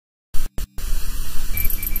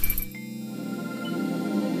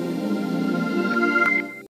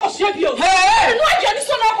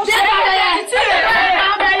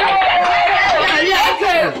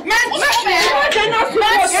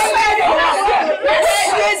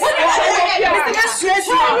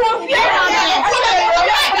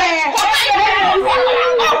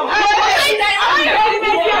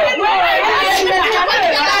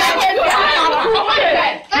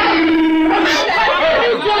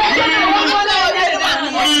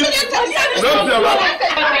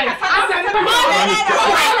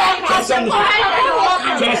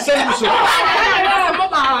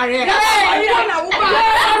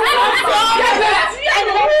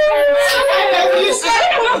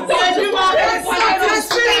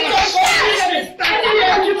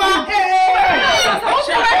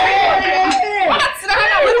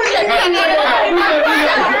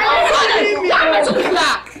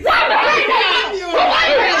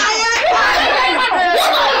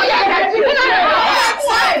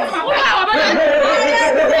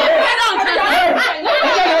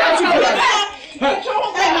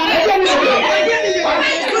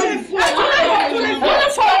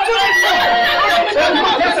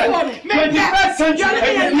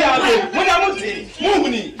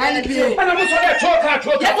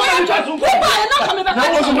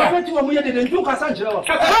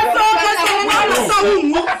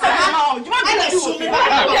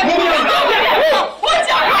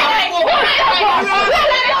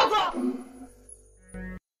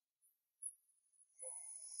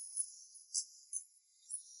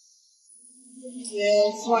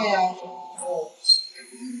Yes, why?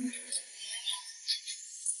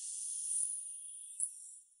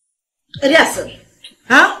 Yes,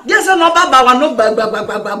 huh? Yes, no, Baba, no,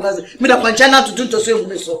 Baba, me the conchana to do to save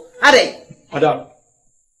me so. Are they? Madam,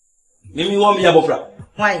 Mimi want me abofra.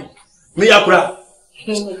 Why? Me akura.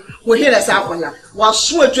 We hear us out now. Was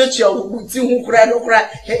so a church who cried, no cry,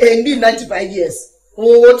 and 95 years.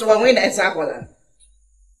 Oh, what one way that's aqua.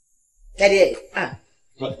 Daddy, ah.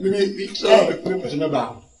 But we saw a person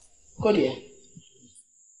about. Good dear.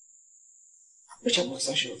 Which of us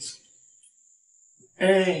are shorts?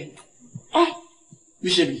 Ah, We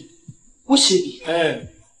should be.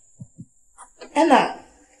 Anna,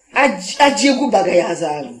 I go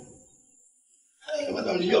bagayazan.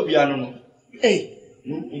 Madam, you'll be anonymous. Hey,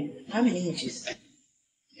 how many inches?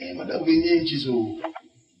 Madam, we need you to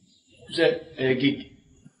say gig.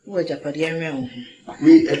 What Japadian?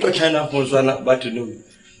 We a China for Zana, but to know.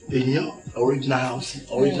 In your original house,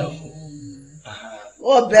 original.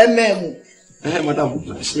 Oh, Bemem. Madam,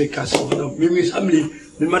 let's make us, Madam, Mimi's family.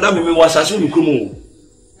 Madam, Mimi was as soon as Kumawood.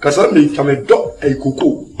 Cassandra come a dog a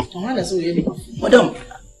cuckoo. Madam,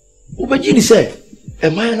 Ubajini said, a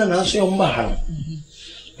man and answer your man.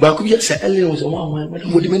 But could you say Ellen was a woman,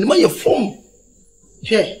 Madam, would you mean my form?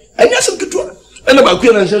 Yeah, I guess I'm good to her. And about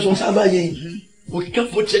Queen and says on Saturday. We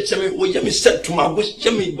can't put it, we just said to my wish,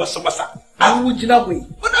 Jimmy Bassabassa. I would not wait.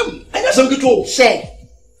 Madam, I guess I'm good to share.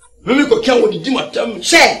 Maybe could count with the Jim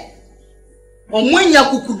share. On when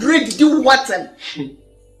you could read do what?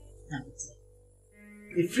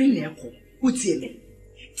 A free nepo, what's in it?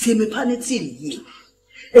 Timmy Panetini ye.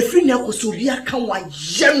 A free nepo so be a can white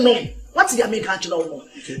general. What's the American?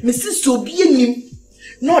 Mrs. So be in him.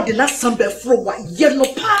 Not the last summer for white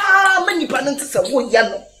yellow pa many panels are one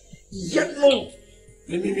yellow. Yellow.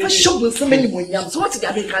 I showed me so many more yams. What's the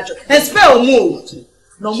American? And spell more.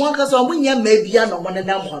 No one has a win maybe no one and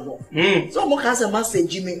number. So more has a master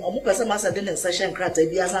Jimmy or more as a master dinner session crack a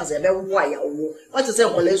beer as a very wire. What is a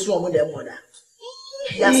let's room with their mother?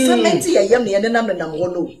 Ya sementi ya yam ne nam na nam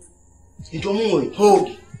wono itomo ho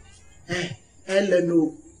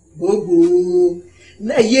eleno bobo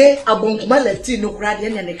na ye abonkuma lefti no kra de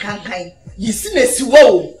ne kankan yisi na siwa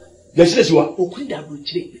o yesi na siwa okunda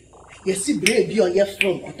brochire yesi bre bi o ye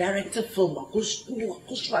film o director film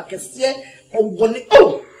akosu akese o woni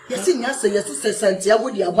o yesi nya se yesi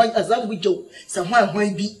Santiago di aban azambujo se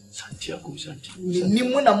hwan bi Santiago ni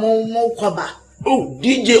mu na mo kwaba oh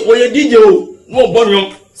DJ oye DJ o no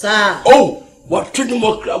bonyo sir oh what to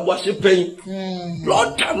more club was a pain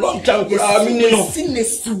long time I mean no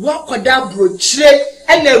since wa kwada brochire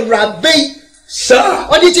and a rabbi sir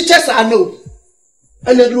what did you tell I know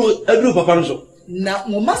and a papa no na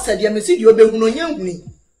mo master dia me see di obehunu onyanhuni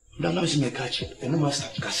na na me catch and master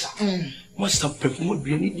kasa master perform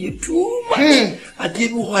bi ni die too much ade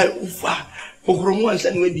bi why ufa okromo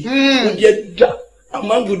ansa ni wedi o die da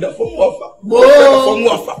amango da from wafa from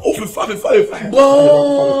wafa ofifa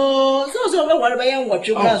bo so we wale bayan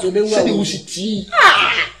watwe na so be wa se usiti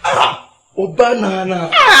obanana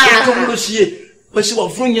ko sie pesi wa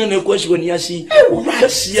frunya na ko si woni asi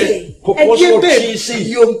sie kokoso ti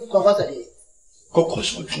si yo kokoso de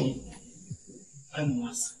kokoso ti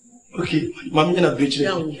amuas Okay, Mammy and a bridge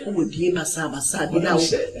now. Who would be Basa, now?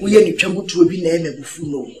 We only tremble to be named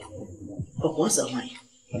Abufuo. But what's a mine?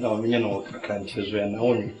 No, you know, I can't choose when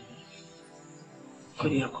only.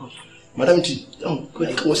 Could you come? Madam T, don't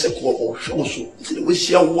was a quarter or show. We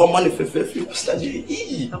see a woman if a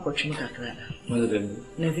study. Opportunity. Mother than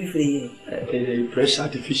Never free. Pressure,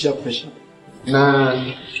 artificial pressure.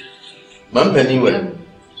 Nah, Mum Penny, well.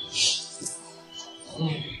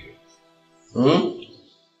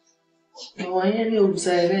 Why are you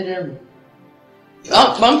observing them?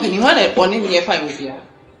 Oh, Bumping, you want it one in your fine with you.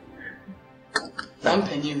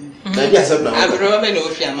 Bumping you. Yes, I'm I've never know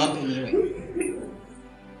if you're mumping.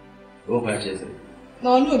 Oh, my Jesus.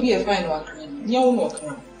 No, no, be a fine worker. You won't walk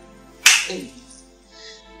around.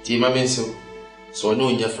 Tima means so no,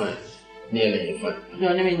 you're fine. Nearly you're fine.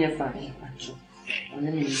 You're never in your fine.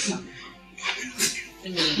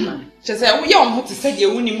 Just say, we don't have to say you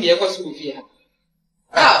wouldn't be a gospel with you.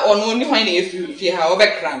 Ah, or only find if you have a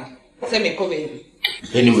background. Send me cover.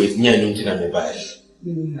 Anyway, near noon I'm a buyer.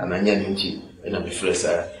 And I near noon and I'm a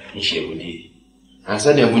fresher in shape with you. I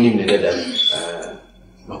said, I'm winning the dead.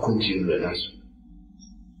 My country will us.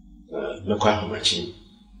 No quite machine.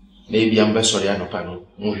 Maybe I'm best sorry, I'm a panel.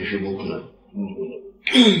 No, you should go now.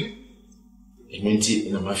 It means it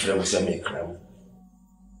in my friend was a make crown.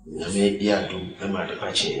 I may be a do a matter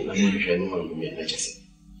patching, and I'm usually no one may just.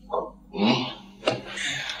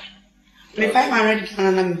 If I'm already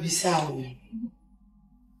can I be sound?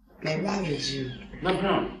 Maybe I will you. No,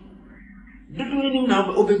 Brown. Don't you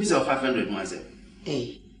know over piece of 500 myself?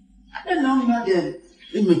 Eh. I don't know about them.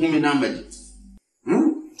 Let me give me number.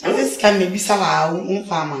 This can maybe some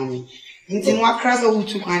family. Into what crowd of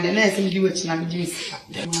two kind and anything do it in a juice.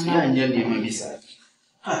 I nearly may be sad.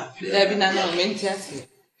 Ah, There be none of mentality.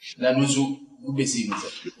 that was who busy with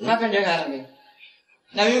it. How can you have me?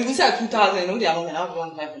 Now you miss out 2,000, no, they are going out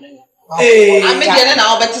 1,500. I'm getting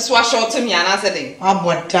now, but to swash out to me and answer them. I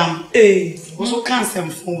bought them. Also can't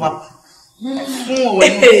send for up. Now,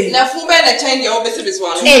 who better change your business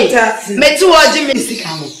one? Me too, Jimmy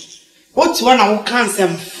Sicamo. What's one I can't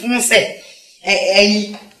send from say?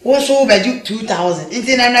 What's over you 2,000? It's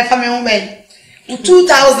in a family.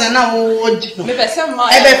 2,000 now. Maybe some more.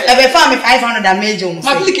 Every family 500 and major.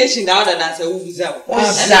 My application now that answer who is out.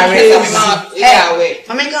 Yeah, wait.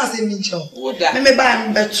 I mean, can't say me, Joe. Maybe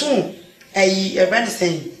buy a two. A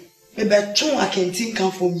medicine. Maybe two I can think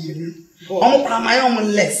come from you. I'm crying my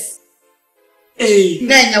own less.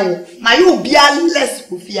 Then my you be a less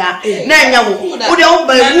with ya. Then you would all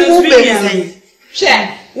by who be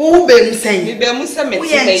saying. Who be saying? Maybe I'm some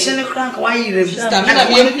we ain't seen a crank. Why you live? I'm not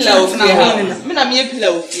a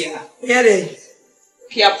pillow here. Yeah,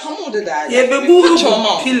 Pia pummeled that. yeah, but who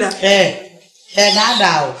pillar?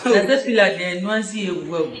 Now. That's pillar there, no see a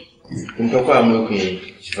well. In Papa, I'm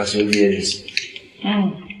okay. She was so years.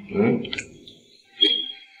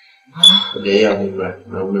 They are moving.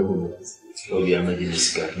 Now, maybe. Oh, we are making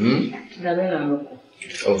this guy.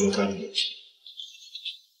 Oh, you can't.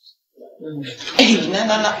 No.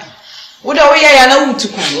 What are we? I know to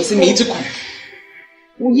come. Was me to come.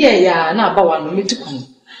 Yeah, now about 1 minute to come.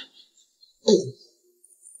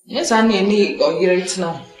 Yes, I need or hear it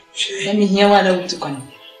now. Let me hear one out to come.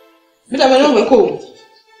 But I will not go.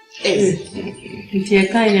 It's a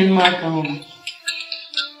kind and mark home.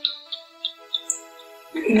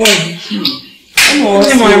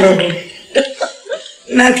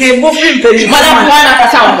 Na ke bofin peni Madam Wana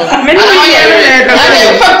Kasamo. Meni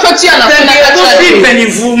bofin peni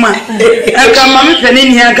fuma. Aka mami peni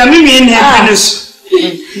ni aka mimi ni happiness.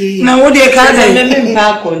 Na wo de ka da memi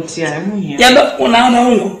mpa kontia mu hia. Ya ba ona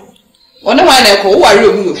unko. Ona wana ko wo wari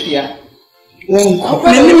obi ofia.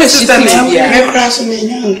 Meni me sister Me crash me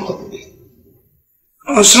nyanko.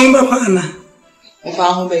 Osumba kwana. Efa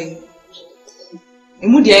ho ben.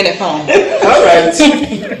 Emu dia na fa ho. All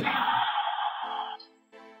right.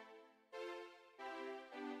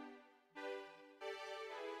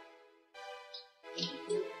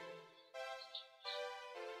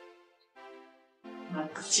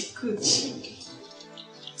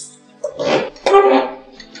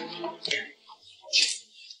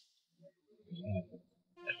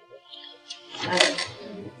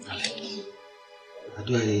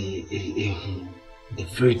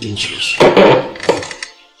 Very dangerous.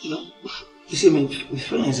 You see, my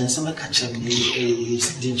friends and some catch up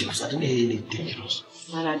is dangerous. I don't know anything dangerous.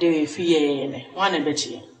 And I do fear one a bit.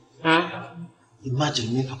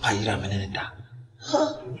 Imagine me, Papa, you're a that.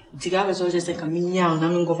 Tiga was always like a minya, and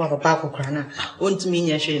I'm going for a pack of crana. Won't mean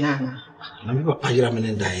your shenana. I mean, Papa, you're a man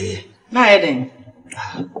and die. My then.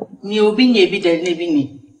 You'll be a bit of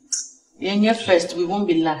living. You're first, we won't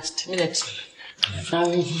be last. Minute.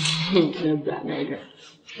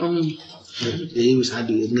 He was had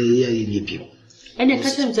a people. And I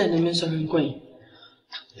catch him to the mention going.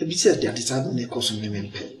 A bit said that it's not a costing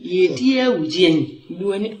me. Ye dear, would Jenny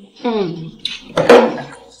do any?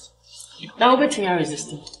 Now, betting I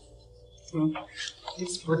resist.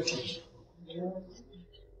 It's pretty.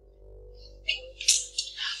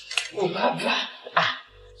 Oh, Baba.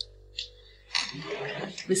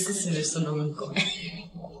 This is the son of a god.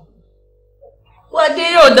 What do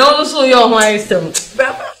you don't so your wisdom,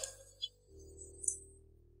 Baba?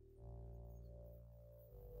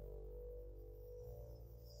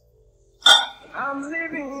 I'm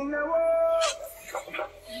living in the world,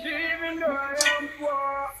 even though I am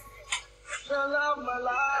poor. I love my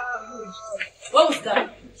life. What was that?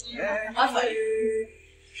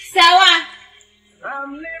 Sawa.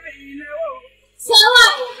 I'm living in the world. Sawa.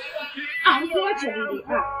 I'm watching it.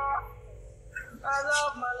 I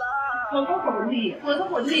love my life.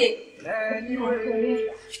 Anyway.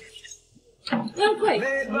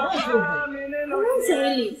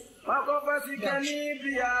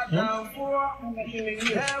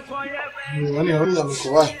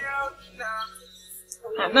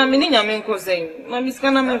 Na mini nyame nko sei. Na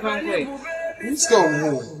miska na me fan ko e. Miska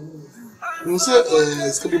o. Nse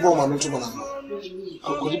ska bi bo ma mentu bana.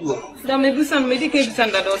 Ko di bo. Da me bisan me dike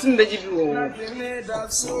bisan da do sim beji bi wo.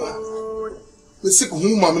 Nse ko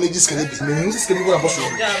hu ma me jiska na bi. Me nse bi bo na boso.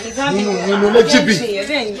 No na jibi.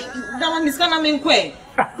 Da ma miska na me nko e.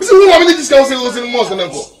 Nse hu ma me jiska o se mo se na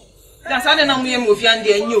nko. Da sa de na mu ye mo fi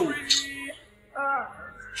ande anyo.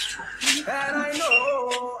 And I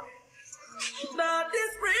know that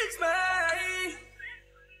this brings me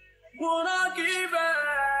wanna give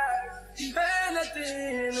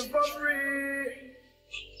anything for free.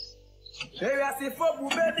 Hey, I say for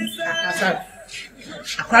baby say.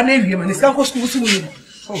 Akwa na ewie man, iska ko school si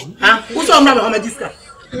wo. Ah, wo so amra ma diska.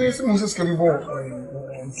 Se mo se ska bi bo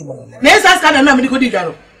ntu bana. Na esa ska na me ko di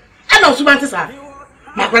daro. Ana so ban tesa.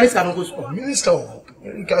 Ma kwa ska no ko school. Minister o.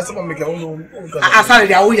 Nka se ma make o. Asare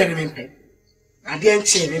dia wo yere me mpe. Ade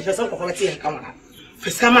enche me pese ko ko tie nka wana.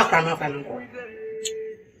 Fesa ma kwa no ko.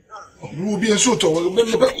 You be so to. Oh,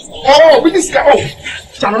 minister.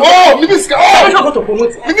 Oh, minister.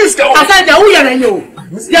 Oh, minister. Asare dia wo yere nyo.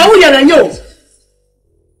 Dia wo yere nyo.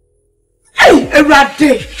 Hey,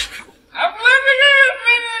 everyday.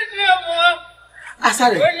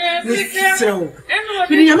 Asare, minister.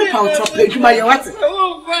 Bidi ya me pa utro pe djuma ye wate.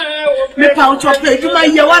 Me pa utro pe djuma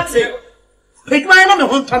ye wate. Pe djuma ye na me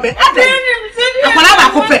ho pa me. Ade. Akwala ba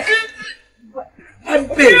ko pe.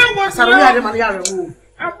 Ebe, asare ya de mani ya re wo.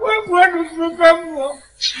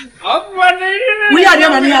 We are the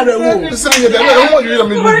mani ya re wo. Listen, you dey want you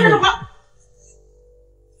me.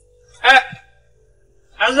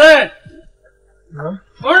 Azan.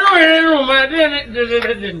 Ono yere no ma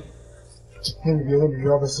de.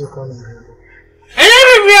 You obviously calling me.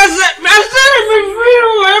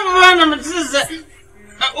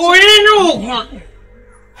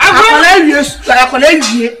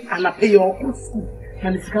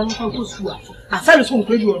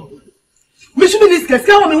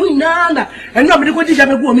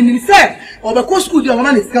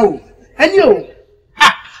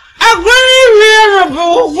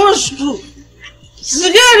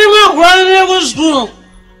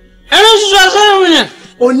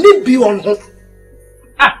 Only be on her.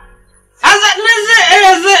 As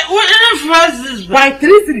it what is Why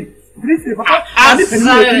 3-3, Papa? I'm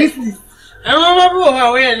 3-3. I don't know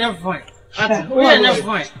how we are not fine. We are not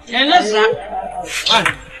fine. And that's that.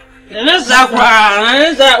 And that's that.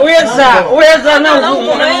 Where's that now?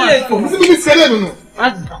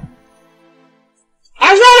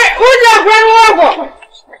 I saw it. Who's that grandmother?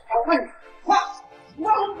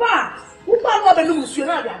 Who can't have a new monsieur?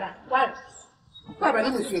 Why? Papa, no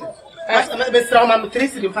monsieur. Be strong man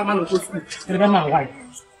 3-3 fa man ko school. Remember my wife.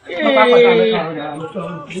 Papa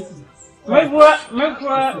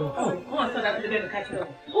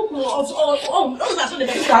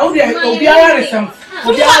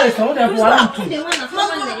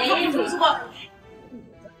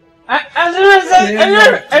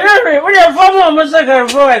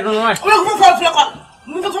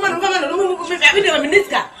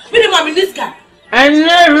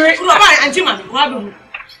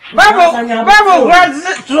Babo was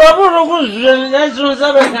trouble that's no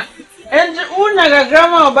and una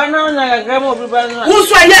grandma bana una grandma bana who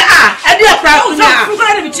so ya ah e dey proud na who go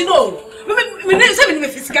dey no me say me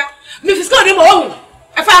fiscal dey mo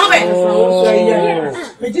e fa ho be so ya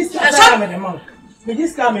me just say me dey mo me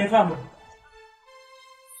just come me fa mo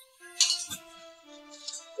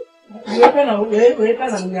we pa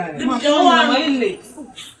na nya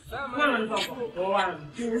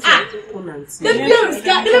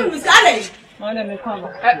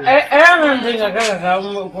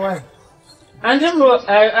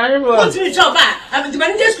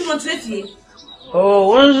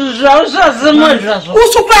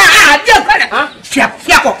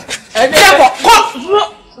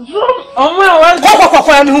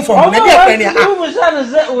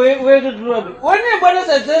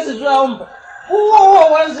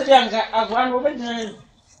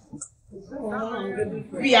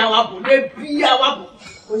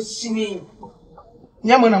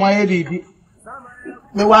Nyamuna my baby.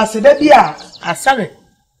 Me was a baby. I said it.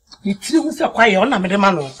 You three was a quiet on a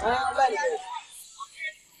medemano.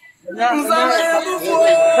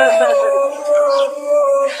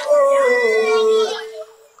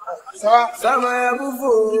 Saman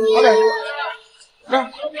Abufuo. Okay.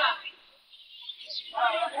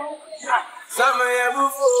 Saman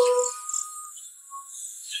Abufuo.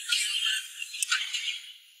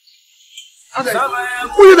 Okay.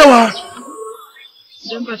 Who you the one?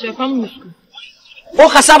 O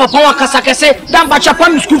kasaba pon kasaka se dan ba cha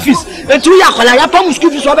pam school fees etu ya kola ya pam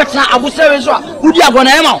school fees o betra abusere so udi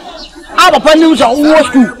agona e ma aba pam nim so wo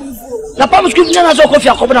school la pam school fees na so kofi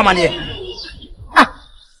akobo na mane ah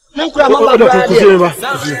nan kura ma ba ba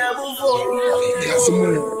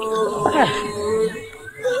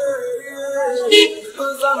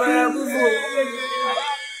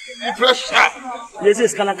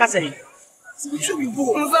This kana kasa It's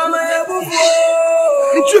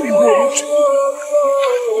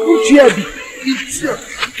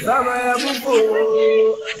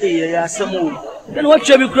then what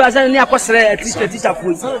you be crossing near Cosre teacher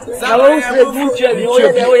food.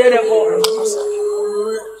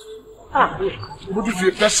 Ah, would you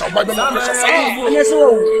feel pressure by the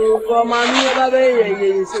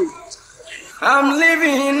I'm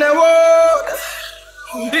living in a world,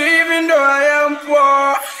 even though I am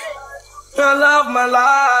poor. I love my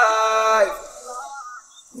life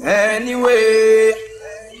anyway.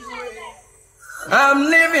 I'm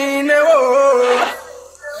living in a world,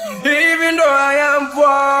 even though I am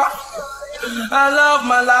poor. I love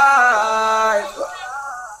my life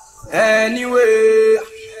anyway.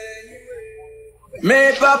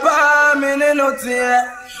 Me papa me no tie,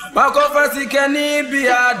 my coffee can be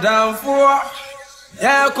a down for.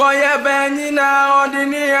 Ya koye benina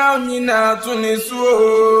odini ya nyina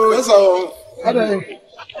tunisu. Yes, oh.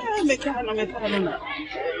 me kana na.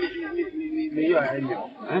 Me yo ayi.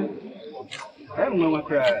 Mwa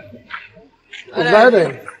kwa.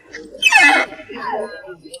 Good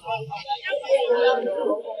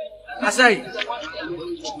Asai.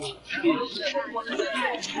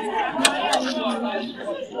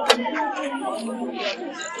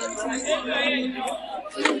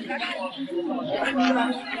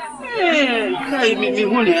 Kai mi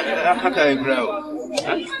huni Akyere Bruwa.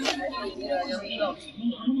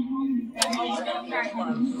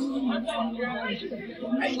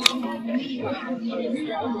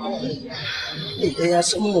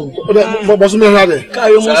 Yes, Boss me hade.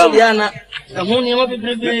 Kayo mo siana. Huni mo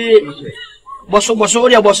bibi. Bosso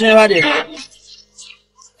dia bosso ne hade.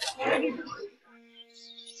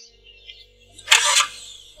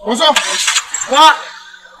 What's up? What?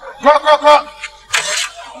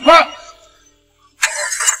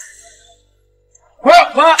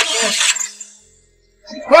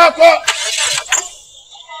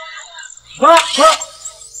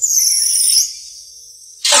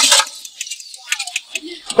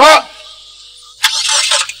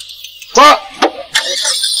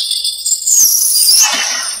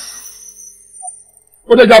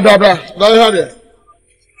 What the blah blah? That you had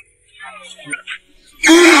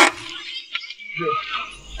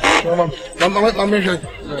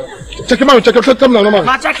check him out, check him now,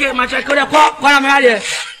 man. Check the call me hade.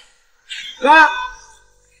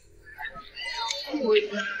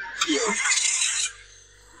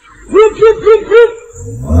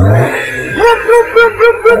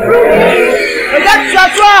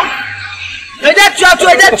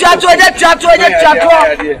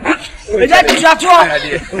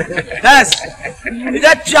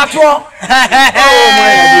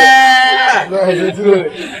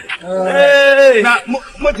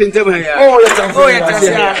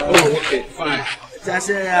 Okay, fine.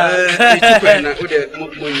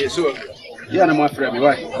 My friend,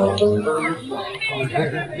 why?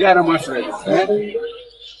 My friend.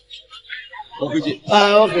 Okay.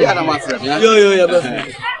 My friend.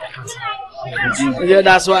 Yeah,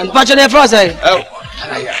 that's one. Patch the first, eh? Oh,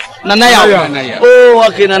 Nanaya. Oh,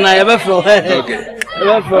 okay, Nanaya. Okay.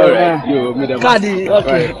 Alright, you, madam. Kadi,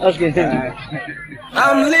 okay.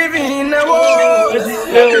 I'm living in a world,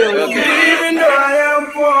 even though I am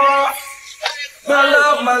poor.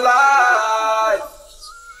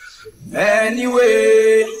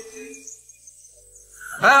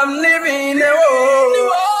 I'm living the world,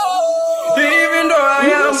 even though I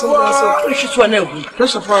am poor.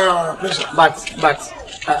 But,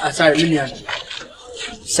 sorry, Lilian.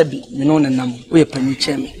 Sabi, you know, we are penny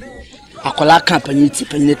chemi. A collar company,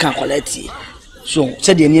 penny can't collect. So,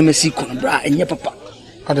 said the name is Seacon, bra, and your papa.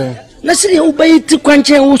 Let's say you obey to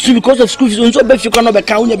quench also because of school fees, so bet you cannot be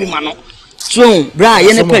counted be mano. So, bra,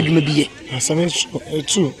 you're not maybe.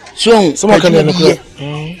 True. So, someone can be.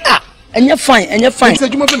 And you're fine,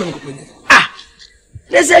 Ah,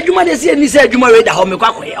 they said you might say, and he said you married a home,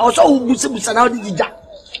 also who was an out the jack.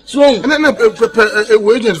 So, and then a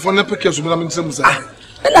wagent for Nepicus,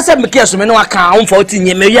 and I said, Micus, no account 14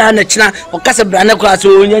 years, maybe a China or Casabrana class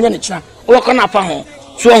or Yanachina, or Conapa.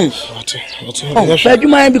 So, you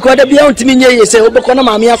mind because they belong to me, you say, Obacona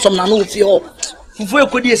Mamma from Nanufio. Before you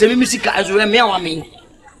could use a music as well, I mean.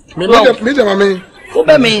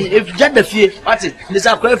 Mean, if Jack the fear, what's it? This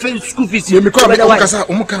are quite school fees. You may call me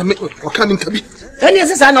coming to be. And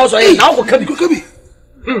yes, I know, so now could be.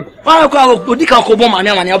 I call Budica Coboma and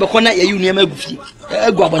Albacona, you near me.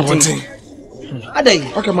 Go about a day.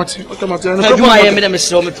 Okay, Martin. Okay, Martin. I made a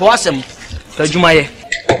mistake for us. Sorry.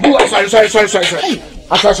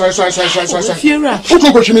 Who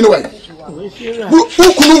could push me away? Who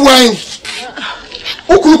could wine?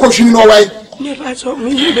 Who could push me away?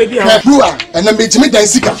 Baby, and then meet me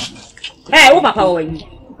dancing. Hey, oh, Papa,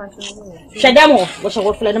 Shadamo was a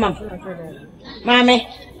waffle, Mammy.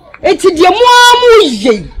 It's your mom, it's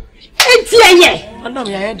ye.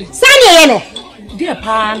 Sunny, dear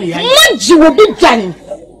Palmy, what you will be done.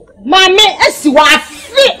 Mammy, as you are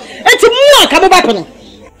fit, it's more come back.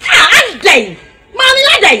 Ah, day. Mammy,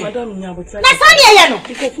 I day.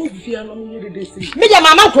 Media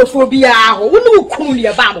mamma phobia, who cool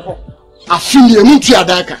your bamboo. I feel you into your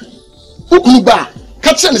daka. Ukuba,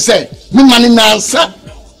 Captain said, me money nansa.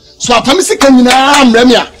 So I promise you can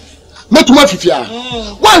Remia. Not too much if you are.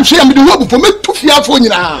 One shame the work for me to fear for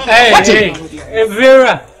you. Hey,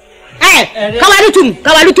 Vera. Hey, come on to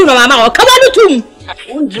Mamma, come on to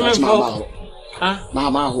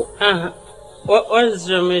Mamma. What is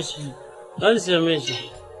your mission? What's your mission?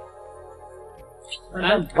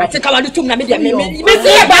 I think I want to media.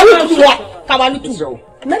 Come on to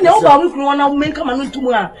Nani oba we kunu na men kama no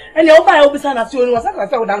ntumwa ene oba ya obisa na so ni wasaka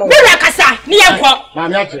fe oda no me rakasa ni enko na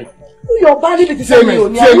me atre you oba ni be say me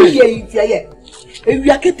ni ye tie ye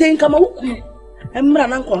ewia keten kama wuku emra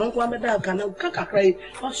na nko nko ameda aka na kakakra yi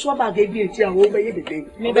waso ba ga bi eti a wo be ye bebe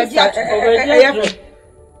me be dia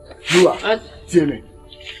Bruwa tie me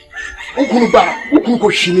ukunu ko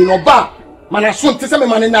hwini no ba mana so ntese me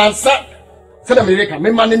mane nansa se da America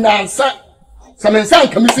me mane nansa sa mensa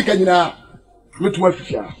nka misika nyina metuma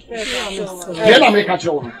fifia ye na me ka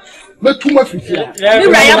kire wo metuma fifia mi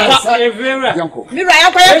ra yakwa mi ra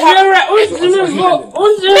yakwa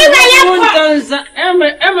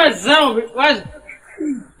ema zao was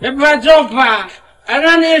e ba jopa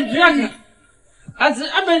ara na edua as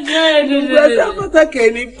abedua pata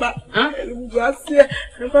kenipa elugase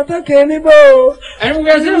pata kenibo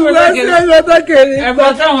elugase pata kenipa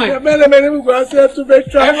pata ho mele elugase tu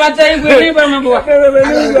betra pata igwe ba mbo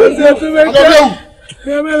elugase tu betra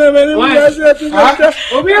mele elugase tu betra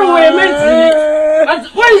obi wo emeti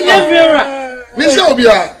what is your vera me say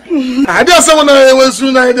obia ade asem na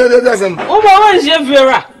wensu na ade asem o ba what is your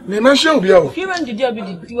vera me ma say obia o fi man didi obi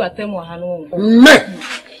didi watem wa hanu me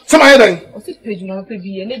some here then o si page na pe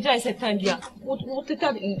bi e jai set time dia o take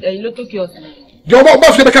out loto kiosk jo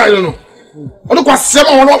ba fi be kai no o ko asem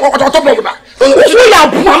o top no da o ya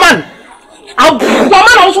buaman o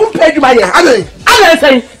so page ba ye ale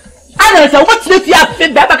say what let you have be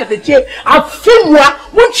back at the chair afimwa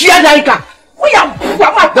mo chia daika o ya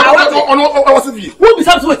buaman o was it wo bi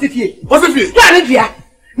sam so was it ya ne dia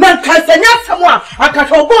na kansanya samwa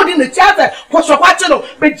akatwa bodi ne chiaze kwoswa kwache no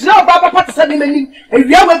be jira baba pata sa meni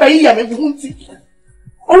ewia we bayi ya me hunti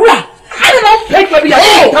owura ade no page we ya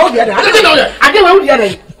ta odi ada ade we odi ada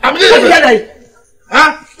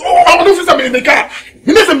ha o do fisa me neka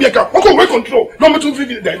ni se mbieka o ko we control no me tun fi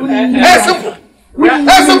bi dai simple Brother,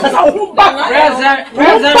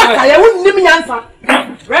 ya won nim nyansa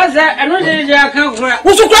brother eno je je aka kura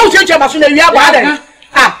wo so kwa wo cheche ba so na ewia ba ada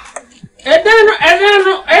Edano,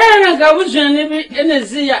 nga wujane bi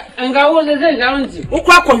enezi ya nga woze nga wonti.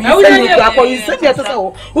 Ukwa ko yisemi atasa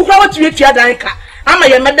wo. Ukwa watuetua dan ka. Ama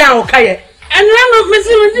ye medan wo kaye. Enano mesi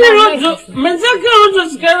ndi rojo. Menzaka rojo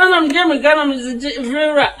sikara na mgeme kana mziji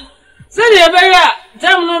vera. Sele be ya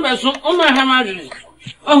tam no be so o ma ha madri.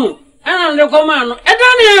 Oh, ana le ko ma no.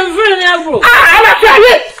 Edano ye vera ni afro. Ala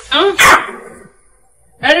praye.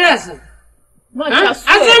 Edasa.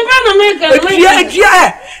 Asempa no make am. Etia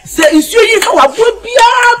say isuo yi fa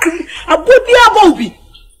abobia bobi.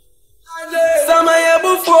 Saman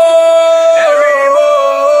Abufuo.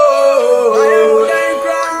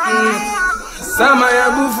 Saman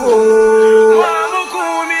Abufuo.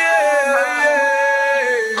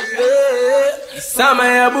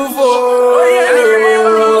 Saman Abufuo.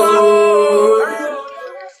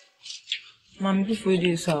 Mami Abufuo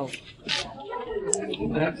dey so.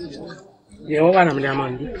 Yeah, what am I doing?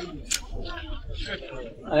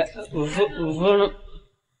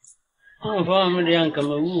 I'm from the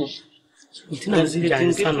Kumawood. It's not the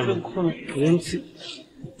Jansan.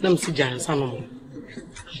 Let me see Jansan.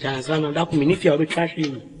 Jansan, that means if you are trash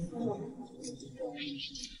you.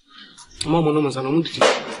 Mamma, no, Masan.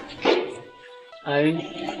 I,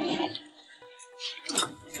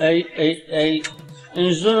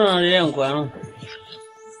 in Zona, the young one.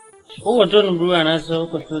 Oh, don't brew and I saw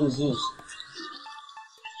what this.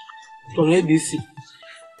 From ABC.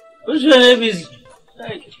 What's your name is?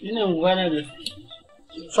 You know, one of them.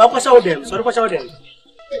 So I pass out them. So I pass out them.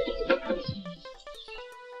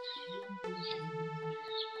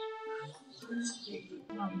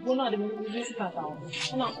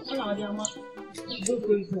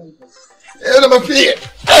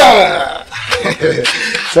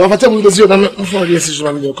 So if I tell you the zero, I'm not for the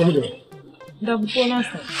decision. Come on.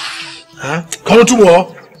 Huh? Come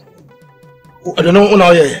tomorrow. I don't know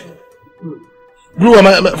now. Yeah. Bruwa,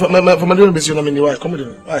 my doing business. I'm in the way. Come with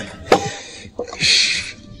me. Why?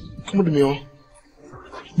 Come with me, oh.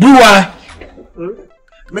 Bruwa.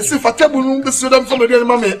 Monsieur Fatabu, the Sudan from the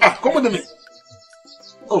mammy. Ah, come with me.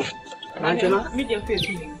 Oh, Angela.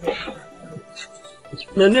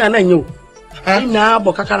 No, I know. Now,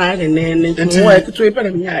 Bocacana and then work to a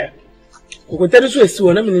penny. We tell you so.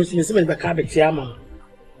 I'm in the cabbage, Yama.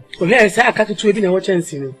 Well, here's a cat to be no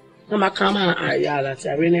chance in it. I'm a camera. I that's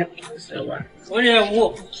a winner. When you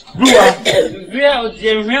walk, we are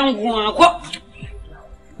the young one.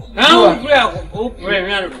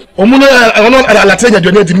 Omuna ono alatenya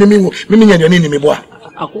donate mimi nyanyoni me boa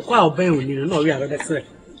akokwa oban oni no we are that say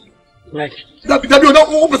like that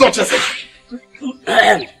no be so chese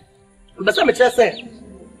be so me chese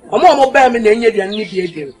omo ba me na nya duan ni bi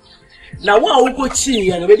ege na wa wo ko chi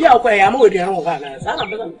ya no be dia akwa ya ma we duan wo ka na sa na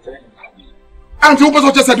be so me chese anti wo be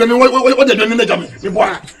so chese duan wo de duan na jam me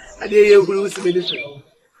boa ade ye huru si be so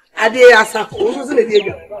ade asako wo so le di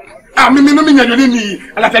ege ah me nyanyoni ni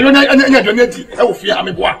alatenya nya donate e wo fia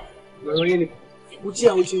me boa we uchi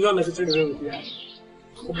yo na chese de we ya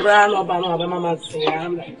Obra no ba no ba mama say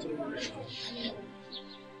am like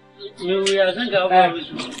we are think about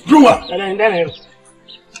Bruwa and then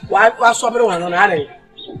why so be one on are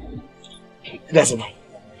that's it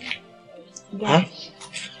huh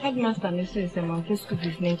Headmaster me say my school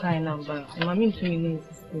fees name kind number my mean to me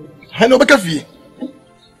hello be kafie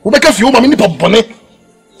wo be kafie wo ma me ni popone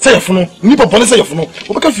say yofuno ni popone say yofuno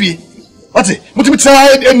wo be kafie ati mutimi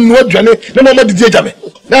tsa enu aduane na mo didi agame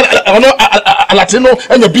na ono alatino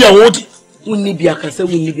anya bia wodi unni bia kasa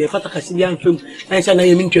unni bia fata kasi bia mfem ansa na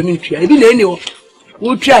yemi ntwa ebi na eni wo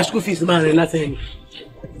twa school fees man na say ni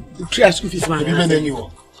twa school fees man ebi na eni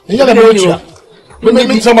wo enya na mo twa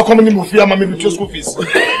me tsa ma kono ni mo fia ma me twa school fees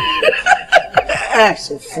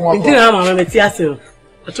so fun ntina ma me ti ase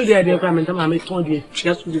I told you I didn't come and tell me told you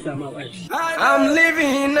just to this my wife. I'm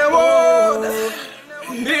living in a world,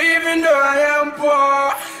 even though I am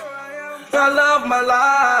poor. I love my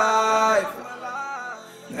life.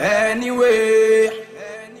 Anyway,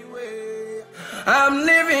 I'm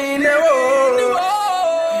living in a world,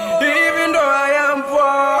 even though I am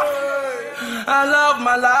poor. I love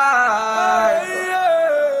my life.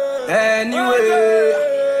 Anyway,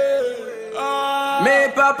 me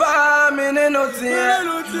papa me no tie.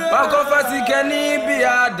 Wako fasi kani be a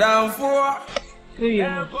downfall. And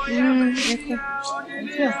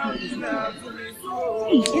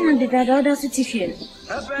the other certificate.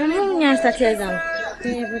 I'm going to start exam.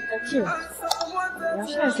 They will touch you. I'm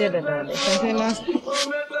sure I said that. Something must.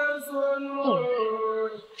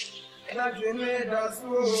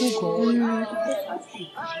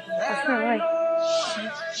 That's not right.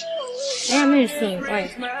 I am missing.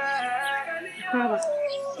 Right.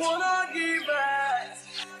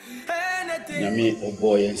 Yami oh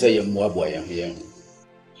boy and say more boy and here.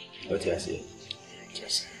 What I say?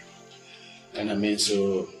 Yes. And I mean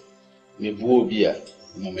so me buo bia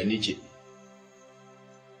mo manichi.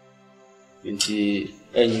 Nti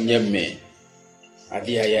enyeme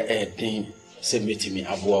ade aya edin se metimi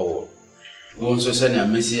aboa wo. Won so se na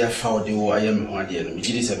mesi afa ode wo ayem ho ade no me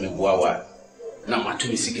gidi se me boa wa na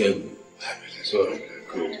matumi sika egu. So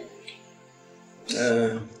good.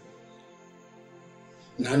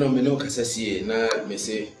 Nano me no kasa sie na me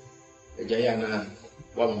se ejaya na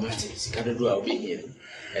wa mama te sika dodo a obi hie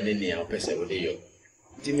ene ne a opese wo de yo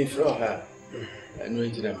ti me fro ha anu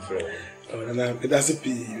enti na me fro na me da se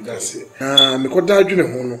pi da se me ko da adwene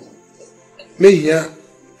ho no me hia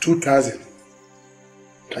 2000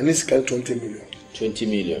 ani sika 20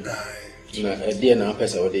 million na e na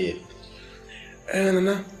opese wo de ye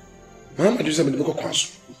na mama do se me ko kwaso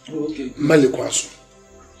okay male kwaso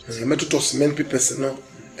me to cement papers no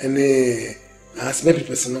ene cement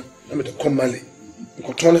papers no na me to come male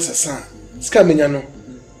ko tone sesa sika menya no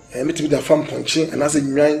me to be da farm punching and as a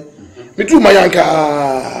nwan me do mayanka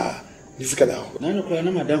ni sika da ho na no ko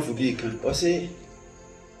na madam fu bi kan o se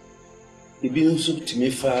ebi nso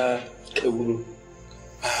timi fa kawuru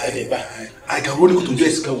ai ba ai ka woni ko to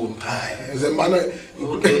just ka won ai ze mana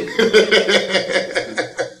okay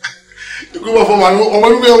Kuba for man, o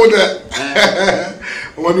manu me o de.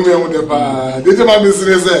 O manu me o de pa. Deje ma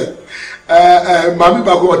misire se. Mami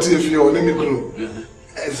ba go ti fi o le mi kunu.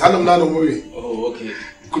 Sanam na no mo we. Oh, okay.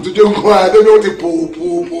 Kutu je ko a de no ti po.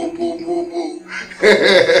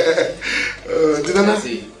 Didana.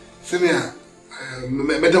 Semia.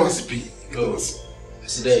 Me da wasipi.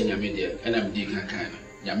 Sida nyame de, na me di kan.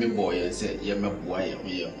 Nyame boy ye se ye meboa ye ho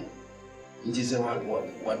ye ho. Nti se wa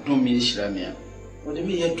do mi hira me a. Wo de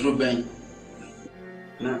me ye dro ban.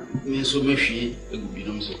 Na me so me hwie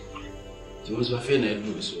egubinom so ti wo so afa na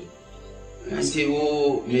edu so anti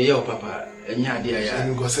wo me ye o papa enya ade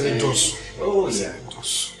aya go sele tos oh yeah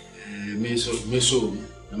tos me so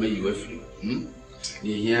na me yi wafiri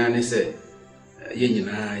ni hia ne se ye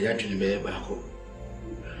nyina ya dwene be ba ko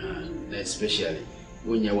na especially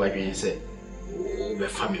wo nya wadwen se wo be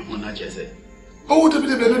fa me ho na je se oh de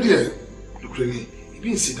no de ukraine ibi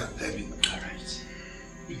insida David all right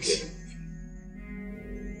okay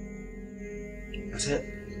I said,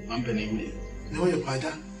 I'm penning me. No, your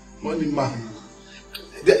father, money man.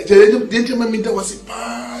 The gentleman that was a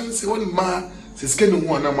pan, say one man, says, can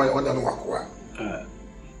one of my other Wakwa.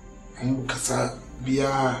 Casa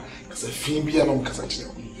Bia, Casa Fimbia, no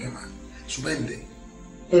Casachino, Subende,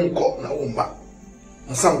 Unco, Naumba,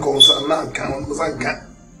 and some calls are not count, was I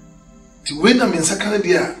can. To win them in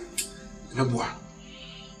Sakanadia, Nabua.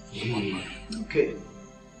 Okay.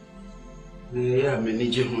 Yeah,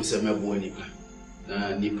 manager who said my boy.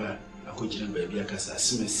 Na nipa akojira baabi akasa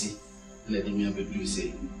asemasi na de me abedu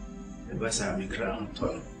se e ba sa me kra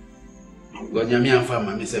onto go nya me amfa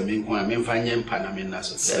ma me se me nko a me mfa nye mpa na me na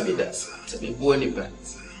so sabi da se me bo nipa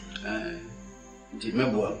di me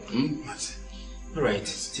bo all right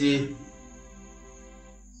ti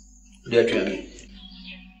dia twa me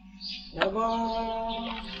Nabo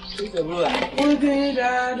Bruwa udi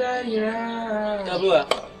da nya Bruwa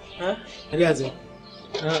ha aliaze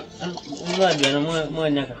Mwa biana mwa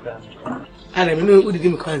nyakaka. Ana mimi udidi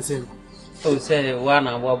mkwanse. Oh say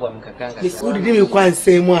wana abwabwa mkakanga. Yes udidi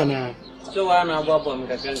mkwanse mwana. So wana abwabwa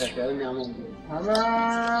mkakanga kwa onya mungu.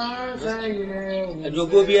 Ama sayine.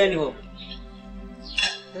 Ajogo bi ani ho.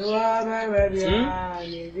 Ewa baba bia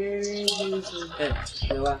yegere jisu.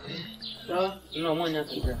 Ewa. So no mwa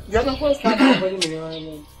nyakaka. Yana kwa start kwa ni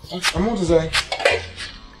mwana. Amu to say.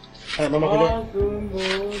 Mama ko.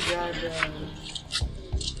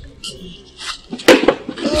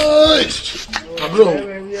 Bro,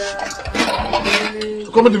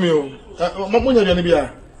 come to me. Mamunya jani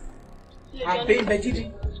bia. Abe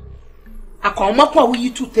bejidi. Akoma kwa wi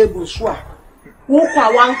 2 tables so a. Wo kwa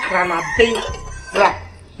wan kra na be. Bra,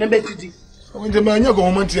 na bejidi. When the man you go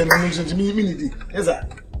home and no me need. Yes sir.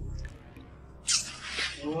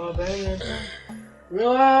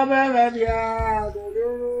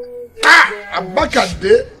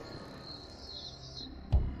 Abakade.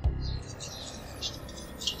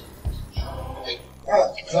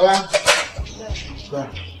 Ça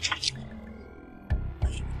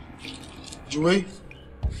Jouer.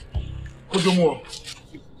 Kodomo.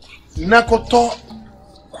 Nakoto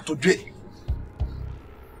kotodwe.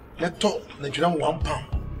 Leto na jura 1 pound.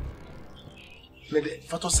 Le de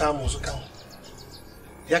foto samo so kan.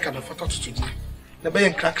 Ya ka na foto tutudi. Na be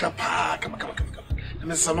yen krakra pa kama. Na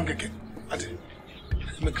me sanu keke. Ati.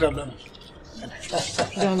 Me krabla.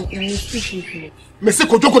 Mais c'est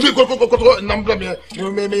koto nambla me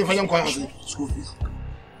fanya kwa hazi school fees.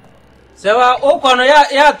 Sewa okono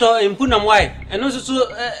ya to impuna mwai. Eno susu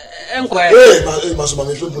enkwa. Ba so ba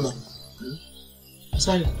me impuna.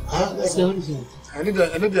 Sorry. I need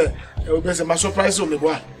the my surprise on me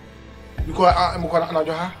boy. Because I'm going to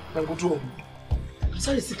another ha na kutu.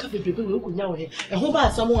 Sorry sika bebe we ko nya wo he. E ho ba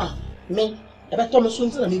asamo a me e be to me so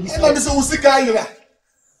ntina me bi. Na me se wo sika yira.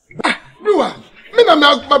 Bruwa, me na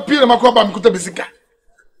ma pire makwa ba mkuta bisika.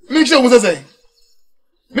 Me che wo say.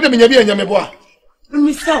 Me me nyabi anya me boa.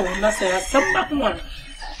 Me say won na say asamba ko one.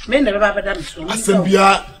 Me na baba da me so.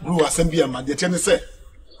 Asambia, bro, asambia ma de tene say.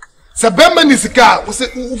 Se bema ni sika, wo se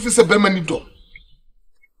wo se bema ni do.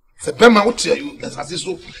 Se bema wo tia you, asase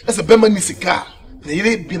so. Se bema ni sika. Na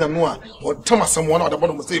yire bi na no a, o tama samwo na o da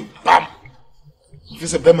bono mo say bam. Wo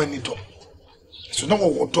se bema ni do. So na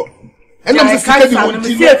wo do. Enam se sika di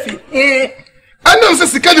wonti no. Enam se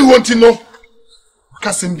sika di wonti no.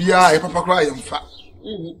 Kasembia e papa kra yemfa.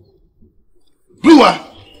 Bruwa,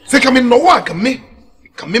 se kame no wa kame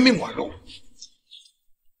me walo.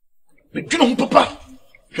 Me dwuno ho papa.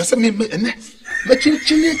 Hwe se me ene. Me chin ko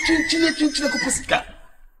pasika.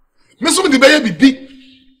 Me so me de baye bibi.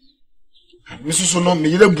 Me so no me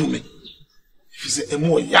yere bu me. Fi se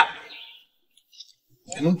emu ya.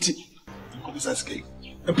 Eno nti ko bisa skai.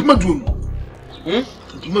 Epima duom.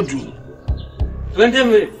 Epima duom. 20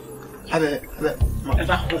 minutes. Ale,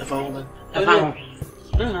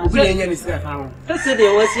 That's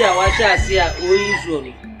the was here, watch us here,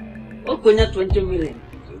 usually. Okonya 20 million.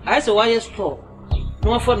 I saw why you straw.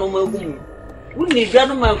 No for no more woman. Wouldn't need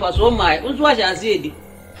gentleman for so my, who's what I said.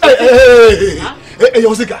 Hey,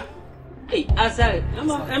 Yosika. Hey, I said,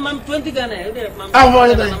 I'm 20 Ghana. I'm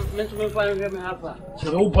meant to find him half.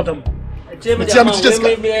 So, put them.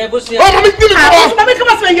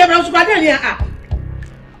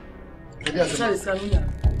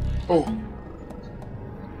 Oh,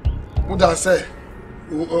 what I say?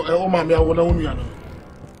 Oh, mammy, I want to own you.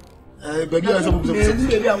 Baby, I suppose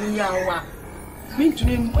baby, I want you. Mean to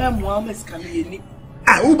me, I'm one miss coming.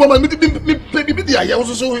 Ah, oh, but baby, I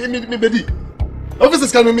also saw him, baby.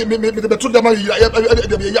 Officers can make the better than my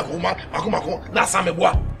Yakuma, Akumako, that's some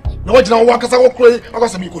bois. No, I don't walk as I walk away. I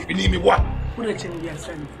was a me could be me. What a change, yes,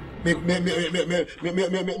 me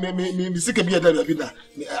sick of beer. I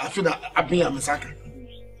feel that I've been a massacre.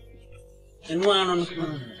 And one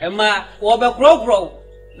and my Waba Crow.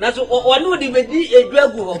 That's what would even be a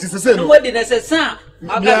drug. It is the same. What did I say, sir?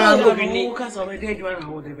 I got already.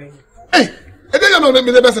 Hey, I don't know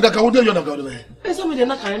the best that I would do. You're not going away. There's somebody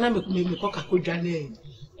not can make me cock a good name.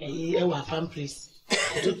 A fan place.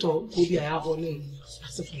 To talk, maybe I have on name.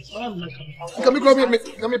 Can we go me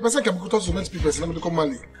person can go to many people and become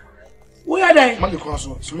money. Where are they? Money cost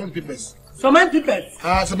so many people. So many people.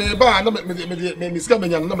 Ah, so me ba na me scam me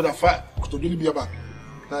na me da fa to do bi ba.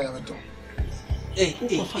 Na ya beto.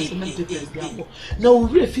 Now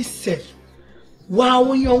we really safe. Wow,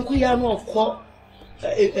 when you uncle ya no ko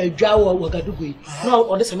dwawo wagadugo. Now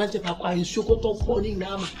on the cement paper kwa nsuko to phone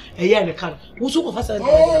na ma eye ne kan. Wo so ko fasa.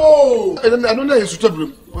 Oh, I don't know you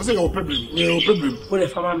problem. Was it your problem? Your problem. Wo le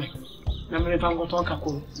fama me. Na me pango to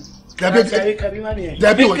kako. Dabi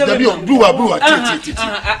Bruwa.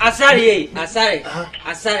 Asare.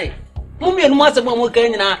 Mummy and Master Momo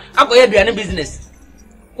Kenya, Akyere Bruwa business.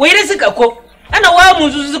 Where is it? And a while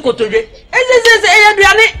Muzuko to it. As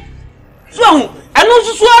so, I know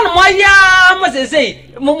Swan, my must say,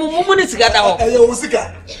 Mumunis got out.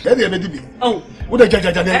 Oh, what a judge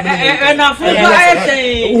and I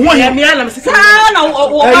say,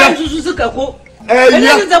 Suzuka.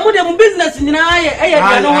 The business in I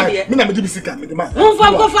know.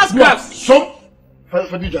 First class. So,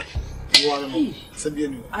 for the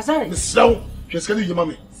Sabian, as I so, just get your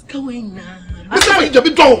mommy. Going now. As I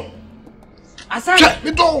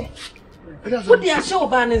what do you show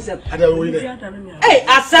banners? Hey,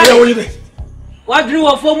 I said, what drew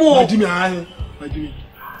of for more?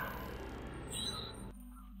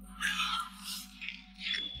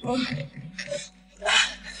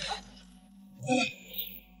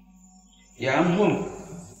 Yeah, I'm home.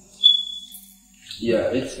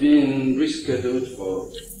 Yeah, it's been rescheduled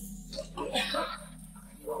for.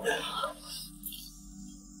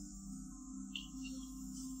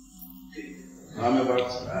 I'm about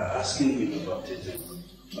asking him about it.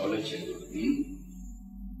 I'll let you know.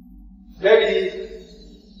 Daddy!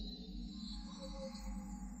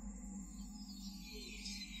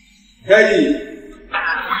 Daddy!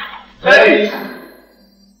 Daddy!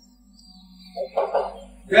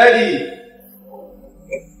 Daddy!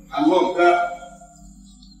 I'm home.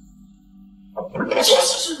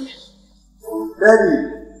 Daddy!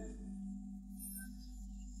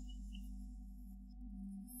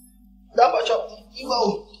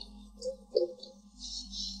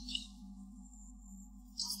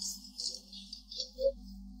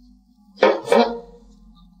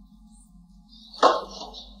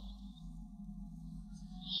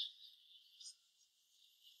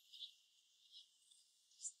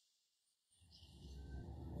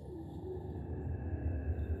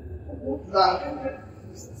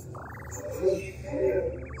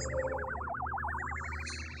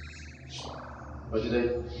 What did I?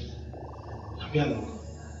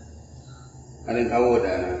 And then how old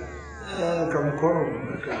are you?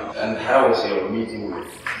 And how was your meeting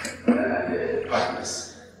with the partners?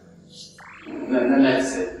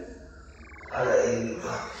 That's it.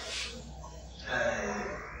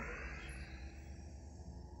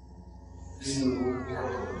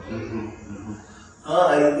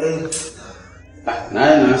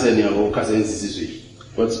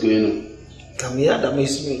 What's going on? Kamiyada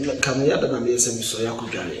na mese miso ya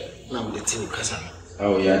kudwale na mdeti ni kasa.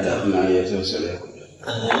 Oh yeah, that na yeso so ya kudwale.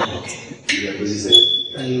 Yeah, position.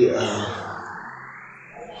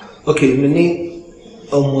 Okay, mini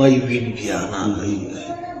omo ayi wi bia na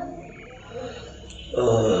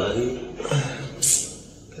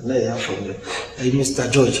can I from the Mr.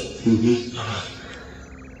 George?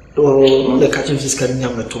 Oh, the catching fish can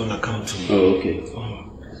have a total account. Oh, okay.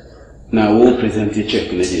 Now we'll present the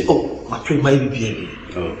check. Oh, I pray my baby.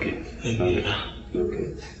 Okay.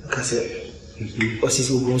 Okay. Because what is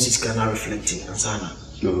going is kind of reflecting and sana.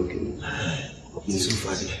 Okay. This is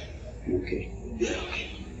funny. Okay. Yeah, okay.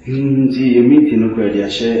 The meeting already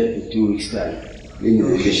share 2 weeks time. Then you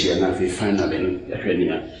will share now for finally okay.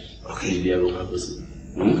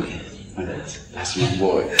 Okay. That's my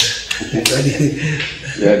boy.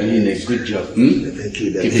 You are doing a good job. Thank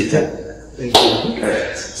you, Daddy. Keep it up. Thank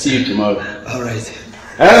you. See you tomorrow. All right.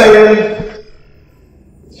 Ellen!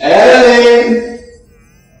 Ellen!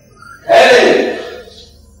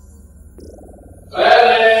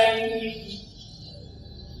 Ellen!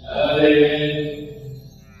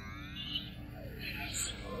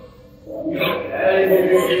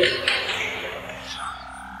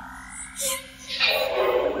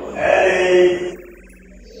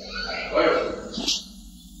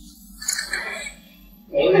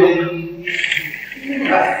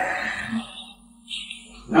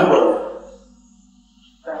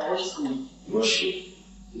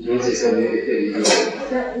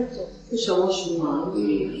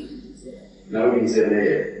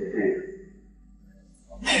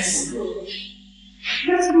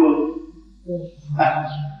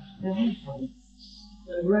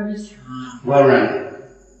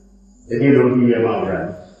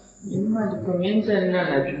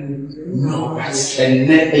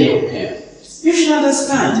 You should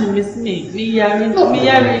understand. Listen,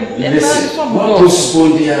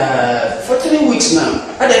 postponed for 3 weeks now.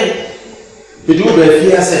 And then you do the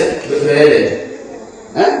fear said,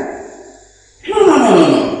 No.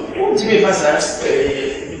 Don't give me fast.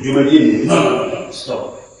 No. Stop.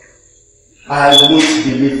 I won't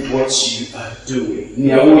believe what you are doing.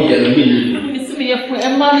 No.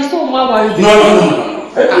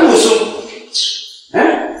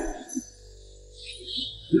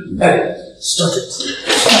 Hey, stop it.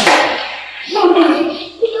 No.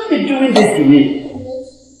 You can't be doing this to me.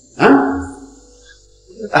 Huh?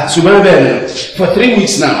 For 3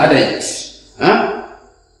 weeks now, huh?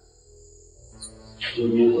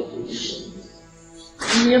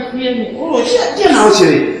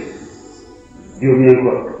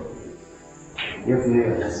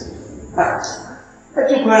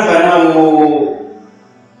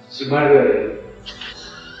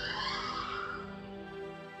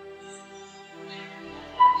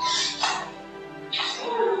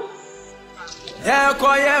 Yeah,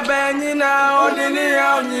 koye benina odini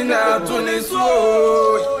yaunina tuniso.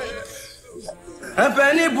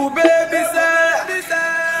 Penny bu baby say,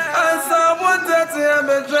 and someone that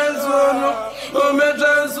me transwono, me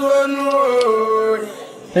transwono.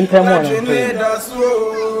 And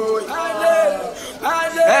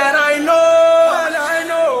I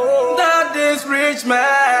know that this rich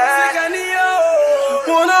man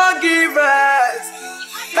will not give us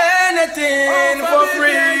anything for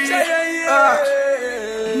free.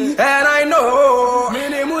 And I know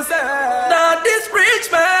that this rich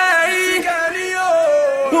man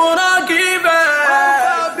will not give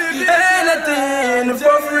us anything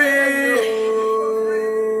for free.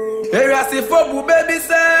 Area say for baby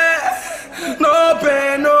say no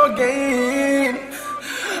pain no gain.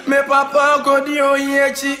 Me papa go di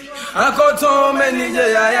oyechi akoto meni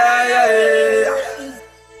ya.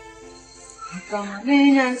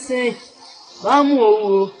 Come say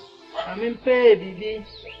Vamos, I'm in pay, baby.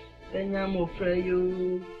 Then I'm afraid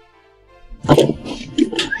you.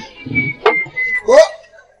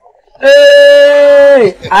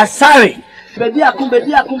 Hey, Asari. Bediakun.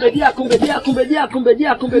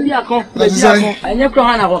 Enye kro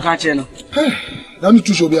hana ko ka che no. Na mi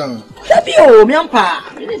tu show bia. Dabi o, mi ampa.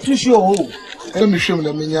 Mi tu show o. Let me show me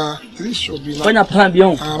the menya. This show be na. Banya plan bi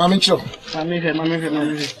on. Ah, ma mi cho. Ma mi fe.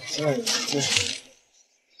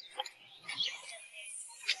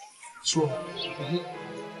 So.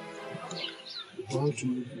 1,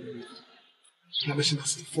 2,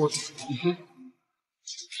 40.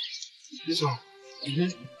 So,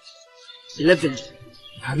 11.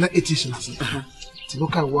 I'm not 80.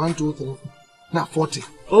 Look at 1, 2, 3, not 40.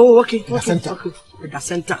 Oh, okay. In the center. Okay. In the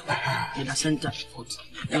center. In the center. 40.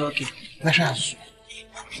 Okay. That's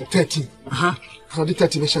 13. So the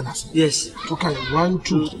 30 versions. Yes. Okay, 1,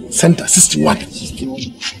 2. Center 61.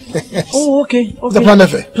 Oh, okay. The plan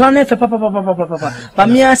F. Plan F, papa. But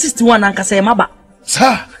me 61 and say maba.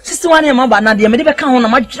 Sir. 61 and maba. Now the medical count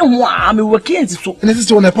on my I'm working so. And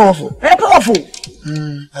 61 are powerful. Powerful.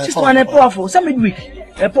 61 are powerful. Some week.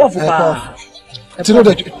 Powerful. To know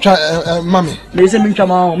that, mommy. There's a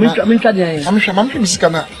minchama. I'm sure I'm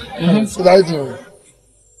Scana. So that I do.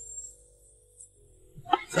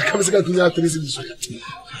 I come to get this.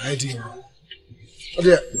 I do.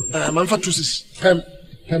 Man for 2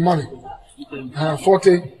 per money.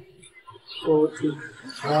 40.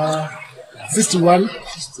 61.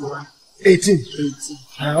 18.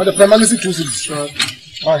 What the permanency 2 cities.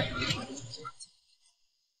 Bye.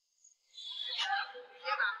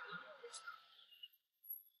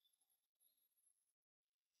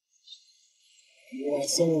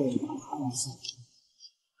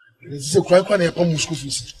 This is a quite a school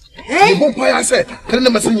fees. Hey, what I said, can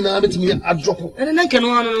never sing a drop. And I can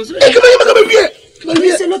one. I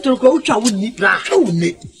said, not to go to Woodney.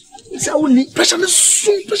 It's a Woodney. Pressure is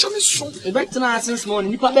so. The back to us this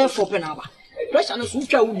morning, you pay for Penaba. Pressure is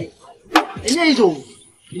so Woodney.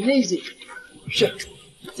 Easy. Check.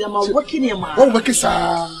 They are working in my own work.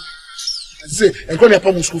 Say, and go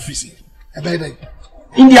to school fees.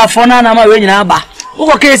 India for Nana, when you are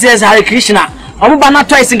okay, says Hare Krishna. I'm not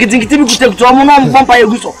twice in getting to take to a mono bumper.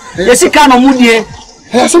 Yes, you can't move here.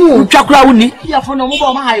 Some chakra would need here for no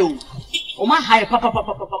more my oh my high papa.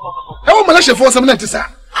 Oh, Malaysia for some letters.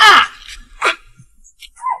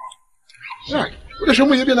 Right. What show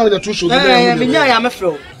me you know the truth? I am a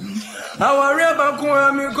fro. Our river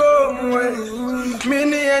go,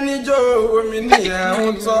 Mini and Joe, Mini,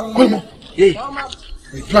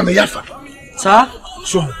 plan the Yafa. Sir?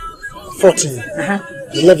 So 14.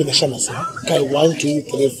 11 the Shamas. Okay, 1, 2,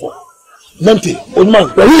 3, 4. Nanti, old man.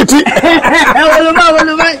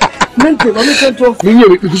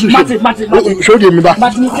 Show me back.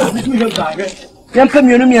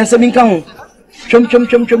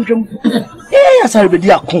 Yes, I'll be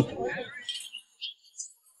there.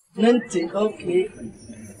 Okay.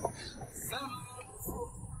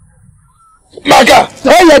 Maga!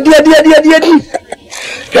 Oh, dear.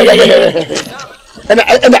 And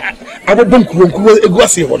I would don't go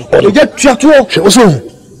see one. You get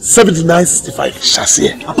 79.65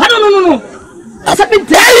 chassis. No.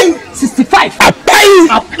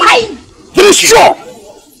 79.65. Apply. Very sure.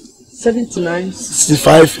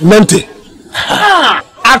 79.65. 90.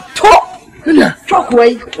 At top. Talk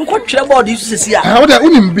away. What trouble do you see? How would I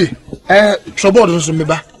wouldn't be? Trouble doesn't me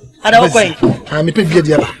back. I don't way. I'm a big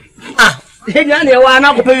idea. Henry, one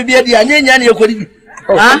up with baby and Yanny.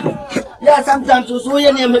 Yeah, sometimes so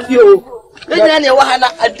you name you. Then you want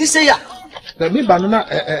at this year. The me banana,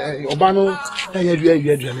 Obano,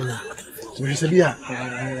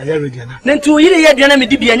 then 2 years, the enemy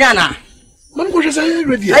Dibiana. Mamma,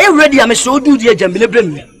 I am ready. I'm so do the Jamila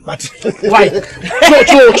Brim. But why?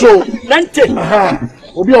 True. Lente.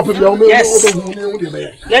 Yes.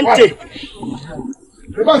 Lente.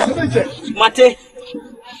 Mate.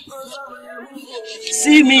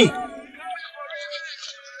 See me.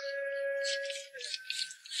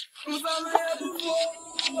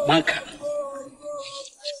 Banka.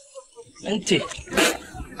 Lente.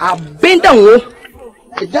 I've been down.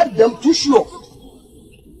 That them too sure.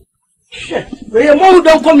 When you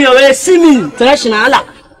don't come here, see me. International.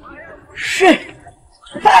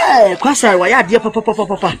 Hey, Kwasa, why are you papa?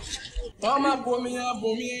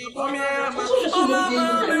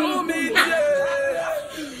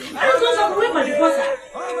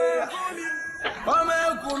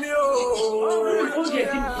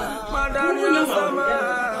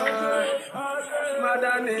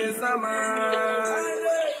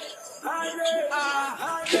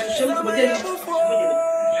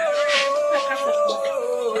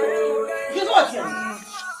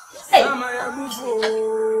 Hey.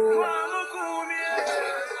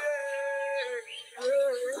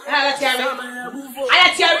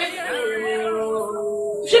 Akyere.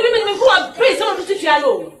 She be me who are pay some to teach you.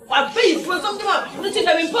 I pay for something to teach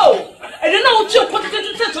them in Poe. I don't know what you put it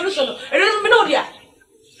to solution. I don't know there.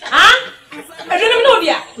 Huh? I don't know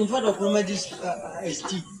there. In front of Romedi's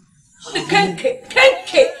ST. The kenke.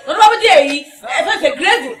 Not over there. If I say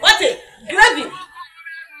gravy, what it? Gravy.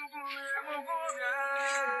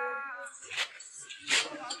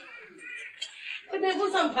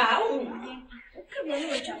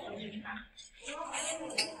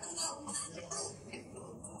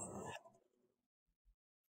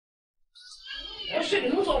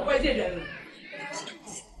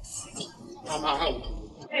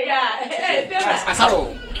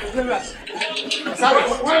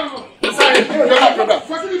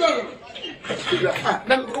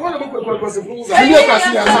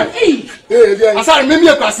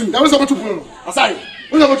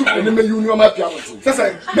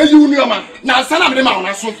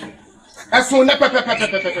 Eso na pepe.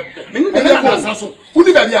 Me na so.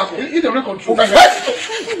 Udi ba bia ko. I dey control.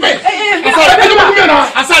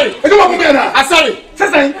 Asari.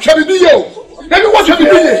 Sasa chebi bi yo. Let me watch chebi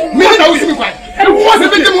bi ye. Me na usi mi kwa. And who was the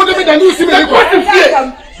victim of the than usi mi kwa.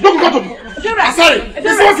 Don't go to. Asari.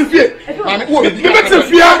 This was the fear. Mami, wo be better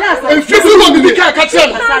fear. And fear so be ka ka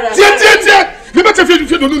tell. Tie. Me better fear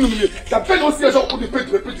no no. The pen on see so the pen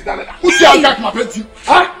to that. Usi aka ma penti.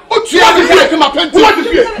 Ha? Otu ya the fear ma penti. What the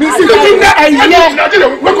fear? Me see the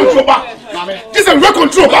we control ba. This is we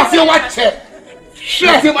control ba. See what check.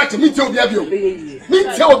 Share say what me tell obi abio. Me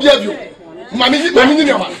tell obi abio. Mami ni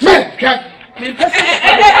ma. Me kan.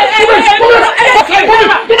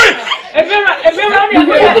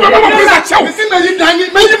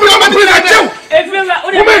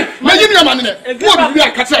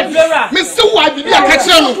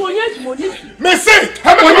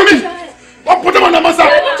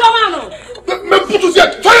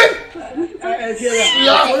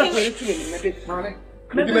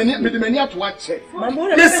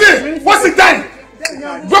 What's the time?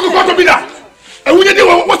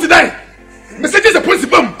 What's the time? Messages are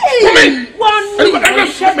principle. Woman,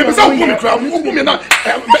 maybe some women crowd. Women now.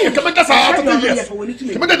 Come that's after 30 years.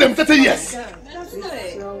 Come on, them 30 years.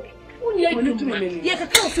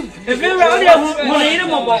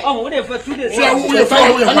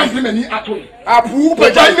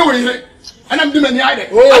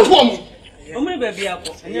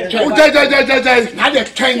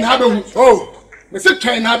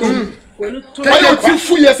 Can you 2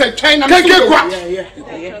 full years at China? Can't get what?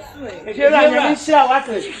 If you're not sure what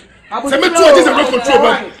is it, a control.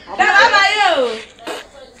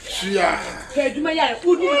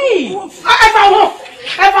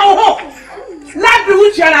 Let me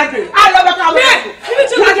which I love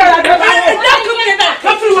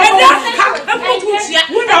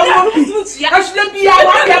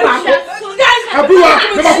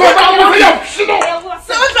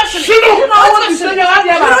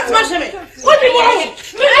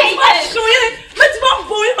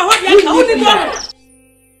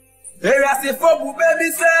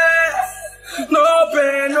no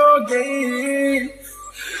pain, no gain.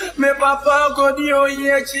 Me papa go di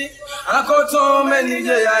oyechi, akoto many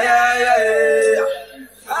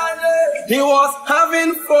He was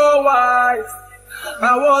having 4 wives.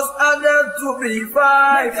 I was added to be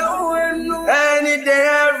 5. Any day,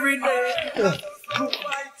 every day.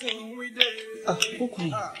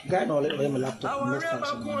 Guy, no, let me laptop next time.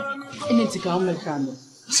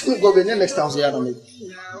 Go next time. Yeah, no,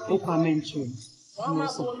 you're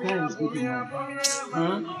surprised with me.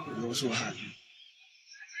 Huh? You're so happy.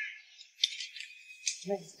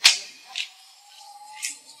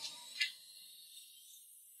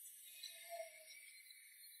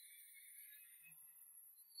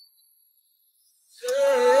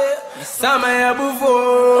 Saman Abufuo.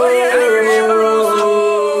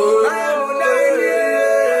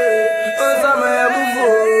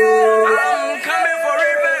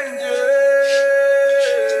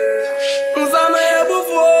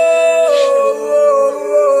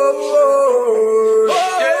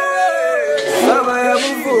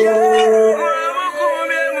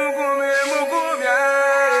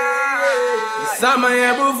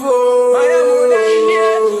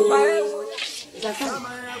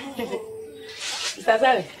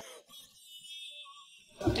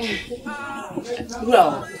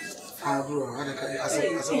 Well, I don't know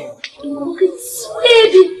what you say.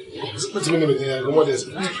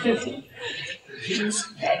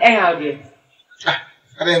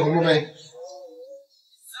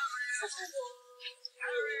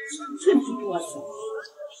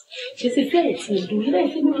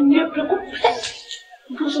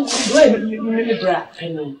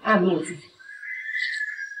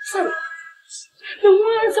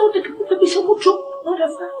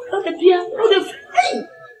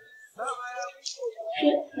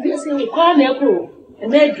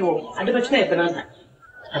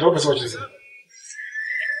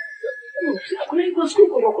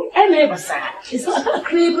 I never said it's not a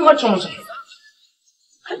creepy watch on.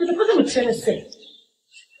 I didn't put them with say.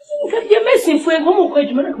 You're messing for a home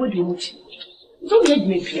quite with you. Don't let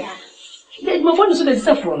me fear. Let my one so that's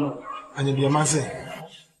a problem. And you'll be a man say,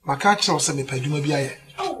 my catch or semi peduma be.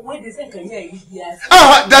 Oh, wait a second, yeah,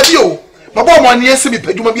 ah, that you. My bomb 1 year semi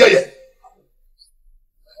peduma be.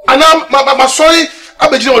 my sorry, I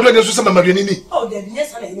bet you do some Madonini. Oh, the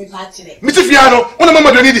yes, I am party. Mr. Fiano, one of my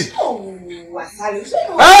Madonini. Oh,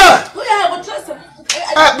 Ah, we have a trust.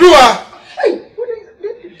 Bruwa.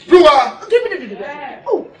 Bruwa.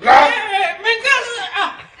 Oh,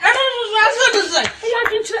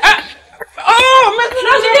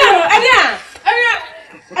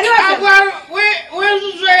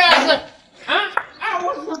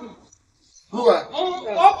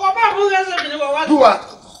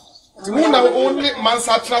 only man's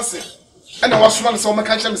trust. And I was one so my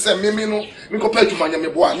country say, me no, me go pay to my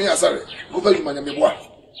boy, me sorry, go pay to my boy.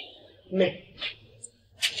 Me.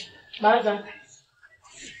 Maza.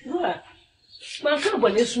 Bruwa. Ma ka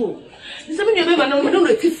bole so. Nse me nyebe ma no me no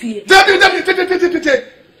tifi. I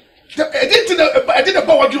didn't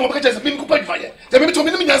know what you want to me go pay fire. They me to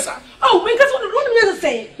me no answer. Oh, me ka so no me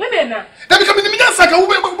say. Me be na. That become me answer ka wo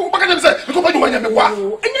ba ka say, me go pay to my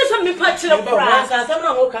boy. Enye so me pa kire bra. Maza some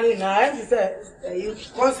na wo kan na, I say you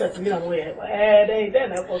concept me na wo here. Then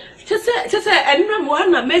na ko. Chese enna mo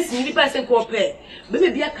na mesin ni ba se ko pe. Be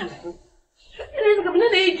be aka na ko. Ene ka me na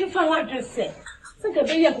e fa wa dress. Sika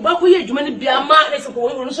be ya ko ba ko ye adwuma ni bia ma e se ko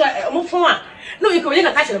wo no so mo fon a no ye ko ye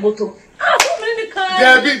na ka kire moto. Ah, so me ni ka.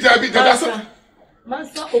 Debi that's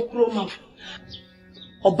Masa okroma.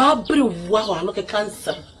 Oba bere wa ho ano ke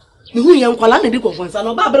cancer. Ni hu ye nkwala na di konfonsa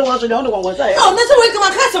na oba bere wa so de ono konfonsa ye. Oh, me say we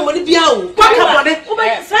come cancer mo ni bia o. Wa kabone. Wo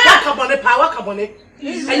be sa kabone pa wa kabone.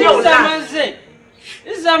 Enye o da.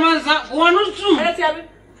 Isamanza wanu tum.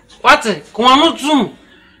 What? Kwanu tum.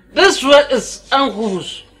 This way is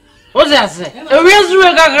uncles. What's that say? A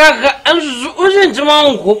real gaga and using to my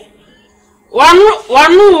uncle. One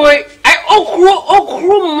way I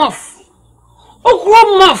okro muff.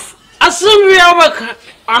 Okro muff. Assembly worker.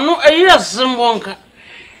 I know a year some wonka.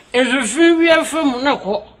 And the free from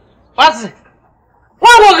Nako. What's it?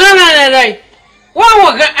 One work another day. One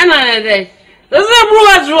work another day. There's a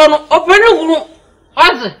blue one open room.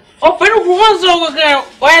 What's it? Open room once over there.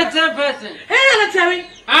 Why is that person? Hey, Terry.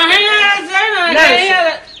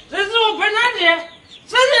 There's no open idea.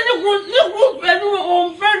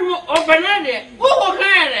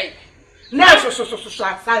 Now,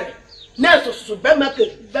 sorry. Now, so Bemaka,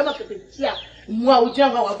 yeah. Moi, we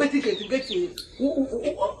jump our betting to get you.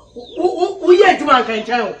 We yet do one can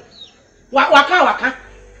tell. Waka.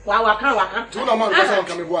 Do not mind what's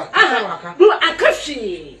coming. I'm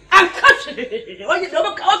cushy. What you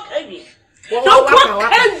don't come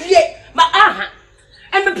yet. My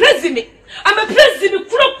I'm a president. I'm a president.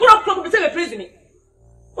 Crook, I'm a president.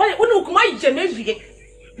 Why, when you come, I generate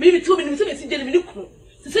maybe 2 minutes. It's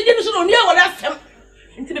the same on your last time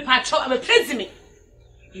into the patch. I'm a president.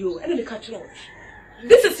 You enemy control.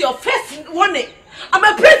 This is your first warning. I'm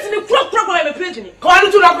a president. Crook, I'm a president. Go on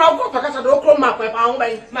to the crowd because I don't come up. If I won't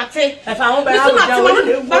Mate, if I won't be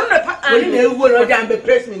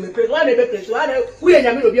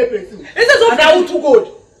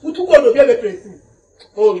who to go to be a president.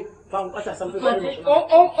 Oh. What are some people?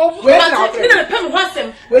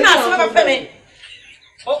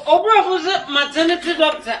 Maternity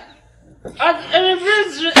doctor.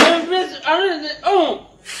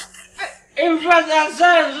 In fact, I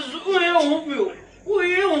said,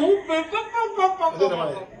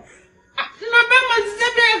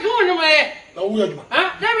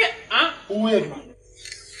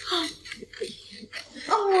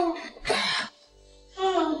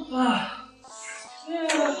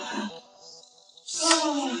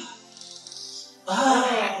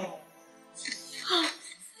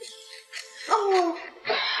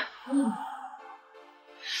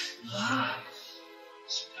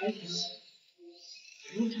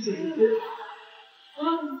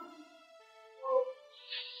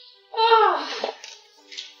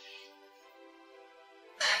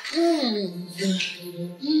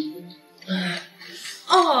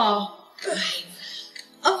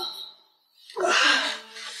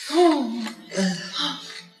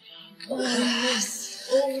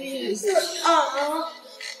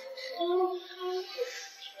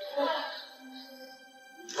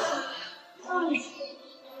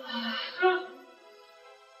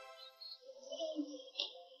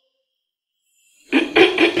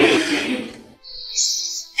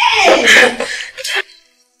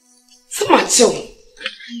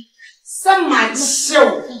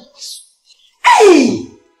 Hey!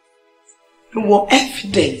 You were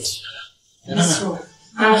evident. No.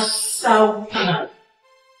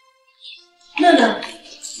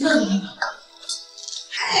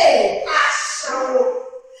 Hey,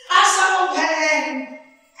 Asawo pen.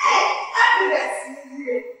 Hey, evidence.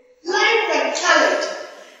 Life and challenge.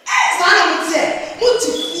 Hey, Sana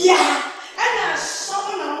Mutia. And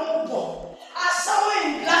Asawo na Mobo. Asawo in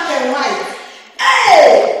black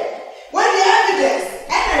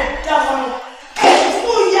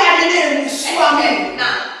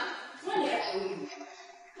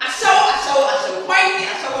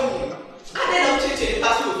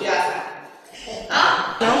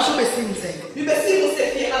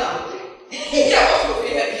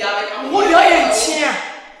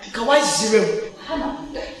shirem.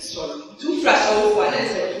 Two flash over one and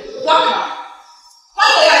say, Waka. What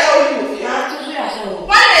are you showing you?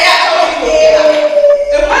 What are you showing you?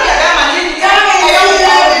 The one that I'm in,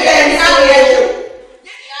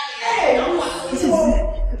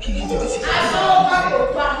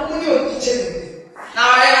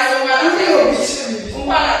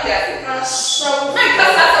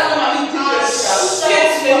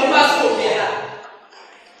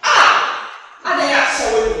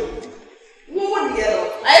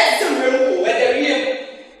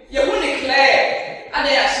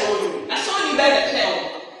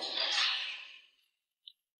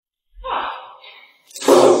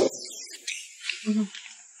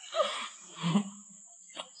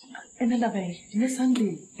 Another day, next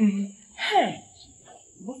Sunday. Hey,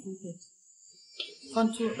 what is it? Come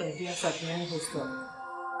to the Saturday hostel.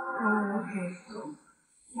 Oh, okay.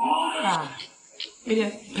 Ah,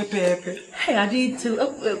 Pepe. hey, I did to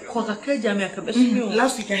cause a cage. I make a best.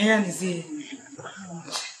 Last week I heard is here.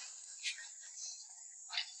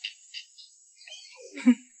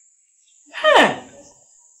 Hey,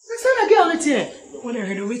 that's not a girl. It's here. What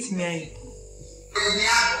are you waiting me?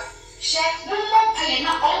 Chef, we won't pay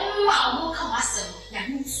enough. Oh, I will come as them.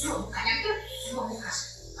 You're so can I get so much?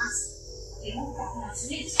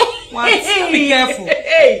 What? Be careful.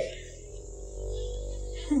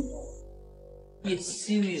 You're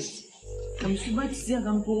serious. I'm sure to see a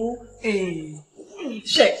gamble. Hey,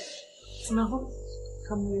 Chef. Now,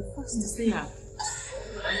 come here first to say her.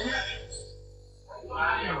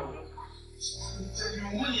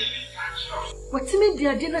 What's in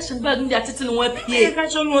the dinner? Should be doing that in one PA. I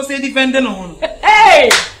can't show you say defending on. Hey!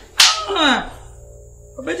 I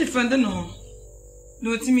bet defending on.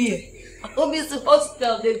 No, to me. Oh, Mr.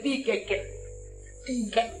 Hostel, the big cake.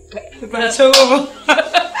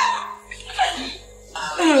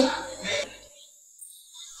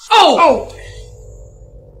 Oh!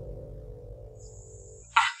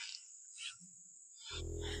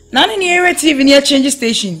 Now in the area TV near change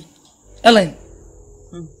station. Ellen.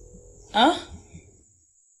 Huh?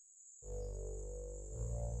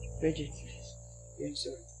 Bridget.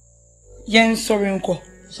 Yes, sorry, uncle.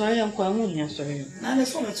 Sorry, uncle. I'm here. Sorry. Now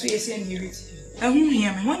let's go to the and hear it. I won't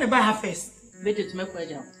hear me. What about her first? Bridget, make way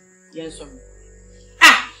down. Yes, sorry.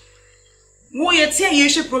 Wo ye tie ye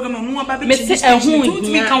hwe program mo aba me se ehun put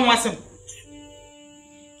me kan wasem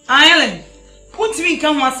Ellen put me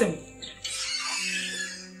kan wasem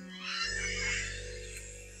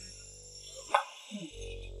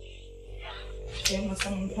Ema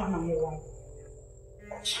sam kwa na mo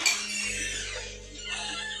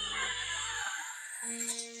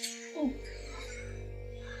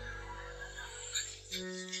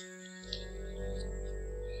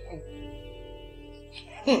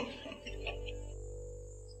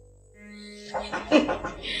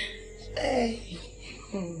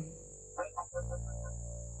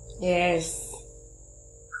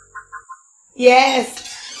Yes.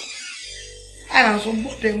 And I'm so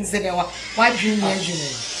bored say that why dream me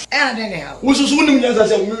and then how. Wo so so nim nyansa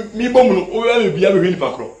say me bom no o ya bia be hwe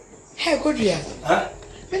nipa kro. Hey good ya. Ha?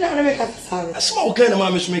 Me na make a sorry. Asma o kana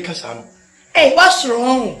ma me so make kasa no. Hey, what's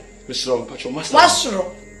wrong? What's wrong? Pacho master. What's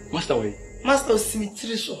wrong? Master way. Master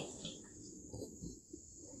cemetery so.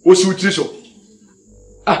 O cemetery so.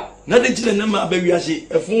 Ah, na de tile na ma ba wiase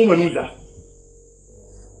efun manu da.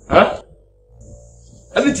 Ha?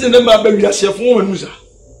 Ani tile na ma ba wiase efun manu da.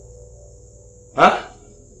 Ha?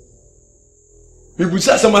 Me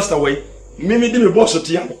busa sa master way. Me di me boss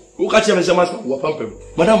otia. O ka tia me sa master wo pampem.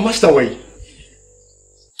 Madam master way.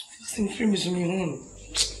 Sing free me so me home.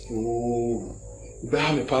 Oh.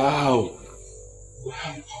 Ba me pao.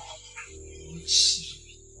 Wow.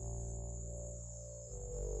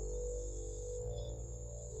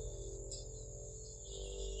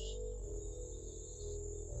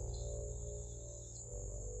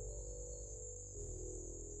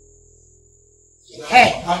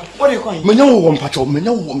 Hey, what are you calling? Menya wo mpacho,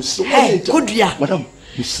 menya wo so. Hey, good ya. Madam,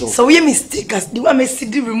 so we mistake us. The one me see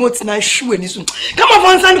the remote na shoe ni so. Come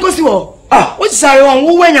on, Fansan go see wo. Ah, what is our one?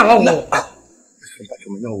 Wo wenya wo. Mpacho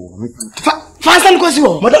menya wo. Fansan go see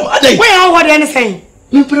wo. Madam, adai. Where how what any saying?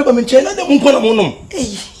 Me preba me chena de munko na monom.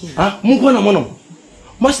 Ah, munko na monom.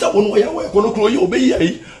 Master wonu ya we kono kro yi obeyi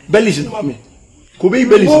ai. Bellis na mame. Ko beyi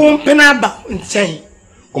bellis. Wo penaba nsɛn.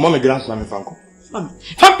 Koma me glass na me fanko.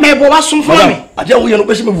 Fap me bo wasum for me. Adia wo ye no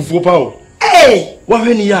besi me bufuo pa o. Hey, wa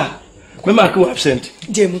hwe ni ya. Me ma ko absent.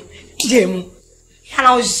 Jemu.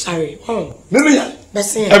 Yana was sorry. Oh. Me ya.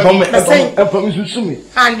 Besen. E pam susu me.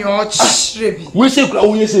 Ani o chrebi. We say kra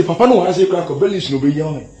wo ye say papa no wa say kra ko bellis no be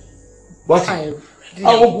ya me. What?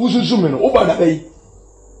 Ah, wo susu me no. Wo ba da be.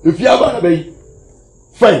 If you aba da be.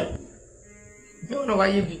 Fine. No, no, why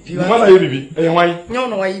you be? Why you be? And why? No,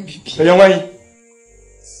 no, why you be? And why?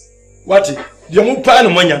 What? The more pan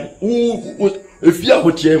of money. If you are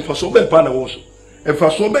with you for so bad, pan also. And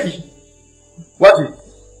for so bad. What?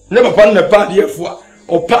 Never pan the party for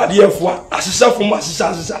or party for as a self from us,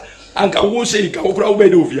 and I won't say you can open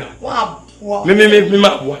away over here. Wow. Me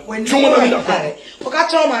map. When you are okay,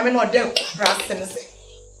 tell my men not there crashing.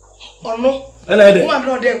 Or no, and I didn't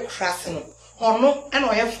know they're crashing. Or no, and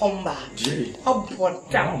I have from bad. Oh, what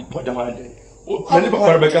down, put them on there. I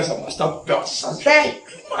never because I must stop bells.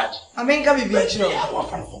 What? I mean, can be sure.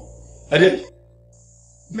 I did.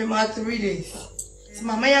 Me ma 3 days. So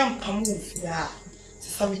my man Pamu, yeah.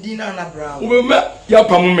 Samidina and a brown. We met your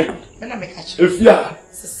Pamu. When I make a if ya,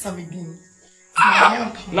 Samidin.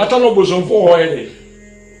 Not all was on 4 holiday.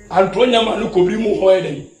 Antonia Maluko be more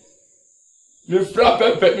holiday. Me flap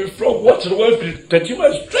pepper, me flop what's the word, petty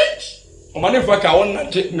was straight. On my neck, I want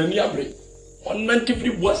not take me abri. On 93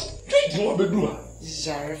 was straight to Abedua.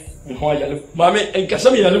 Zarf. Mammy and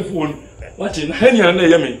Casamia the phone. What's in Henny and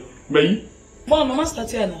Yami? Me? Mama, Master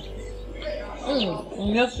Tiana.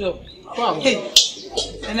 Yes, sir.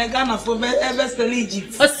 And I got for ever spell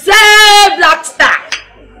Egypt. A sad black star.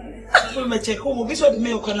 I will check home. This was the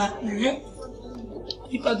milk on that.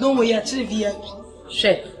 If I don't wear trivia,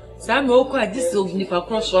 chef. Some will quite this will be for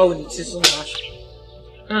cross road. It is so much.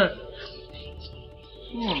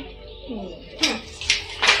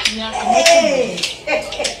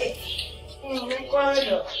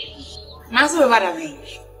 Master, what I mean?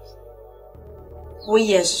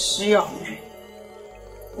 We are sure.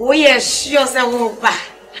 We are sure that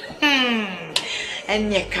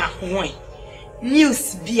and you can't win.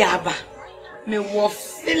 News biaba. Me wo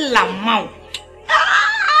fill a mouth.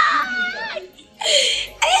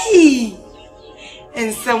 Hey!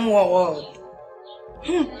 In some world.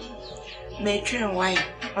 Me train why,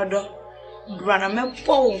 Odo. Brana me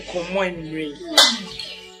po come one ring.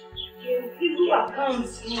 You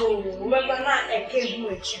accounts no. Remember not a cable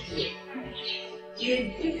with you. You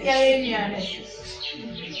did carry me.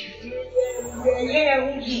 Yeah,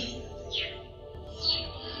 we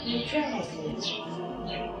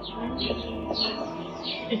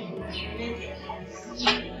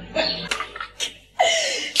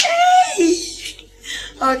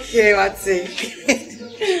okay, what's it?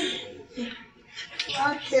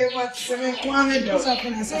 Okay, what's it? What's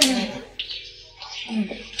happening?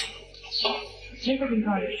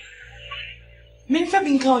 Never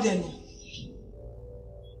been called in.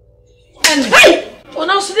 Hey! Oh,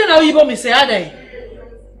 now, so then you me say, are they?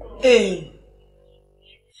 Eh.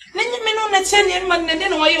 Then you may not tell you, man, and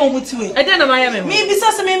then why you want to wait? I don't know why I'm maybe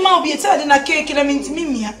some may mouth be a child in a cake and I'm into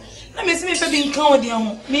me. Let me see if I've been called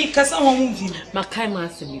young. Make us some movie. Makai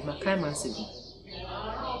Massimi.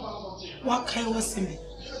 What kind was me?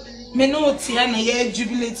 Me no Tiana, ye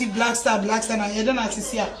jubilative black star, and I don't have to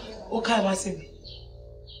see her. Okay, was me.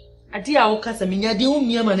 A dear Ocasamina, the old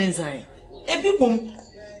mere man inside. Every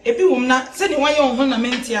woman not sending why you want to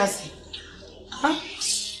mentias. Huh?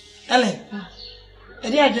 Ellen, a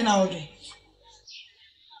dear dinner.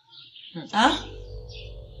 Huh?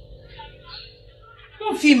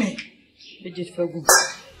 No female. They just for good.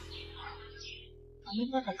 I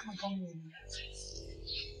never can come in.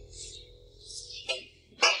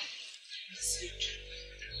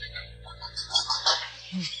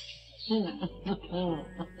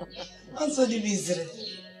 I'm so busy.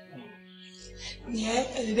 Yeah,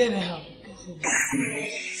 I didn't know.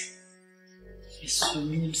 So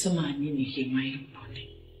many Saman in my body.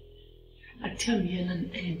 I tell you,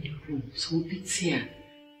 an end room, so be here.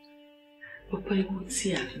 Papa, I would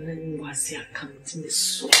see and then was here coming to Miss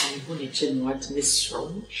So. I'm going to tell what Miss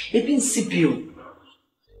Wrong. It been Scipio.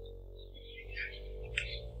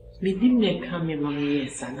 Me didn't come in my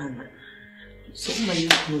years, and so my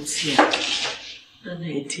youth here. And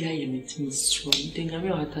I tell you, it means strong. Think I'm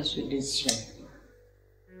your attached with this strong.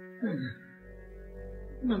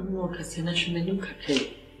 I'm more casino than you can pay.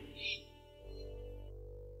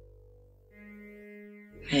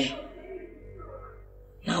 Hey,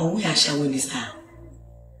 now we are showing this out.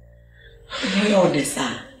 We all this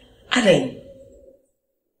out. I think.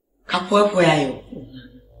 Capoe, where are you?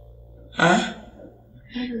 Huh?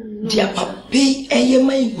 Dear Papi, and you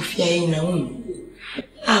may be fearing a woman.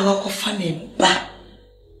 I walk off funny back.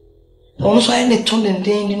 Also, I need to turn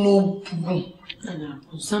the no boom.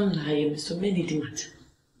 Some I so many things.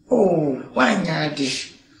 Oh, one yard,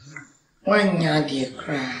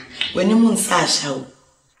 cry. When you moon sash out,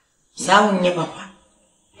 sound your papa.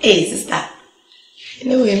 Hey, sister.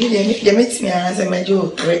 Anyway, they meet me as a major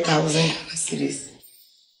 3,000 cities.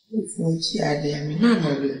 It's not here, none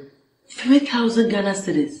of it. 3,000 Ghana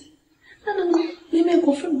cities. Me me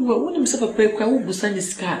confirm we won himself a prayer who was send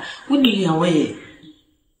this car. When you away.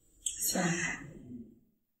 Sir.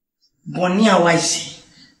 Bonia wise.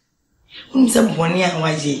 Whom some Bonia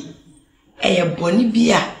wise. A bonny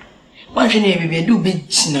beer. One should never do big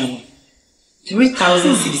now.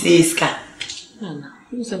 3,000 cities car.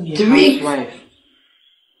 3 wife.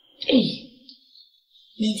 Hey.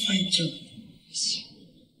 Me find you.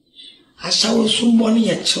 I shall soon bonny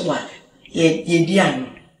a chowa. Ye dear.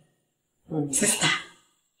 Sister,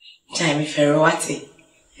 time if you're watching,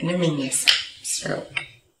 and I mean, yes, so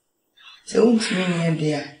to me,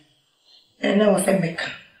 dear, and now if I make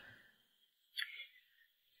her.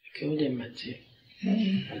 Kill them, Matty.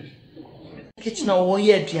 Kitchen all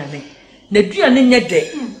year, Diane. The Diane in your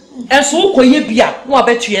day, and so call ye be up. What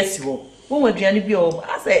bet you, yes, you won't want Diane be over.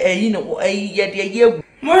 I say, you know, a year.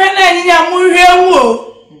 More than I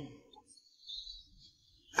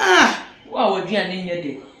Ah, what would Diane in your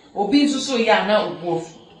day? Obi so ya na Abufuo.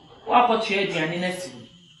 Wa potu aduane na si.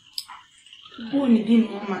 Bo ni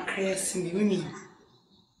din mo makresi mi wimi.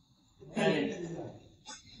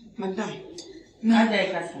 Madam, na ada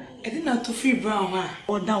kasa. E di na to free brown ha.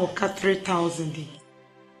 Order o ka 3,000 di.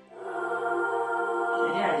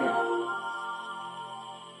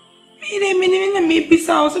 Me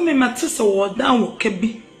bisa o so me matse order o ka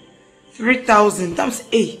bi 3,000 times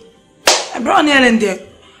 8. I brown here there.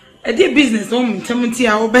 A day business, Timothy,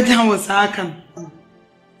 I will bet I was Akan.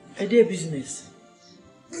 A day business.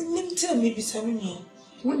 Let tell me, be something.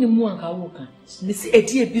 When the moon can walk, Miss a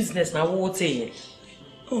day business now, what say?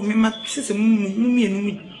 Oh, my sister, Mummy, and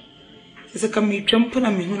me. It's a coming jump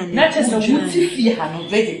on me when I'm not as a woody fear, no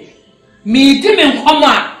very. Me, Dimmy, come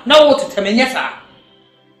on, now what to tell me, yes, sir.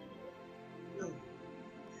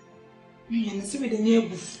 Me and see with the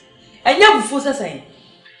neighbors. And young before saying.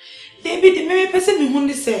 David, the maybe person me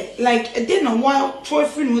who say like a day no while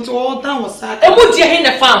boyfriend with all down was sad. A wood dear in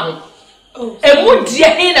the farm. Oh, a wood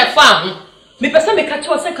dear in the farm. Me person me catch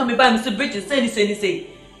us and come by Mr. Bridges say.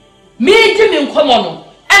 Me dim in common,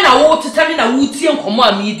 and I want to tell me that wood tea and come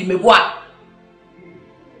on me me what.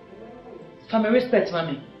 From a respect,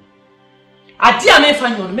 mammy. I dear may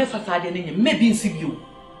find you on the facade and maybe in you.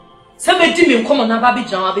 Some may dim in common and Baby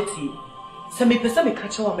John Abity. Some me person me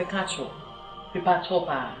catch you me catch you. People talk.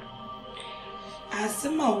 As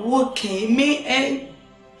my work me and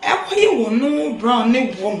I no brown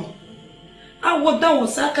woman. I would down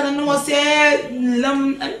was I can know say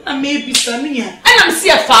lamb and maybe some and I'm see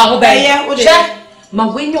a foul by my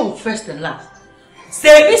window first and last.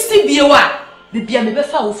 Say, Mr. Biwa, the beer may be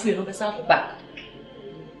foul for you beside back.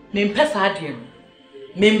 Mim Pessadian.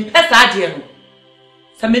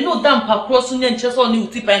 Some may no damp across and chest on you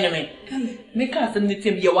tip enemy. Make us and knit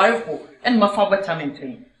him your wife and my father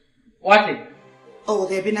time. What? Oh,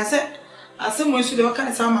 there been as someone should have kind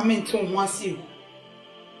of my men to once you.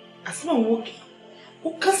 As my walking.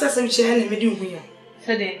 Who can say some share and medium here?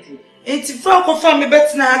 Said it. It's for confirm me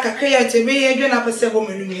better now. I create a way again up a 7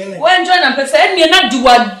 million. When John and Percent me not do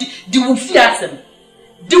what do fearsome.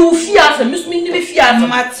 Do fearsome, Miss Minnie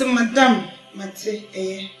fearsome. Madame, Mate,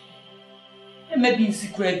 eh? And maybe in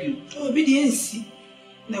secret you. Obedience.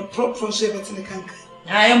 No proper service in the country.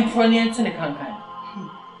 I am prominent in the country.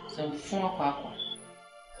 Some phone papa.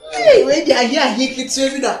 Hey, wait, I hear he keeps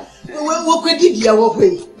saying that. What could you do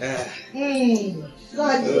away?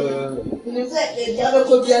 God, in fact, the other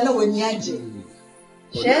could be another Yaji.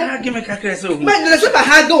 Shall give me a so. Man, there's a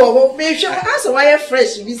hard door, make sure I ask why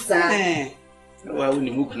fresh visa. Why wouldn't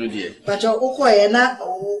you move, dear? But your Okoyana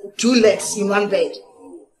 2 legs in one bed.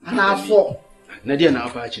 And I 4. Nadia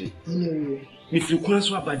now, actually. If you can't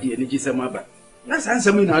swap at the energy, some other. That's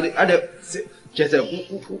answer me now. The other.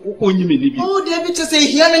 Oh, David, to say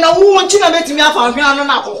here, and I won't let me have a piano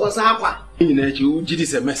now for Sapa. You did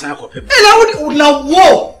this a mess up of him. And I would not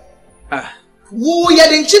war. Ah, woo,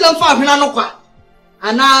 yet in China for Pinanoka.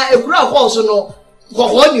 And I a crowd also know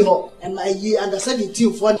what you and my year understand it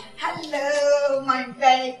too for. Hello, my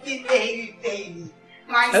baby.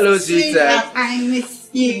 Hello, sweetheart. I miss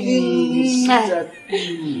you.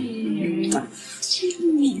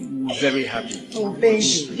 Very happy. Oh, baby.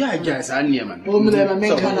 Yeah, guys, I near man. Oh, now,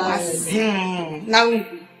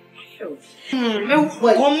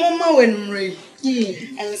 one more when read.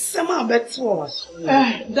 And some bet was.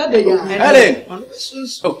 That they are. Helen.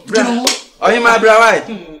 Oh, brother. Oh, you my brother,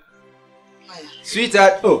 Whyte.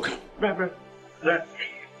 Sweetheart. Oh, brother.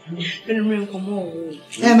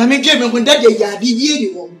 And I make him when that they are the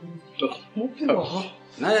year.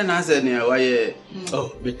 Now, I said, near why,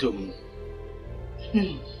 oh, betum.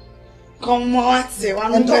 Come on, say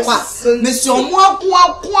one person. Monsieur Moi,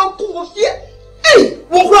 here. Hey,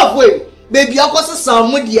 won't grab way. Baby, I was a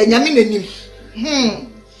son with the Yamin.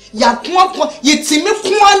 Ya kwa yetimi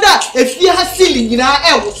kwanda efie ha ceiling nyina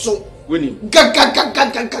ewoso. Winnie.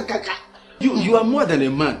 You are more than a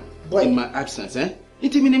man in my absence, eh?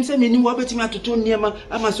 It means me ni wa betimi atoto niema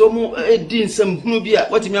ama so mo di nsam hunu bi a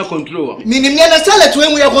what me control. Minim ne na sale to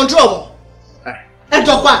emu ya control.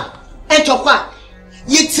 Etokwa.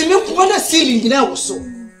 Yetimi kwanda ceiling nyina ewoso.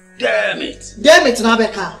 Damn it na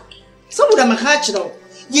beka. Saboda maka kiro.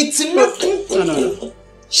 Yetimi no.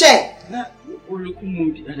 She na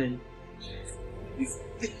ulukumudi adai.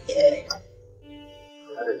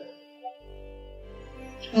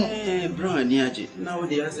 Bro, niaje. Now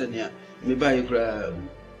the answer near me buy kra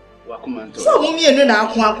wakumanto. So mo mienu na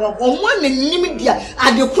akwa. Omo na nim dia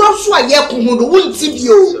ade kro so aye ko ho do wonti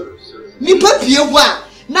bio. Ni papie hu a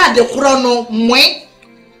na ade kro no mwe.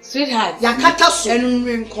 Sweetheart, yakata so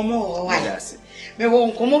enwe nkomo wo wa. Me wo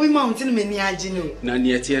nkomo bi mountain me ni age no. Na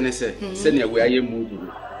ne tie ne se na we aye mood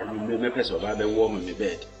no. Me pese oba be warm me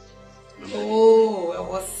bed. Oh, I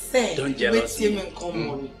was sad. Don't jealous me.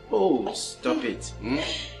 Oh, stop it.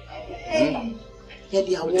 Yeah,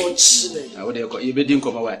 they are watching. I would have you bedin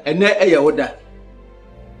come away. And na e woda.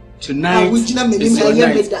 Tonight. We dina me me ya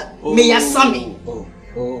meda. Me ya sami.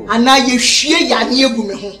 Ana ye hwie ya ne egu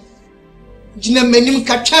me ho. Gina menim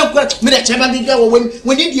ka twan kwa me da cheba bi ga wo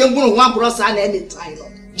woni die ngunu ho agro sa na anytime no.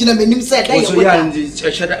 Gina menim say da ye wo. So ya ndi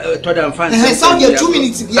cheda to da fan. Eh so dey 2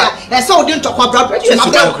 minutes bia. Eh so dey ntokwa bra.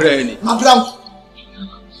 Ma bra.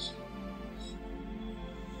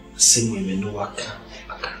 Same way no waka.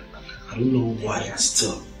 I don't know why I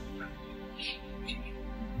still.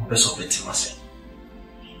 Best of it, myself.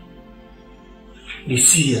 You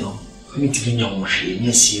see, you know, me to be young,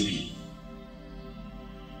 yes, you.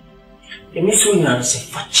 And Miss Winner say,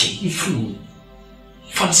 Fatchy, if you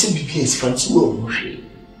fancy BPS, fancy well,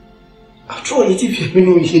 after all, if you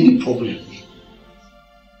know any problem,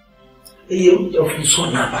 you're so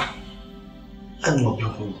never. And no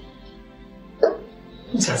people.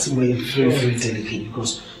 It's actually very, very delicate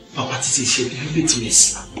because. Papa titi she be bit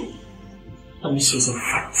miss. I'm so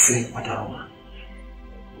fat friend madam.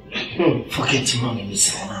 Forget him mommy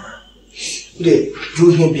miss Anna.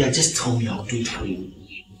 You hear me, just tell me I'll do it for you.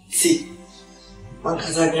 See. Man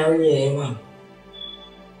kaza carry man.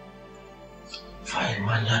 Fine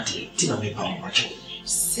man yati tina me pa macho.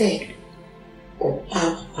 Say. O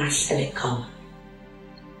papa shall come.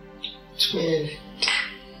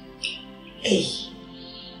 Hey.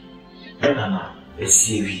 Anna. A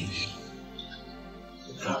CV.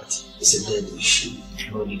 In fact, it's a dead issue.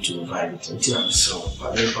 No need to revive it until I'm so.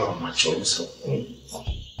 But I never much also.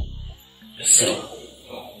 So,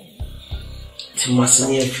 to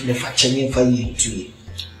Massani, the factory for you too.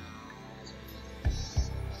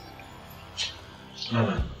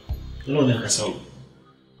 Mama, no, never so.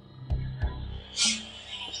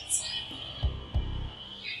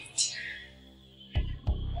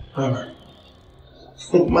 Mama.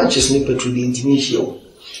 Much is nipped to the intimation.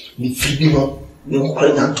 The freedom of no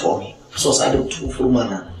crying and Tommy. So I don't do for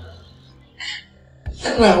manner.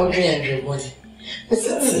 I would dream body.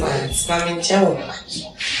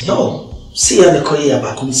 No, see, I the Korea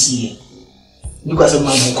back on see. Because a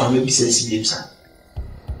man who can maybe say, son.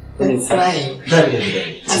 That's right.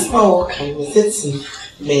 Very. As my walk, I was sitting.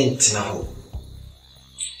 Meant now.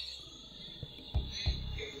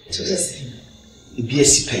 To the same. The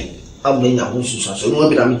BSC pain. I'm laying a moon, so no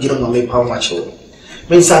one I'm getting on my power much.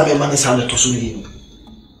 Inside my money sounded to swim.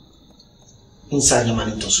 Inside your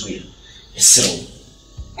money to swim. So,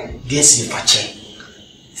 this is a patch.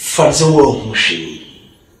 From the world, Mushy.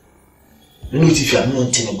 If you are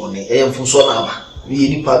not tenable, I am from Sonaba. We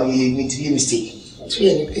need to be a mistake. To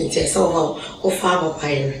any princess or farmer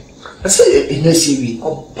pirate. I say, in a series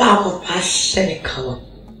of Baba passion color.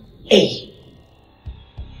 Eh.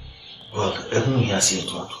 Well, everyone has seen it.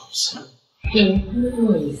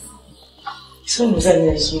 Some of them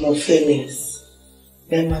is more famous.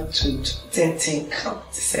 Them are to 10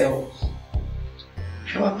 count to sell.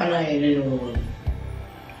 How can I know?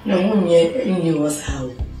 No one yet knew us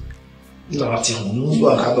how. Nothing, you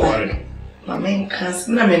are a worry. My main cast,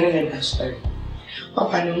 no man in a story.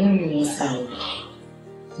 Papa, no one knew us how.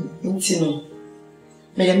 Intino.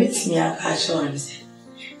 May I meet me at Ashland?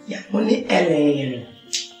 Yeah, only LA.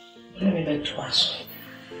 Let me back to us.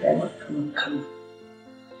 Come.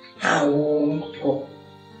 I won't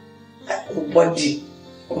body.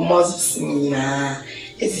 Must see now.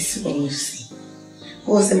 It is when you see.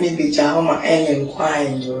 Was a maybe Jama and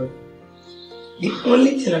enjoy. The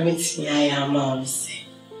only thing I meet me, I am say.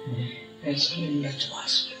 There's only back to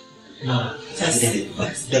us. No, that's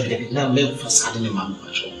David. Now, maybe for suddenly, Mamma.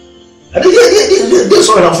 I did this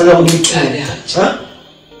one. I'm saying, huh?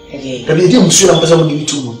 The lady will soon have some give it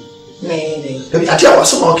to me. Nay, I tell you,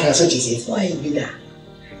 some can such as it. why be that?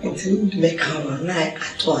 It's to make a night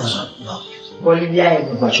at all.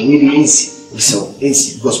 Bolivia, But you really is so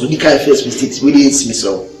easy because when you can't face mistakes, really is me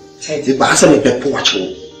so. The Baza with the porch.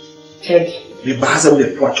 The Baza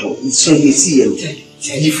with the porch is so easy and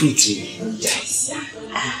different. Yes.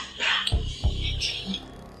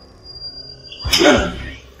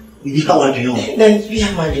 We how are you? Then we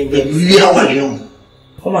have my We how are you?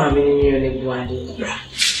 Come on, you body.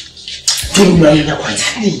 Tell me, I'm not quite.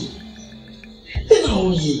 Then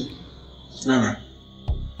how ye? Nana.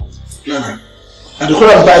 And the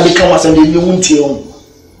whole by become was and you won't tell.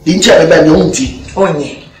 Didn't you have a young tea? Oh,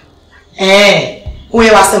 we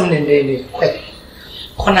were some in the quick.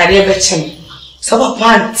 Can I ever change? So,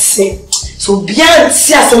 pants say, so beyond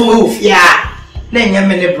see move, yeah. Then you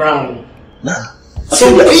many brown.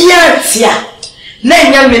 So beyond see,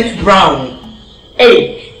 then you many brown.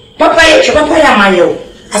 Hey, Papa, Mayo.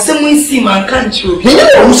 As someone see man can't you? You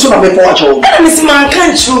know, also a watch. And Miss Man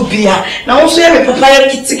can't you be here? Now, also have a papaya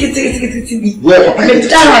kitty. Well, I'm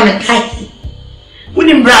down on a kite.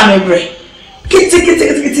 Wouldn't brown a break. Kitty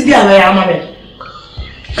be away, mamma.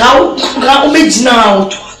 Go, make now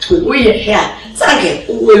to we here. Thank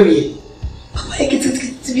you, we. Papa,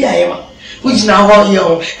 kitty be a which now all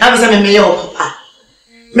young. I was a mayor, papa.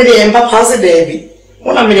 Maybe and papa's a baby.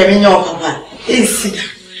 One of me, your papa. Is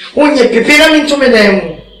when you prepare me to me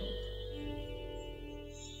name.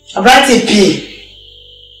 About a pea.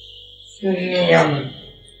 Said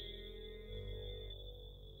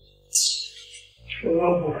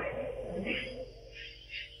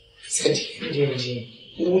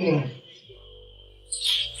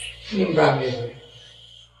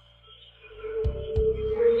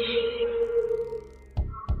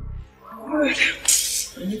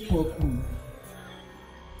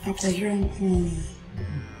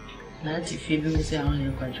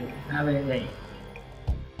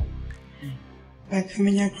But I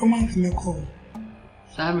mean, I come out from a call.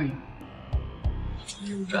 Sorry.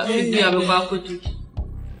 You have a backward.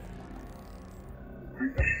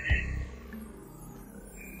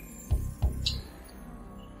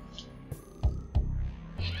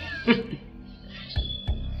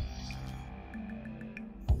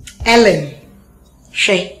 Ellen,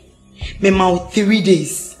 she, me mouth 3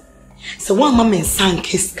 days. So one moment sang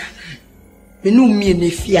kiska. Me no me ne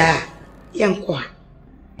fia, yankwa.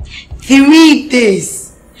 3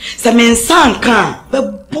 days. So me sang kan, be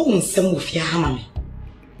bon se mo fia hama me.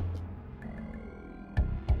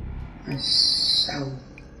 Ashaw.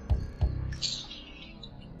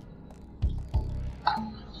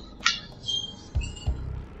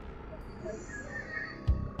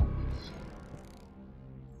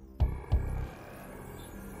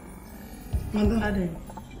 Mother,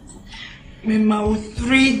 me mouth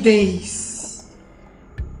 3 days.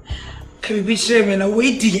 Can we be sure when I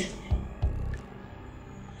wait dear?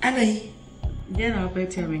 And then I'll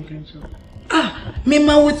bet you in control. Me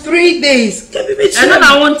mouth 3 days. Can we be sure? And then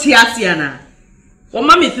I won't tear Siana. Well,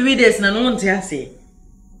 mommy 3 days and I won't tear say.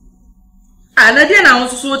 And then I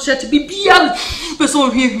also saw chat to be beyond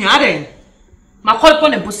person here. I my call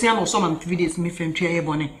upon a bussian or some 3 days, me from Tria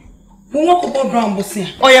Bonnet. Who walk about brown bussia?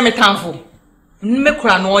 Oh, you're me thankful. Me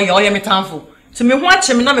cry no, you're me thankful. To me, watch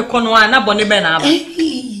him, not me corner, and not bonnet benaba.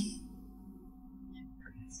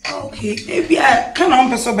 Okay, maybe I can't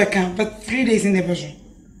on so back, but 3 days in the version.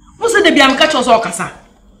 What's the baby? I'm catching all casa.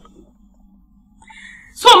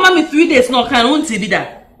 So, mommy, 3 days no can won't be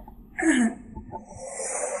that.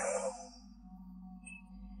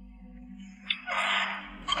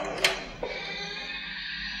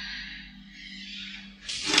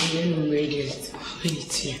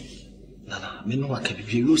 Nana, me no can be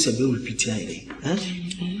you say be repeat here.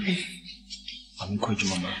 I'm going to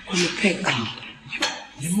mama. I'm a peg.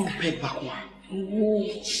 You more peg back one. Oh,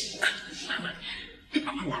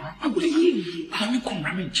 I will leave. I'm come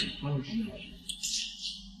ramage.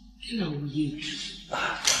 Hello, ye.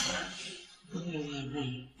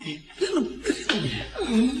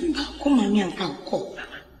 Come on, young call.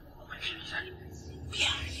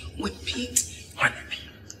 Yeah, with Pete. What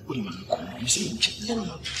do you want? You say,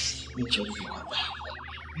 me tell you what.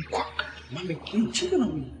 Me quack. Mammy, clean chicken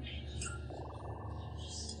on me.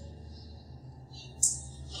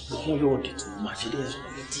 Before you want it too much, it is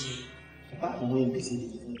already. I'm going to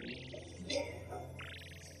see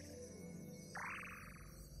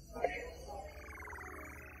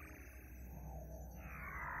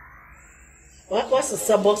What's the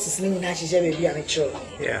sub boxes? Nina, she's a baby and a child.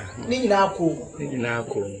 Yeah. Nina, cool. Nina,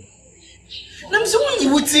 cool. I'm so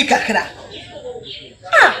you would see Kakra.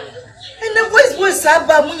 And the boys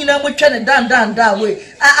Saba Munina Muchan down way.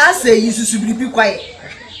 I say you should be quiet.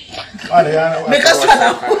 Make us shut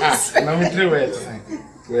up.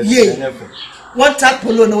 Yeah. One tap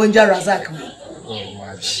polo no one Jarazak.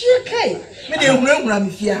 Okay. Many of them run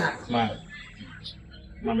here.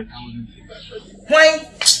 Why?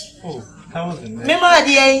 Oh, 1,000. Mema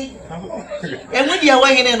dear. And when you are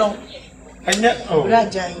weighing in on. And yet, oh,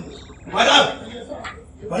 Rajay.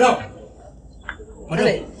 Madam.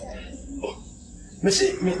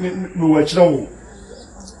 Missy, me watch no.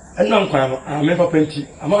 And now, I'm never plenty.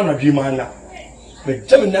 I'm on a dream now. But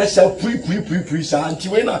tell me, that's how pre, Auntie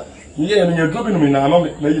Wena. Yeah, and you're dropping me now. I'm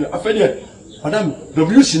afraid, Madam, the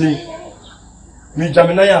blues in me,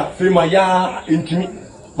 Jaminaya, Femaya, into me.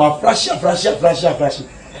 My flash.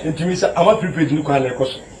 Into me, I'm not prepared to look at the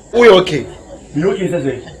cost. We okay. You okay, says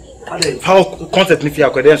how contact me for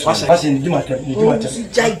your credentials? Passing, you might have.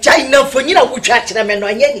 Jai, for you know, which catch them and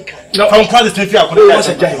I no, I'm quite the fear.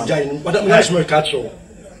 But I'm not sure catch all.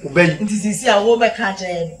 Obey. This is your woman catch.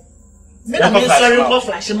 I'm sorry for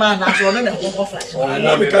flash man. I'm for flash.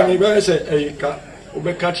 I'm becoming very say,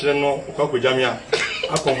 Obey catch them no, Coco Jamia.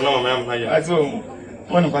 I come from my I saw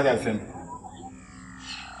one of them.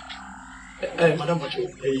 Madam,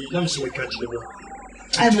 let me see catch the boy.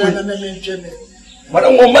 I'm going to mention it.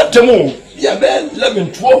 Madam, one matamo. Yeah, ben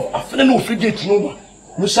 11, 12. I feel no frigate no.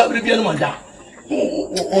 No sabri bien manda.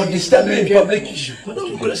 Or disturbing public issue.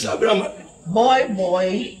 Madam,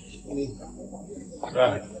 boy.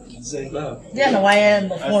 Right. Yeah, no, I am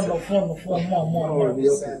the phone more.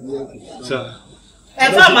 Sir.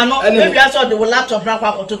 And maybe I saw the laptop back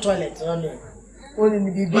up to toilet. Only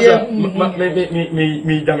me,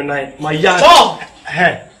 Daminai, my yard. Stop!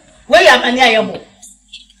 Where am I near you?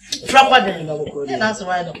 Proper than that's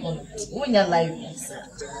why the phone. When you're live, sir.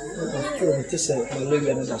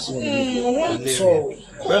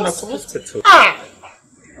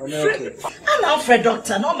 I'm Alfred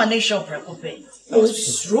Doctor, no manation for a copy.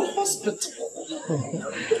 It's hospital.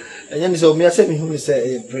 And then so me, I said, who is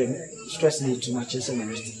a brain stress need too much.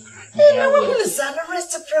 Hey, what is an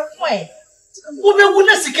arrested for a way? Who will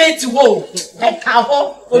not secure to woe? Like how,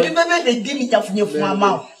 or you never did it of your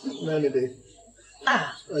mouth.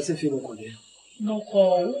 Ah, I say, no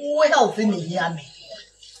call, well, in the yammy.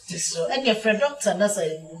 And your friend Doctor, that's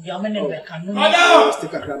a young man in can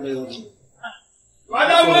stick a cram.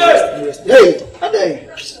 Hey,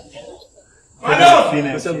 I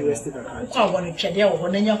want to check out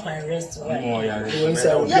when you're fine rest.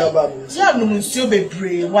 Yeah, no, still be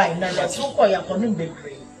brave. Why not? That's so call your coming be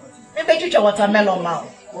brave. Maybe you watermelon mouth.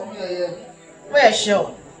 Where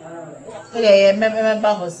sure? Yeah,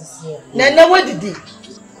 remember horses here. Now, what did he?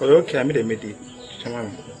 Okay, I made a midi. Come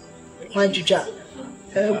on. Why did you?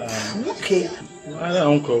 Okay. I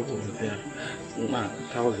don't go there.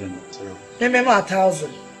 1,000. Remember 1,000.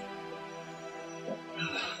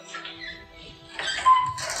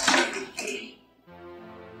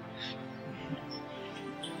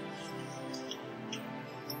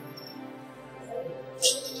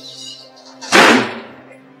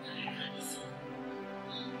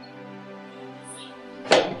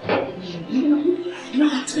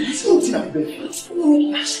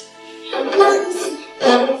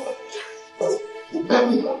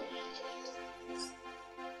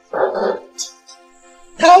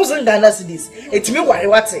 $1,000 cedis. It's me worry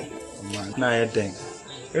what's it? Nah, I think.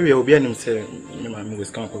 Maybe will be an say, my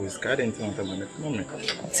was comfortable with card and something.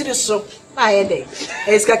 Serious, so I had it.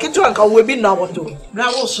 It's got to uncle will be now what to.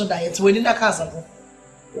 Now also that it's within the castle.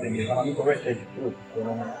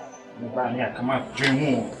 Come on, dream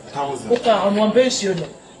more. 1,000. Okay, on one pension.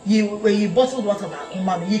 You bottled water back,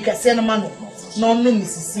 mammy. You can send a man. No,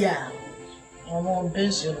 Mrs. Sia. On one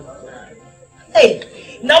pension. Hey,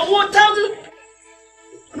 now 1,000.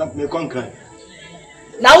 Not me conquer.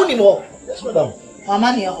 Now, any more? Yes, madam.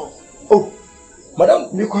 Mamma, oh, madam,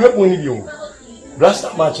 you could help one of you. Blast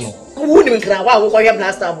that match. Who wouldn't even cry? Why would you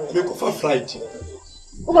blast that? You go for flight.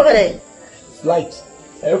 Over there. Flight.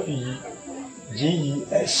 FEGES.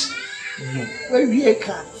 Where we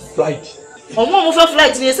car? Flight. Oh, mom, for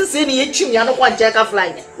flight. Yes, any chimney. I don't want to check a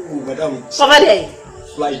flight. Oh, madam. Over there.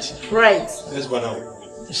 Flight. Right. Yes, madam.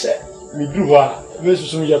 You said, me do what? This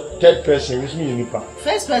is your third person, which means you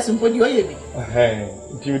first person, but you hear me.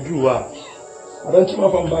 You do what? I don't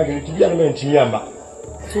come from back and to be a man to Yamba.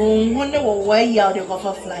 So, wonder why you are the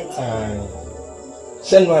offer flight.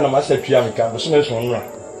 Send one of my set to Yamaka, but soon as one run.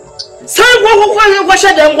 Send one, wash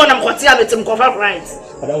them one of what's the some cover flight.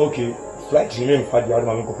 I don't okay. Flight remain for the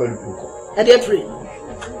other people. I did pray.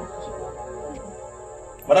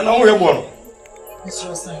 But I know where you're born.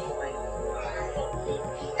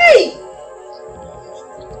 Hey!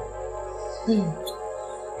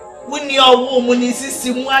 When your woman is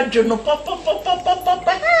in one, papa.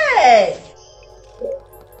 Hey!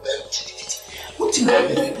 What in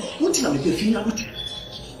the finger?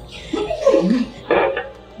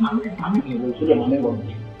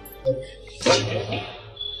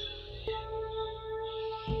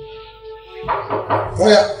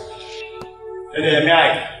 Where?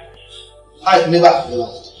 I never.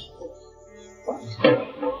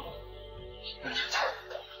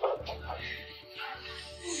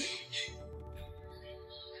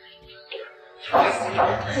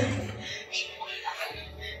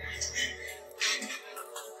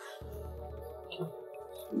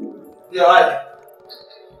 Yeah, right.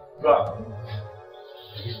 Right.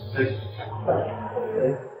 Hey.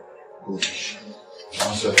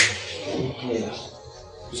 Answer. Yeah.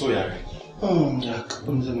 So yeah. Yeah,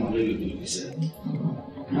 I'm really busy.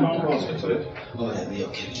 Oh, yeah,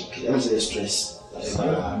 okay. I'm very stressed.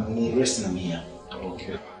 I'm resting here.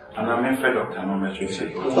 Okay. And I'm in fed up, I'm not stressed.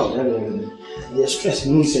 Yeah, stress.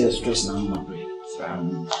 You don't say stress now, my brain.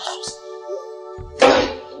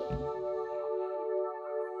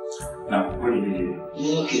 Now, what do you do?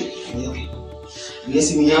 Yeah, okay.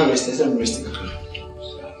 Yes, me, I'm resting. I'm resting.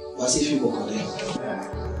 What's if you go there?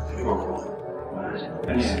 Yeah, you go.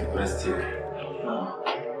 Any rest here.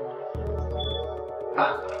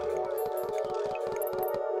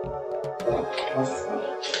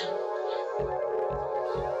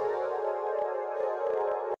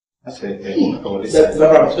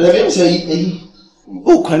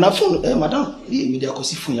 Oh, can I phone, madam? Me, they are going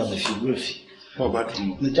to phone you. What about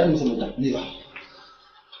you? The time is not never.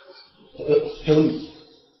 Help me.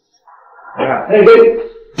 Hey, baby.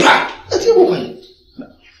 Let's go.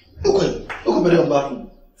 Okay, better on bathroom.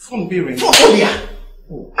 Phone be ringing. Phone here.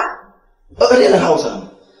 Oh, in the house, I'm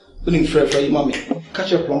putting free, mommy.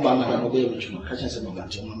 Catch your plumber and I'll be with you. Catch us a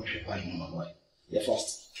moment, your mommy. Yeah,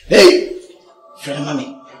 first. Hey, friend,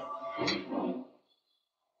 mommy.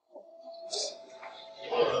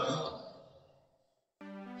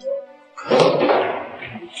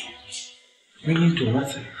 Ringing to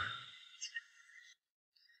nothing.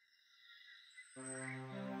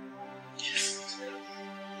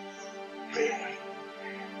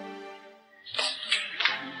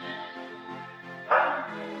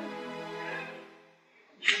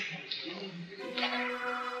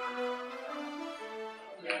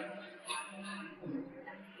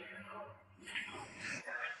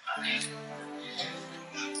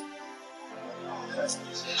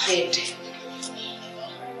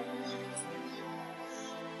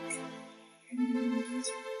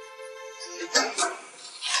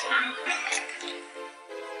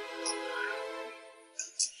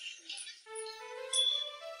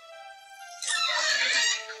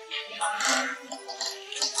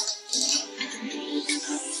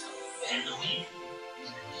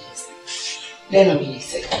 Then I'm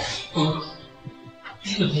sick.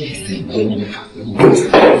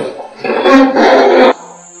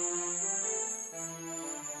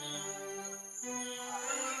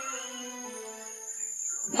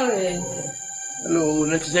 Hello,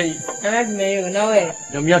 let's say. I'm mayo now.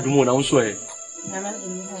 I'm here to mourn. I'm sorry. I'm not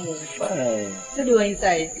to do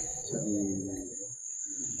inside.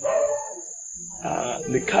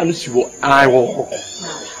 The can't see what I want.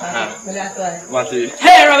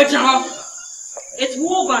 Hey, Robert, it's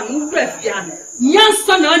woven in breath, Yan. Young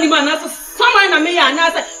son, animal, as a Saman and me, and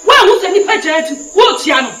I said, well, who's any pageant? What's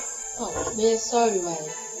Yan? Oh, yes, sorry, wife.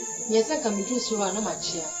 Yes, I can do so on my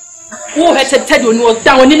chair. Who had said Ted was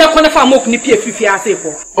down in a corner for more nippy if you are safe?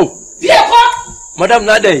 Oh, dear, Madame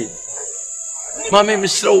Nade. Mammy,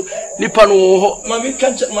 Miss Slow, Nippon, Mammy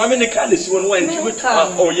can't, Mammy, the candice when she would.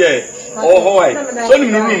 Oh, yeah. Oh, hi. So,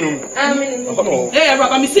 hey,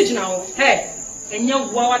 Robert, I'm sitting now. Hey, and you're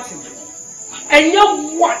what? And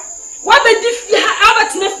you're what? What the diff you have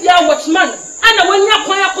at Nefia watchman? And when you're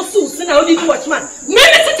quiet for Sus, and I only do watchman. Maybe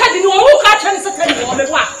it's a teddy, no one catch and it's a teddy on the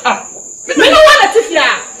what? We don't want a Tifia.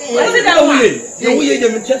 What is it that way? You will hear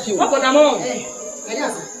them test you. What on among?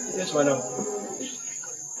 Yes, madam.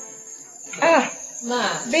 Ma,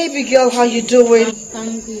 baby girl, how you doing?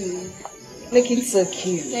 I'm good. Looking so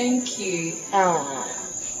cute. Thank you. Oh,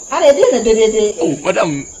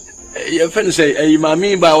 madam, your friend say,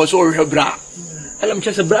 Mammy, but I was all her bra. And I'm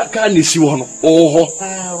just a black can't see one. Oh,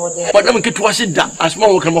 madam, get to sit down as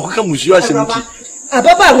more can walk with you as a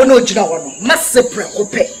Baba will not know, must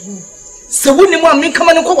separate. So when you want me come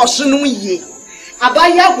and go, soon ye.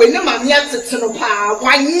 Abaya when the mammy at the pa,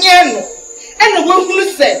 1 year. And the one who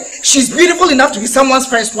said she's beautiful enough to be someone's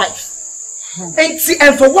first wife. And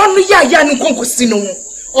for 1 year, young Concostino,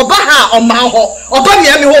 or Baha or Maho, or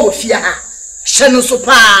Bamiami with Fia. Shano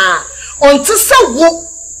Sopa, On to so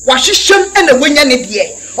washisham and a winner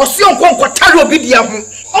nedia, or see on Conquataro Bidia,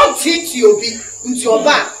 on teach you be into your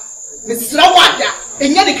back. Miss Lawada,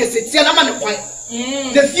 and Yanika sits in a man of wine.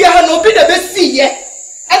 The fear no be the best see yet,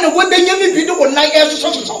 and the women you be doing 9 years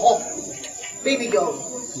or so. Baby girl,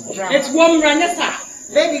 it's warm, Ranessa.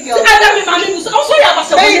 Baby girl, baby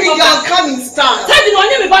girl, come in style. Tell me, I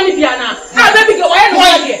never piano. Baby girl, why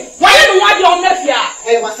you on Mafia?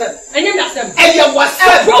 Hey, what's up? And you got them. Hey, what's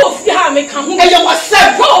up? Prof, you have me come. Hey, what's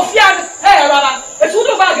up? Prof, you have. Hey, Rara, it's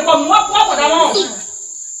all about the one. What I want.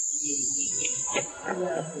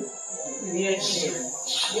 Yes.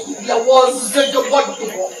 There was the what?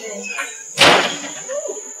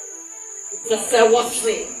 Just what's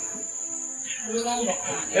it?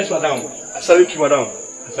 Yes, madam. I salute you, madam.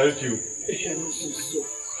 I salute you.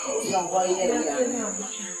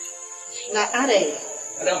 Now, Ade.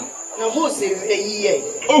 Madam. Now, who's a year?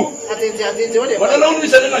 Oh! I didn't what I don't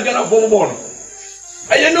say that I get a bomb.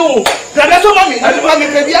 I know. That's what mommy. I don't make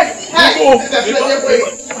a beer.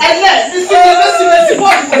 And let this is the best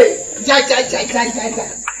way.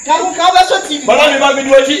 Come, that's what TV. Madam, I'm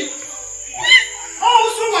doing it. Oh,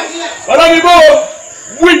 so much. Madam, you go.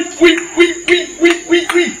 We.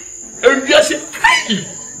 And we are saying,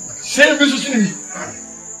 same business in me.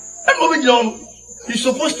 I'm moving on. You're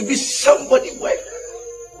supposed to be somebody wife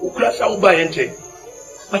who crash out by entry.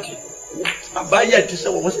 But I buy it to say,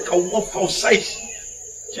 what's it called? What for size?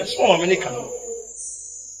 Just for a minute.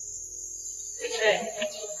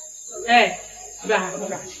 Hey,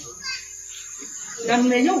 I'm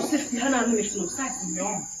the young sister, Hannah, makes no size in your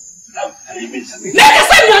own. Let us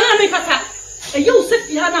say, Hannah, a young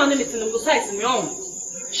sister, Hannah, makes no size in your own.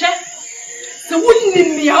 Chef. The wouldn't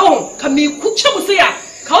in me own. Come me, cook Chamusea.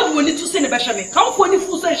 Count when it to send a bashame. Count for any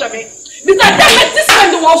fool sashame. Because I this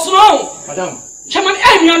kind of was wrong. Madame. Chaman,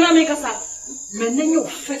 and you make us up. Men, then you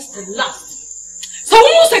first and last. So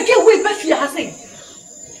almost I get away back here, I say.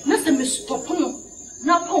 Nothing Miss Topono.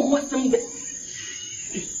 Now, oh, what them.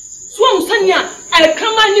 Swan Sanya, I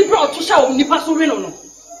come and you brought to show Nipaso Reno.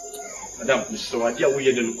 Madame, Mr. Wadia, we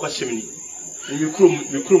didn't question me. You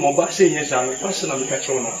crew my back saying yes, I'm personally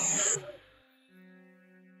catching on.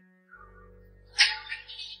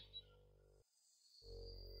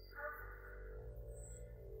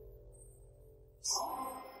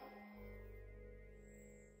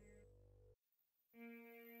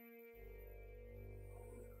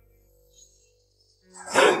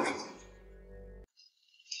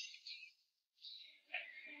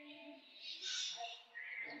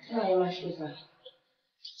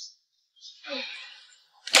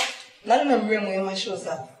 None of them bring my shoes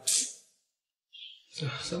up.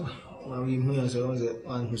 So, we may as well as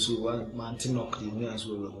one who's one mountain or clean as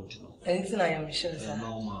well. Anything I am sure, sir.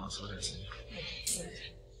 No more, so that's it.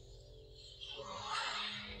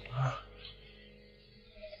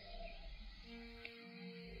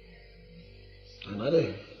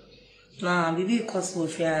 Another? Nah, baby, cause for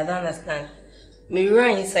fear, I don't understand. Me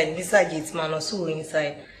run inside, beside gate man, or so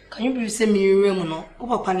inside. Can you please send me a room? No,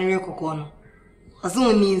 over panel cocoa. As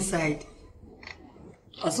soon inside.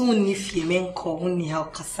 As soon if you men call when you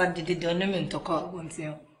have Cassadi the ornament to call once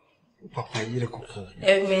you. Papa, you're a cocoa.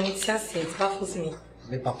 Every just it baffles me.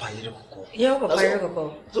 Me, Papa, you're a cocoa. Yeah, Papa, you're a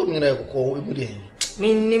cocoa. So, me, I cocoa, we would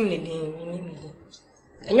mean, namely,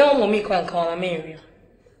 and your mommy can't call a Mary.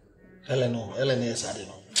 Ellen is I don't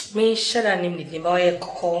know. Me, shut her name, the boy,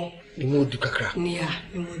 cocoa. The mood to crack. Yeah,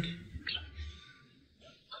 the mood.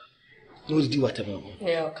 No, do whatever.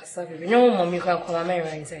 Yeah, Cassavi. No, mommy can't call a Mary,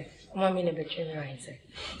 I say. Mommy never changed, I say.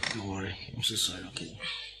 Don't worry, I'm so sorry, okay?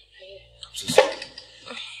 I'm so sorry.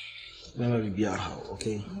 Remember, we be our house,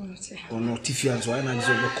 okay? Or not, if you answer, why not use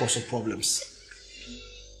all the cause of problems?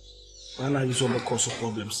 Why not use all the cause of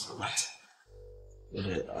problems? But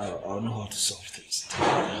I'll know how to solve things.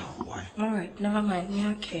 Why? Alright, never mind, me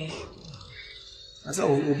okay. That's how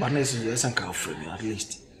we manage to get some kind of frame, at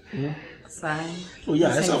least. Fine. Oh,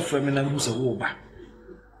 yeah, that's how frame and I'm a woman.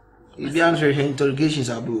 If you answer her interrogations,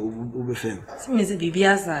 I'll be fair. So, Mr.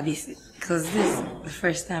 BBS, because this is the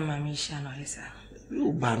first time I'm in Shano.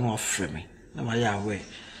 You ban off frame. I'm away.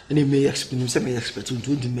 And he may explain himself, may expect him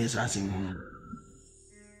to do the mess as him.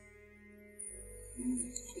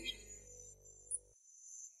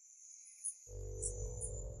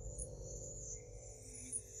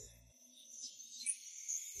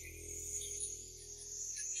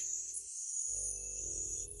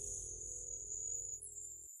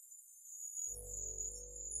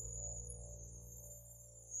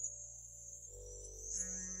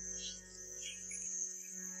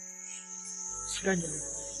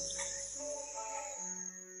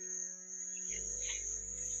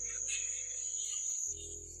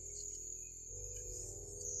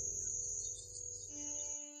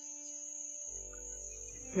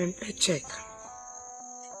 check.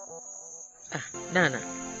 Nana.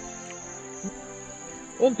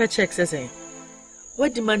 Check says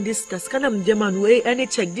what demand this scan am demand way any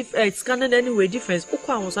check scan anyway difference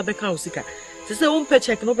ukwa won so beka usika say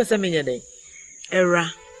check no person me dey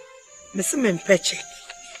era me se me check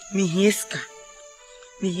me hieska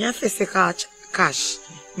me hia physical cash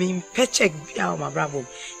me check bia my bravo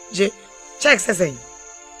je check says me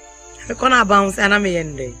kona bounce ana me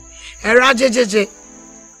yende era je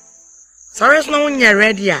sorry no nya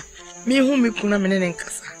ready a me hu me kuna me ne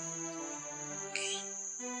nkasa.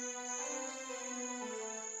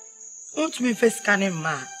 Don't me face scanning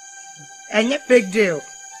ma. Any big deal.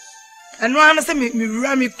 And one say me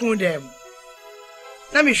rami kun them.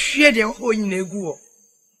 Let me share the whole in a go.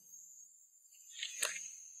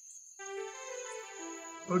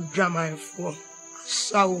 Oh drama for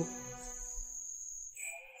so.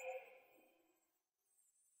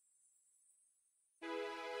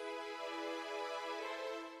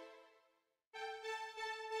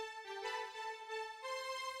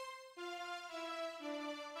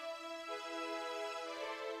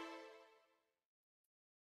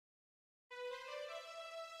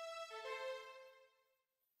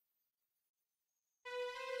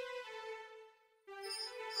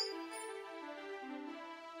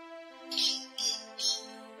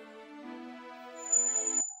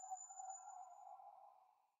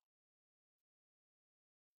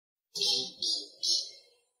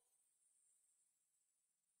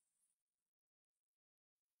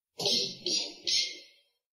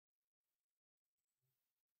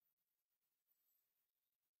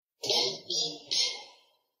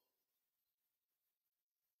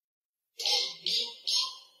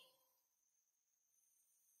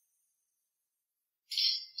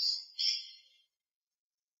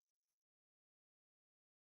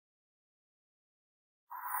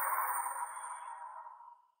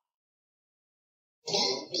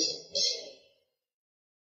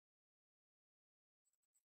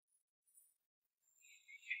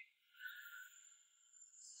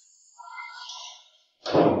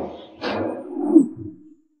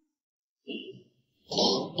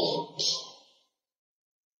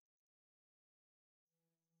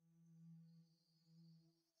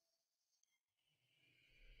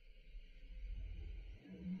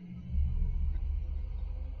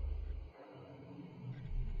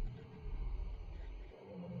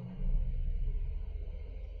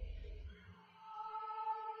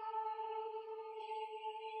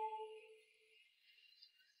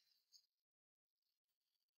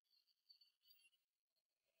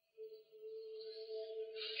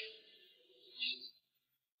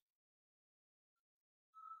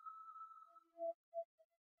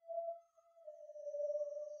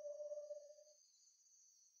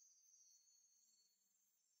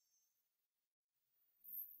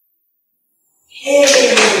 Hey,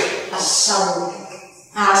 Saman.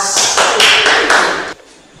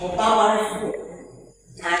 Obawarefo.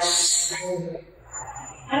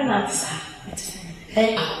 Anatsa.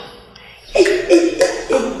 Hey.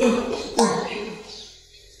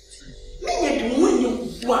 Menya dumunye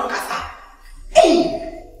wakasa. Hey.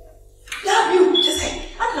 Love you just say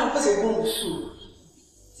ana ko se bon su.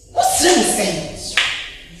 What's the sense?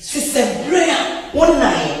 Sister Brea, one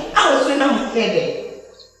night I was in my head.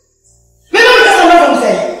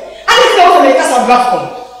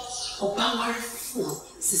 Powerful,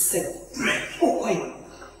 sister.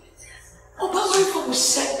 Oh, powerful was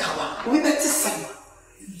set cover. We better say.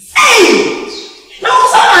 Hey! Now,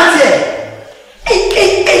 what's that?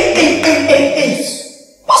 Hey!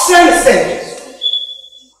 What's that?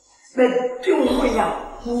 But do you know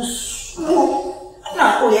who's smoke?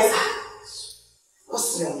 Now, oh, yes.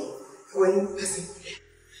 What's that? When you listen,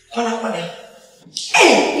 hey,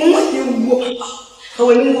 when you walk,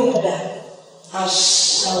 when you walk back. I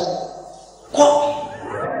shall go.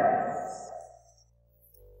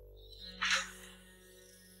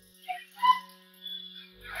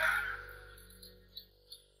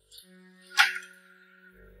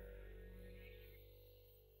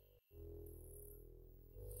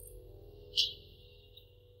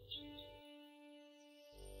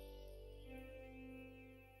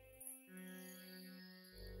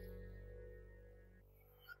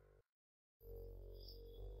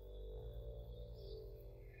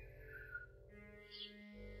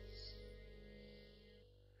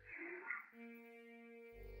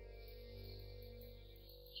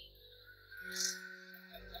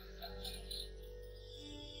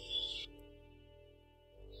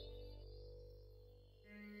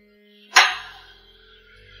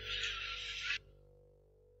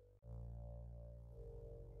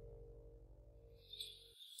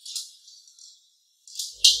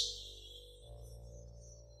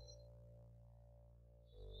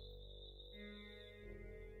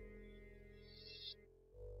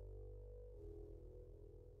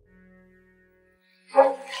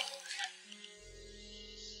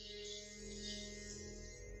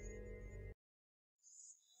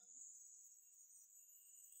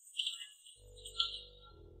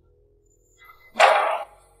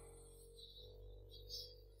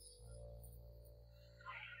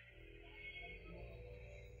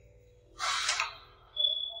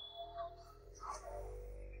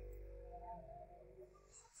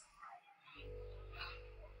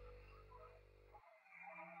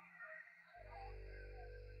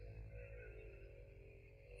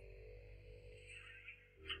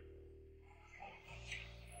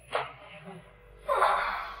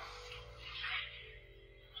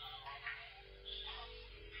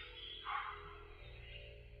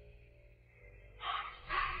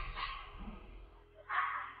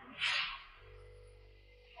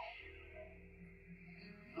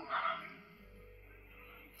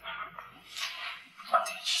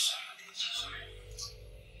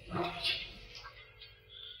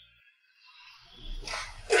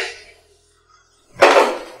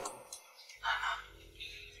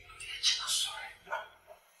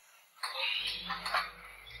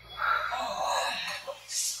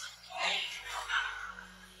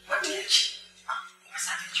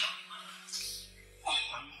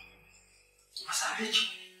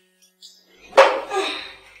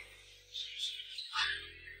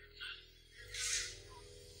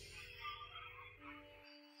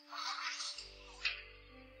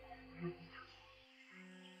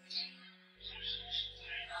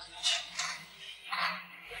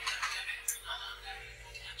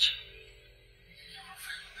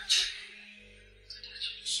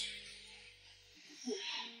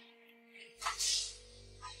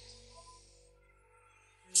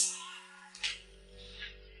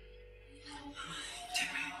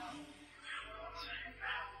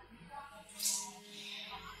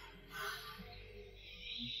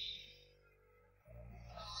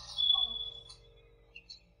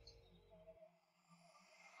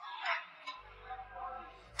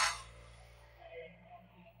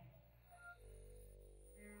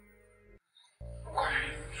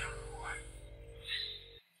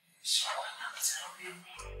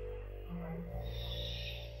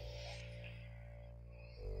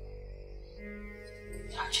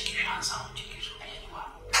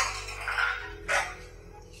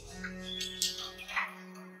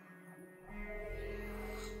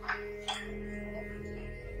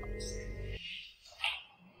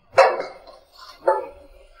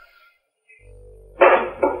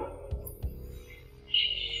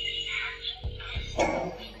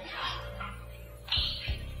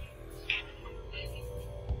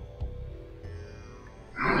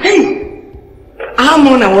 I'm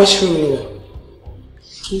on a washroom.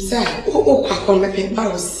 He said, oh, I call my paper.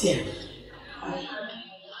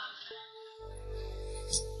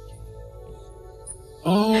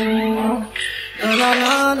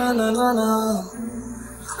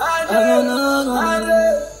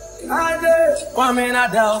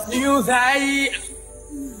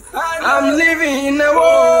 I'm living in the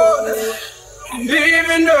world,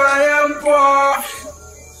 even though I am poor.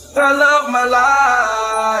 I love my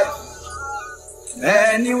life.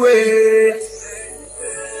 Anyway,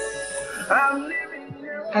 I'm living in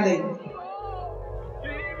the world.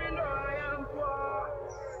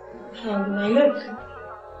 How do I look?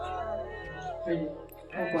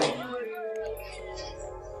 Oh boy.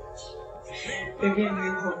 Baby, I'm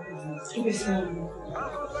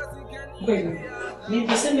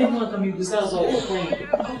maybe send me more than you deserve. Okay,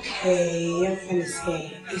 I'm gonna say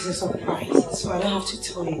it's a surprise, so I don't have to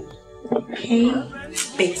tell you. Okay,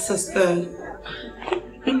 big sister.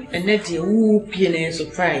 And that's a whoop, you know,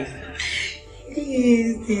 surprise.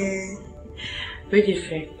 Yes, very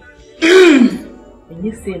fair. And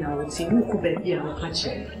you say now, see, who could be a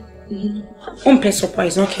catcher?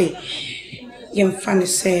 Surprise, okay. Young funny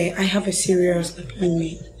say I have a serious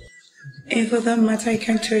appointment. And for that matter, I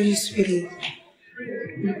can tell you, sweetie.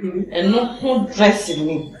 And no dressing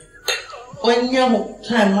me. When you have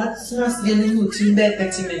time, what's not getting you in bed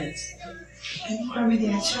 30 minutes? I'm probably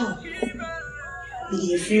their child.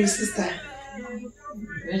 Your free sister.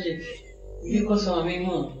 Because of my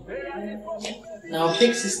mom. Now,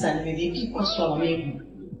 big sister, maybe because of my mom.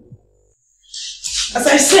 As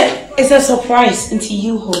I said, it's a surprise until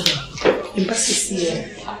you hold it. You must see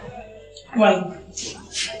it. Why?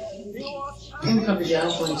 I'm coming down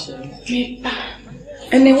for you.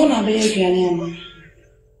 And they won't have a baby.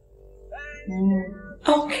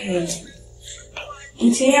 Okay.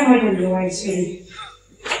 Until I'm ready to go, I say,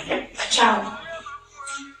 ciao.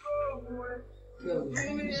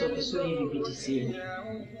 So you be to see you.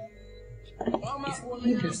 It's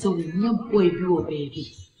either so we no boy be baby.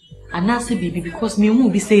 And I say baby because me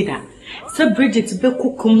won't be say that. So Bridget be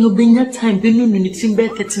cook no be your time be no minute in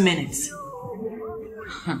bed 30 minutes.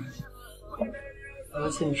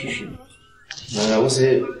 What's the issue? I was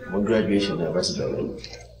say my graduation ambassador.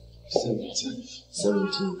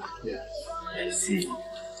 17. Yeah. I see.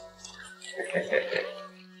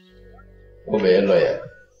 Oh, be a lawyer.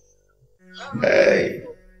 Hey,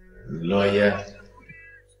 lawyer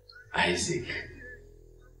Isaac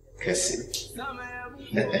Kessie.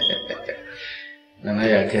 Nana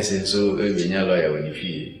ya Kessie so be nya lawyer when you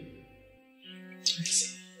feel. I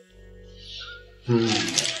see.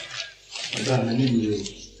 Madam, I need you.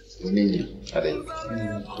 We need you. Are they?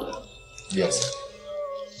 Yes.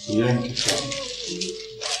 We are in kitchen.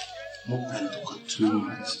 More than 2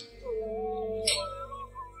 months.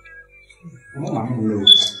 Mama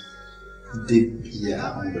knows. Depict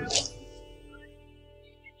on the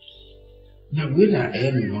now, when I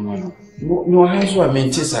am no house, I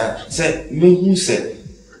meant to say, me who said,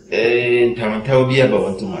 Tamata be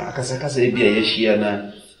about to my Casacasa be a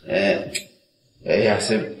Shiana, I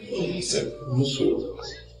said,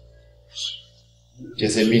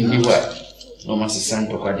 just a mean what? No, Master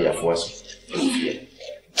Santo Cadia force.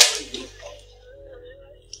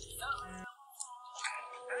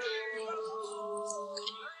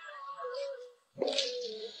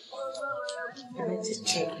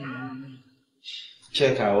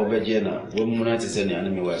 Check our Virginia, woman to send the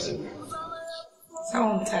enemy was.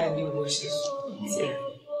 Sometime you washes.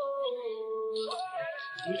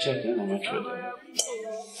 You check in on my children.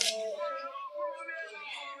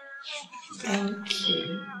 Thank you.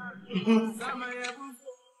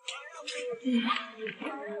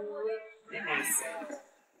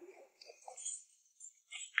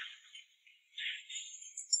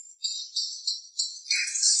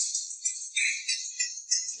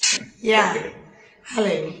 Yeah.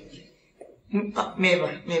 Hello. Maybe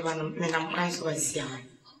I'm going to see.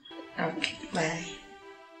 Okay, bye.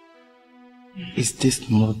 Is this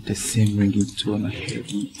not the same ringing tone I heard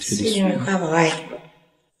in this room?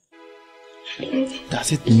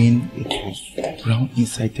 Does it mean it was brown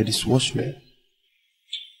inside the dishwasher?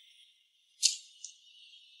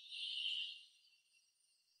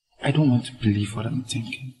 I don't want to believe what I'm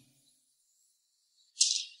thinking.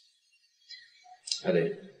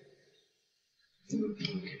 Okay.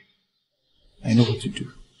 I know what to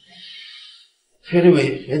do.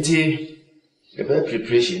 Anyway, about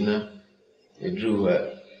preparation now, I drew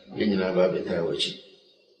better watching.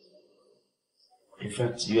 In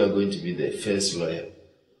fact, you are going to be the first lawyer.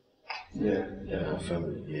 Yeah. In our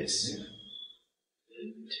family, yes.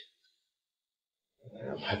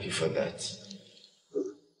 And I'm happy for that.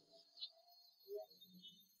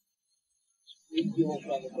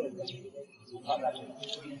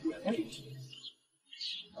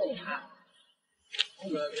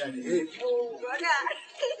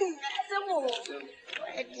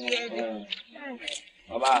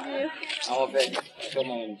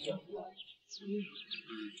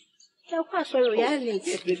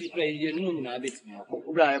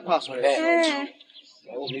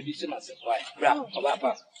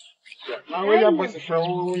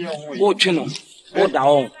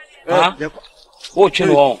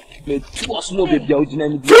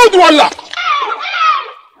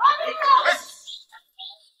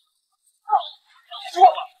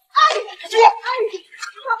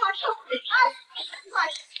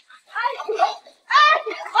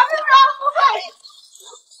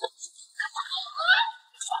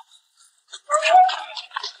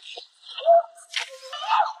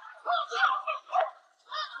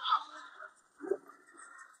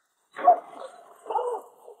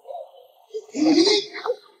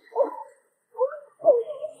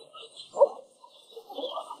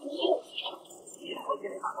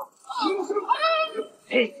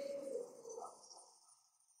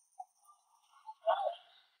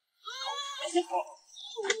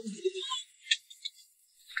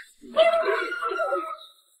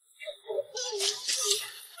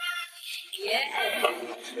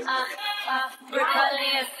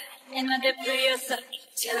 Rebellious in the depict.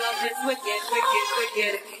 Your love is wicked, wicked,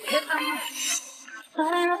 wicked.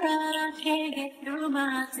 But I can't get through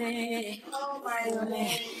my day.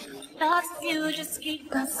 Thoughts of you just keep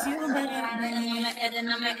consuming my head and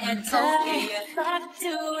I'm head talking. Thought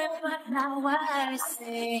to it, but now I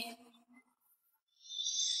say.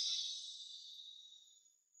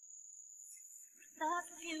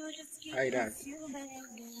 Hi, Dad.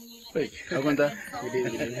 Wait, Abanda.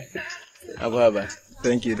 Ababa.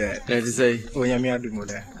 Thank you, Dad. Let's say, oh, yeah, me I do more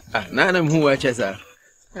that. Ah, none of who watches her.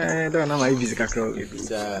 I don't know my visitor crowd.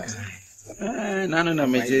 None of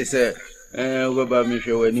them say, go about me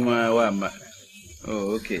show anyone.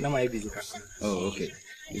 Oh, okay. Now my visitor. Oh, okay.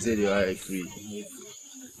 You said you are free.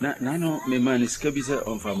 None of my man is Cabisa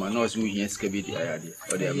on farmer, no, who is Cabidi. Yeah.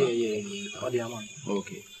 Or the amount.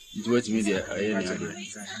 Okay. It's what media.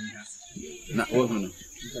 Not woman.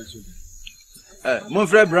 My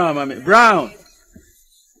friend Brown, mammy. Brown.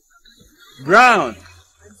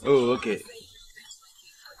 Oh, okay.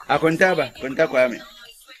 I contact Kwame.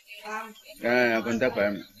 I contact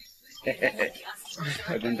Kwame.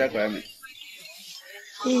 I contact Kwame.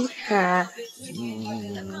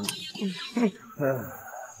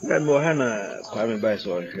 Then Mohana Kwame by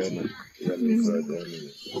so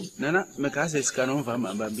Nana, my cousin is canon from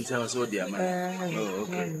my bambita was so dear man. Oh,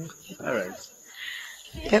 okay. All right.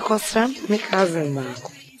 Ekosram, my cousin, man.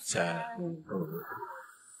 Sir.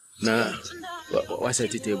 Nah, what's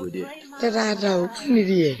at the table there? That I don't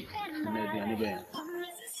need Maybe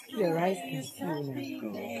the rice and stew.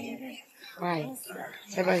 Why?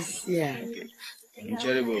 Have I seen?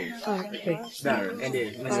 Terrible. Okay.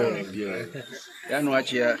 Then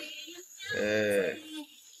watch here.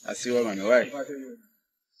 I see what my wife.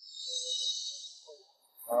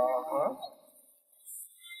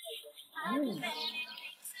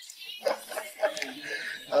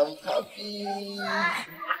 I'm happy.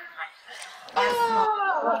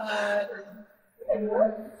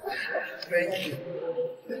 Thank you.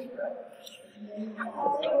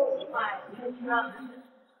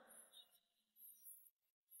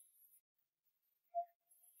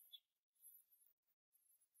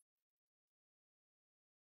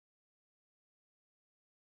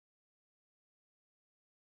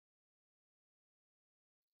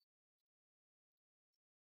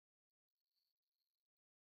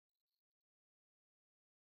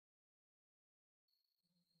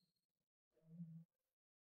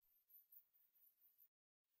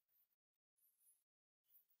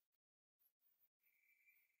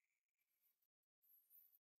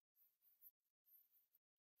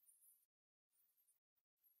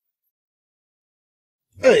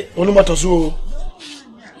 Hey, onu matosu.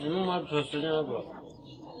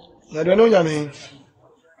 Na do no nyame.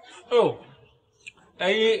 Oh.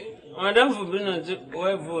 Ayi, madam for been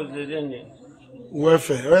where for the day.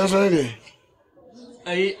 Welfare. Where so dey?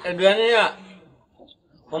 Ayi, aduane ya.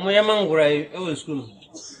 Omo ya mangura e school.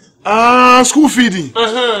 School feeding.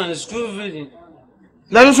 School feeding.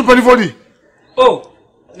 Now you super body. Oh,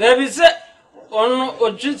 there be say on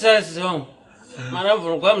Oji taxi home. Madam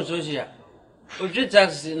from Guam Social. Oji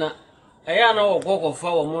taxi na. I know walk of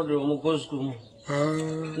our mother who goes school.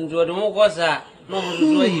 Into the Mokosa, no more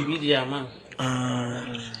to a media man.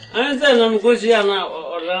 I said, I'm going to now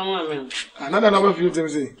or Rama. Another number of you to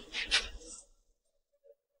say.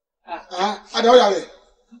 I don't know.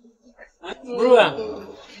 Bruwa.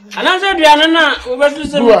 Another Diana, over to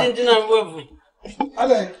 17 and work.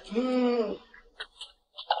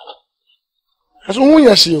 As soon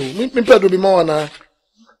as you meet me, to be more now.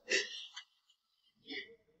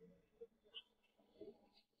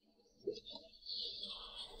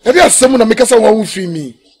 There is someone make us one free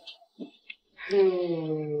me. I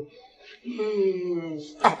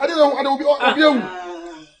don't be.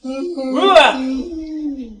 Bruwa.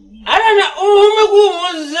 I don't know who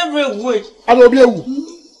was every week. I don't be a who.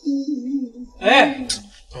 Eh?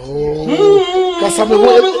 Oh, Cassandra,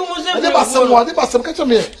 I never someone, they must have catch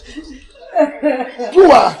me.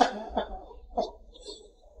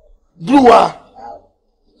 Bruwa.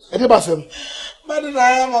 I never some. Madi I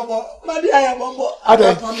am a boy.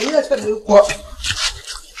 Ada.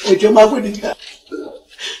 Ojo ma go di ka.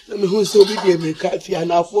 Na me hu so bi de me ka fi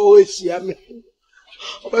ana fo we hia me.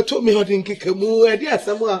 Obeto me hodin kekamu e di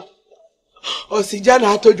asem a. Osija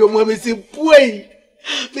na atojo mo me si puei.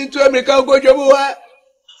 Me to America go jomo wa.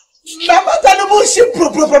 Na mata no mo shi pro.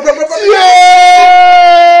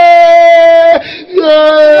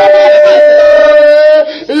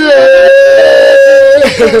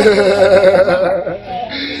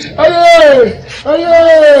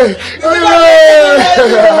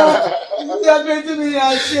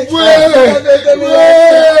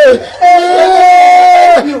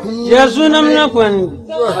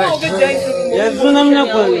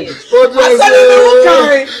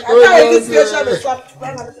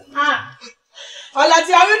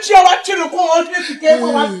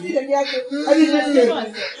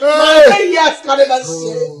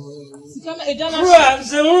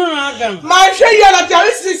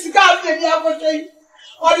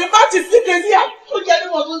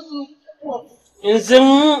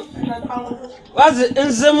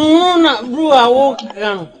 Nzemuna Bruwa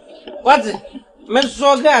wokan. What? Me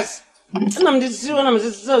so gas. Na me disi wona me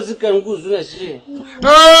sisi zika nguzu na shi.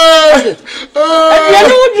 Ya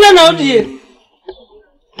no wudua na odie.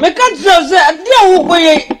 Me ka tse se adia wo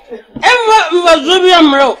koye. Emma mbazo bi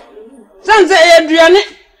amro. Sanse eduane.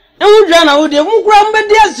 Enwudua na odie. Nkura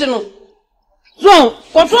mbedi ase no. So,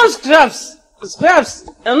 cotton scraps.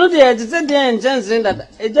 Eno de tse de njensin dada.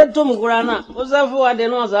 Eje tom gura na. Ozafu wa de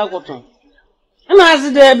no za cotton. Na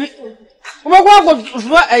asi de bi. Ubakwa ko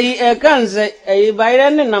fo kanze bayire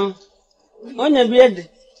ne nam. Onya bi ede.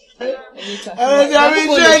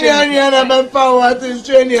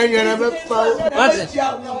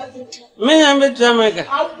 Menya mbetu America.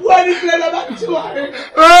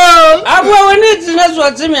 Abuwa woni tina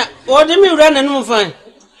so timia. Odi mi ura na num fan.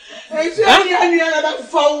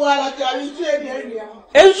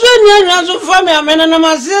 Enzo ni so fa me amena na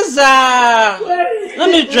masesa. Na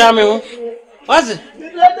mi twa me ho. What?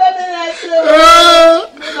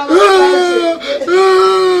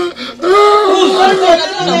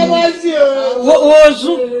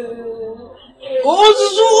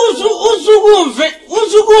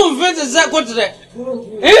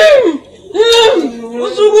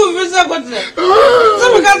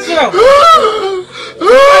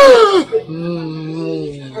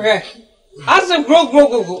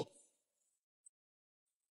 Go.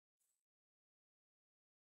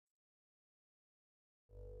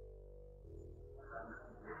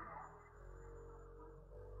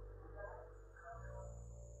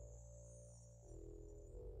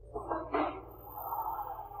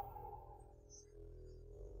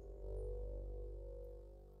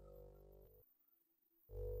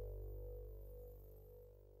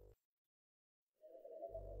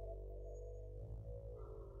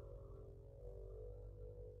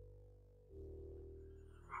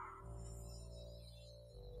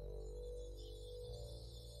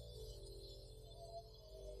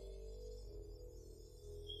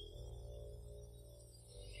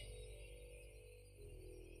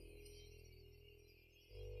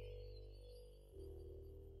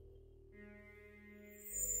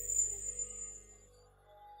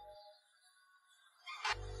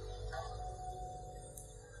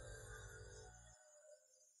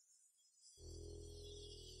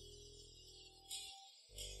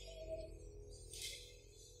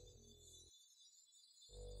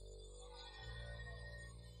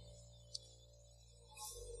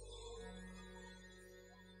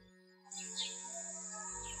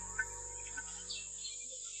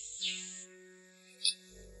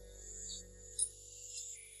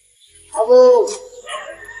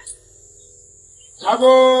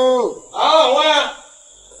 Ago. Ah, wa.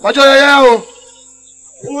 Macho ya o.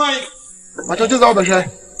 Why? Macho je za obehwe.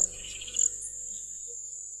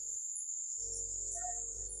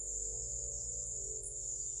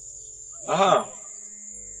 Aha.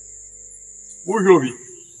 Wo hwe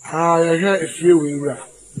Ah, ya hwe efie we wura.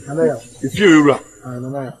 Ana ya. Efie we wura. Ah,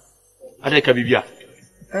 na ya. Ada ka bibia.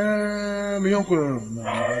 Me yonko no.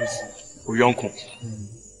 O yonko.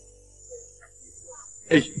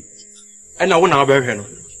 Eh. Ana wo na obehwe no.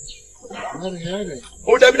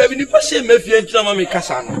 O David ni pase mafie ntina ma me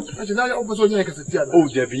kasa no. Ati na ya oboso nya kasa tia no. O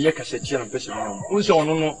David nya kasa tia no pese me no. Unse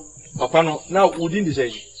ono no papa no na wudi ndi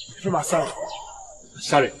sei. From asara.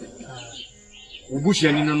 Sorry. Ubushi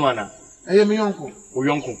ani no ana. Eye me yonko. O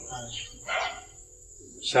yonko.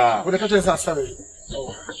 Sha. Wo de ka tse asara.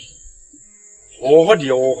 Oh ho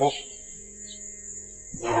de oh ho.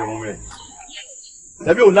 O de mo me.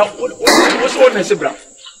 David o na o so na se bra.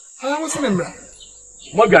 Ah, wo se me bra.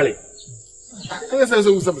 Mo gale. Ese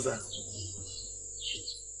so usabza.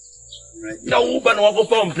 Na uba na wako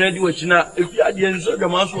pa mpredi wachi na efi ade enso de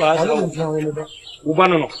manso ha sa. Uba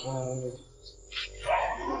no no.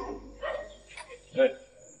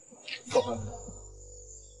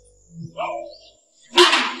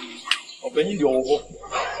 Openyi di owo.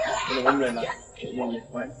 Ono wonre na.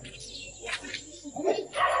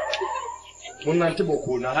 Mona te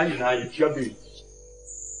boko na hayi na ayi tiabe.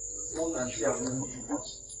 Mona te ya.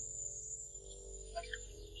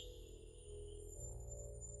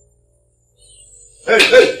 Hey!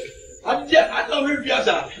 I don't hear you,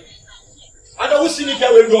 sir. I don't see you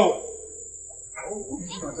can go.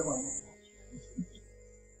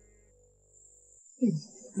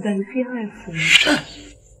 Then fearful.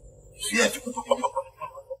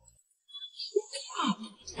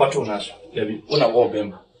 Patronas, Debbie, when I walk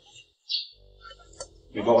them.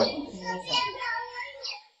 You go away.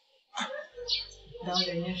 Down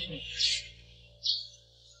the nation.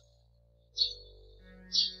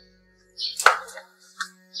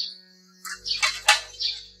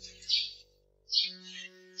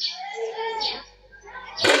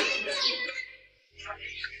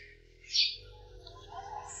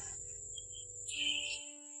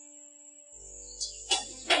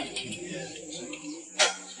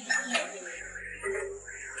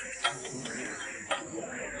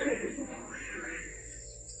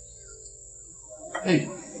 Hey,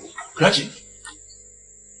 Krachi.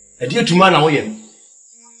 A dear to man away.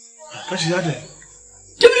 Krachi ade.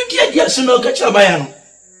 Debi dia so no kachi abayan.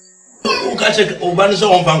 O kachi o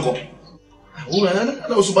banzo on banko. O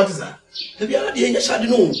na o subatiza. Debi ala dia nya sade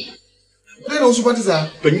no. Na o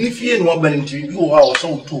subatiza. Panyi fie no ban nti bi o ha o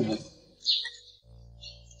so tubo.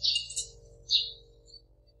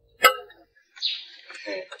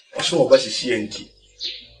 O so ba sisi enti.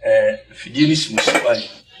 Fidie ni simusi bani.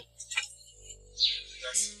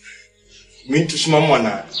 Mintu simamo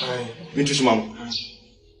na. Mintu simamo.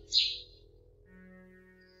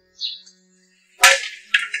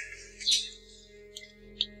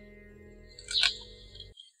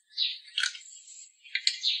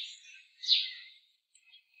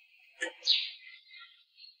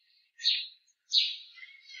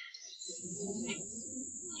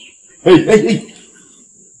 Hey.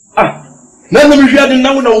 Ah. Na me hwia de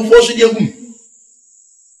na wo na wo foso de agum.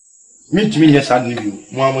 Mintu mi nya sad ni bi.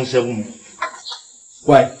 Mo amon sevum.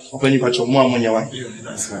 Why? Open your patch of more money. Why? You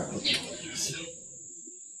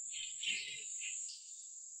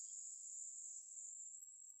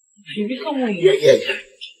become one. Yeah.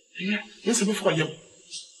 Yes, before you.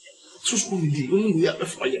 So school me, only we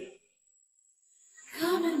before you.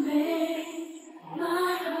 Come and make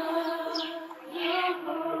my heart your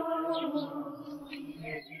home.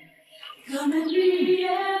 Come and be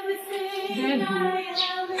everything I am.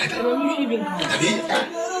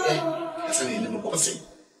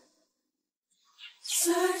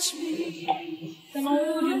 Search me,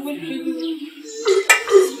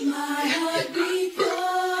 my heart beats.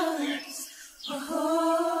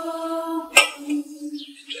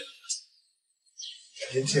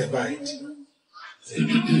 It's a bite.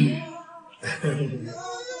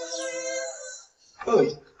 Oh,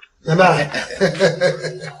 Nana.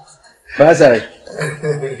 Pasai.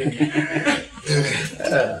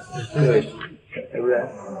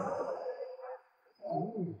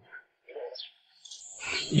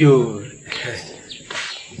 Yo,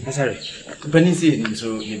 sorry. Bani si ni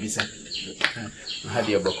so ni bisa.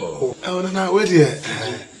 Hadi abako. Oh, Nana, where there?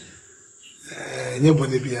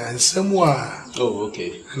 Nyebone bia nsemu a. Oh,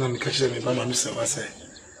 okay. Na me catch them ba na me say wase.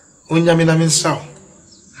 Onya me na me nsaw.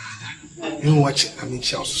 You watch na me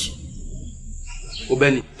chia so.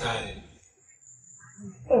 Obani.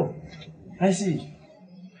 Oh. I see.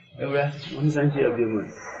 Ewura, one santi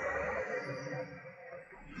abimu.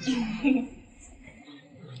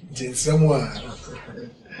 Jinsamwa.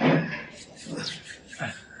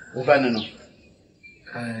 Ubanano.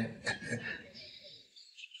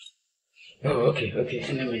 Oh, okay.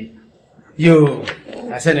 Anyway, yo,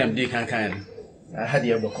 I said I'm D can. I had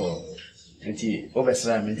your book. Nti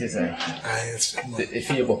obesra me nti sai. If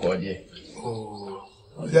you book odie. Oh.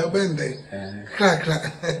 Ya bende. Kra.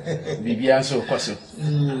 Bibia so kwaso.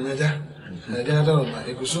 Naja da ma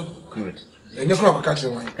ekuso. Good. Enye kra kwa katre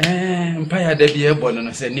wan. Mpa da bia ebo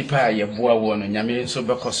no se nipa ye boa wo no nyame so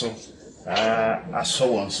bekoso. Aso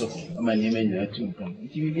won so. Ama ni me nyina tu pon.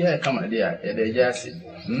 Nti bibia e kama dia e da ja ase.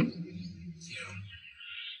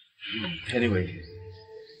 Anyway.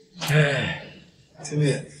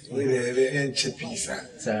 Tinia, we the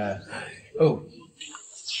pizza. Oh.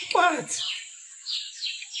 What?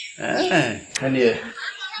 And you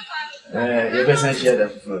better share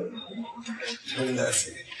that food. That's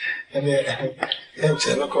it. And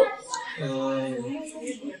Cheloko.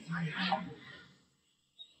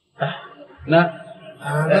 Now,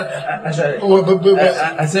 I said,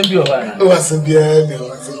 I send you one. Oh, I said,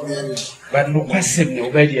 but no question,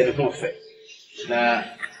 nobody at the buffet. Now,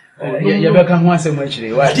 you become once a much.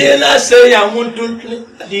 Why did I say I want to?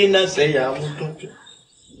 Didn't I say I want to?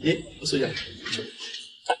 Yeah, so yeah.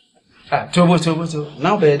 Tobo.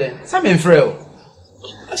 Now, better. Some in frail.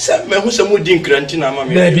 I said, me who's a mooding grantina,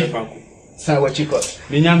 mammy. Say what you call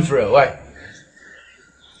me, young frail. Why?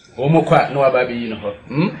 Omo quite no baby, you know.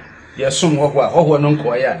 Yes, some what no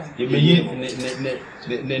quiet. You may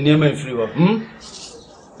the name and free.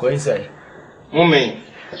 Go inside. Woman.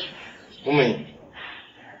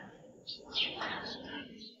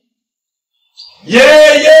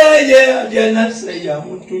 Yeah. Didn't say I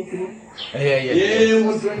want to.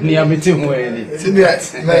 Yeah. Near me too.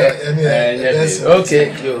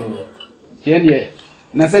 Okay, yo. Yeah.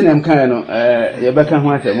 Nothing I'm kind of, you're back on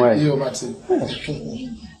what I'm you, Martin.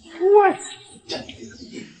 What?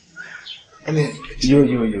 You.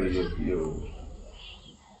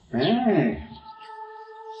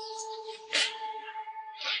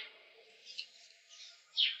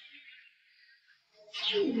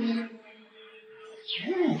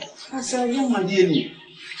 I said, young man, dear.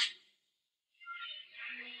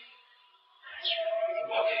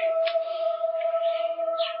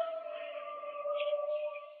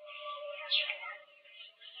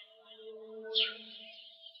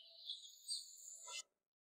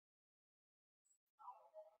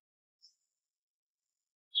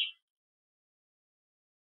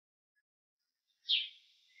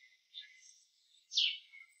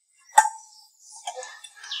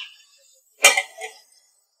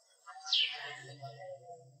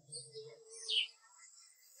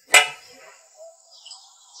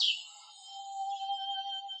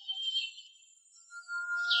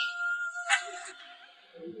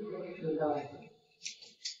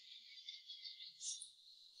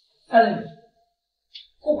 Ellen,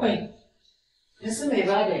 okay. This is my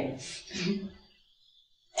bad.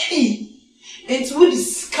 Hey, it's what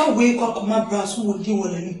is can wake up my brass who would do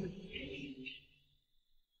one.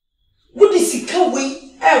 What is he can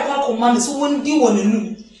wait? I have man so won't do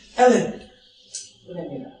one. Ellen,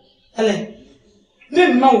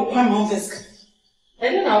 maybe my office. I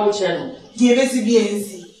don't know what channel. Dear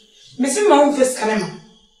SBNC, Missing my own first calendar.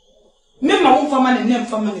 Maybe my own family and name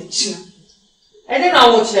family. I don't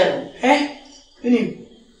know what channel.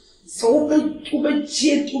 So, Uber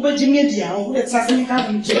Jimmy, let's ask me how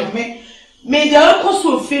to me. May the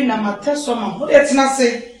also feel na matesoma. Let's not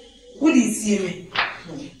say, what is he?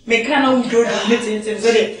 May cannot go to meeting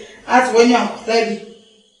very as when you are ready.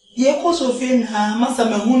 The also feel Massa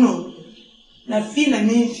Mahuno. Na feel a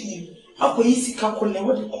name for you. How could you see Kakuna?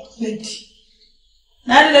 What the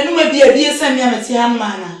now that you may be a dear Samuel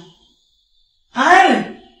man.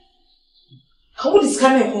 Iron. How would this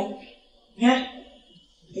come home? Yeah?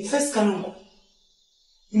 The first canon.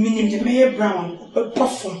 You mean the Mayor Brown, but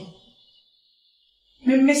perform.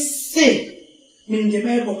 Me say, meaning the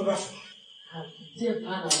Mayor of Buffalo. Dear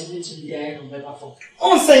Pana, I need to be there on Buffalo.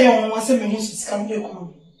 Oh, say your one, say me who's come here.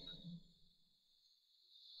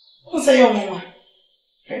 Oh, say your one.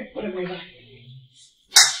 What am I?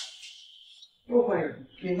 Oh, where?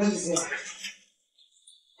 What is it?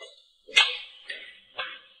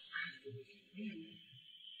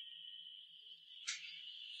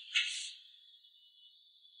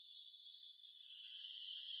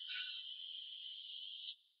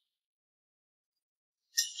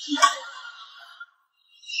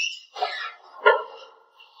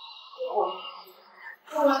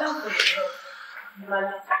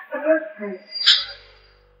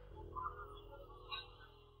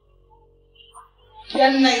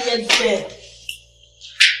 Yan na yet bed.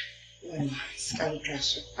 Scan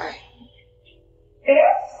cash.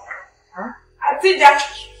 Huh? I think that.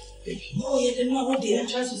 Oh, you didn't know what the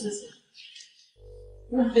entrance is.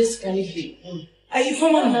 What best can it be? Are you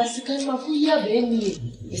from a Mexican mafia?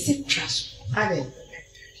 Is it trash? I mean,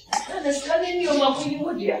 I'm scanning your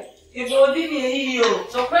mafia. If you didn't hear you,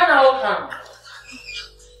 so when I'll come.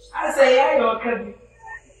 I say, I don't come.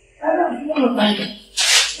 I don't want to buy it.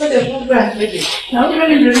 But the program, baby. Now,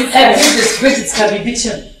 really, this Bridget's can be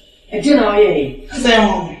bitching. I didn't know, yeah. I say,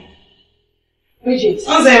 Bridget. I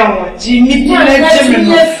say, Jimmy,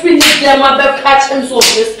 let's finish them up the patterns of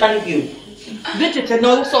this kind of you. Bridget, and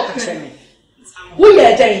no sort of thing. We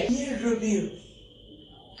are there. Yeah, review.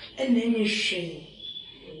 And then you shame.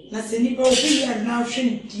 Nothing about we are now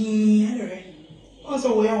shame.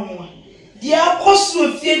 Also, we are one. The apostle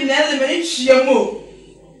of the element, Yamo.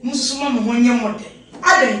 Musumam, when you're more.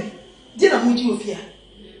 Adam, did I move you here?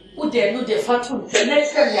 Would there know the fatum? The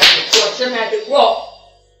next time you have to watch them at the walk.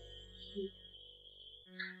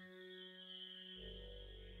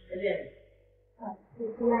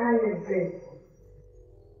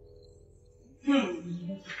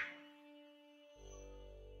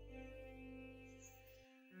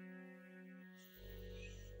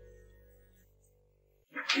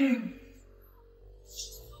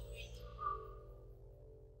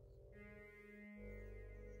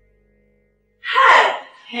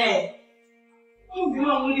 Hey, who do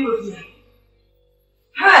I want you here?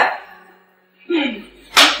 Hey,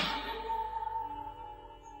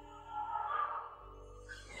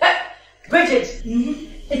 Bridget,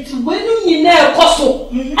 it's when you know Costo,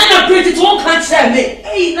 and I Bridget won't can't tell me.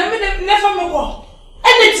 Hey, never more.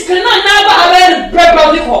 And it's cannot never have a bread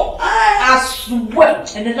of liquor. I swear,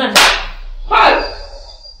 and then I'm hi.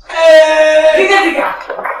 Hey,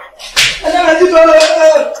 and then I do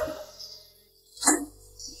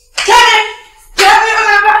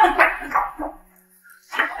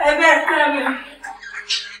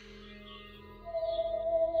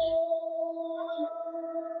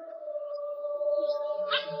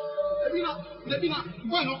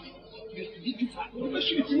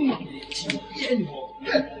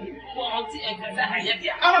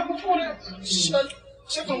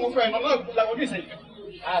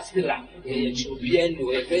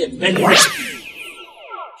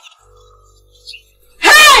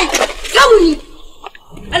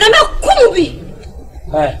and I'm a Kumubi.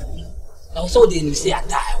 I saw the you say a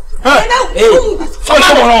tile. Hey,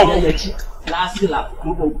 last lap,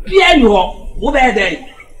 piano, over there.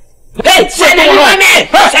 Hey, send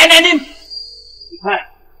him.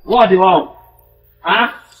 What do you want?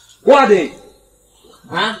 Huh? What they?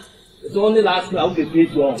 Huh? It's only last lap we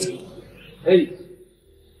paid you. Hey,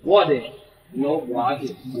 what they? No, what?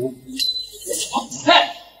 Hey!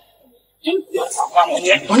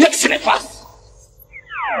 On next fast.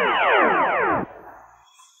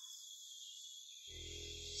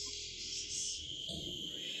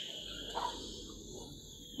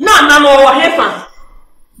 Nana no Heyford.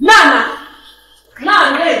 Nana.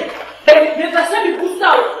 Hey. They just say me put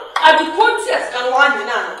out. At the contest can one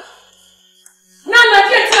Nana. Nana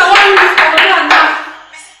get a one for Nana.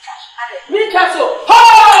 Me castle.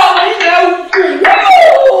 Oh, I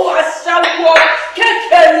shall walk.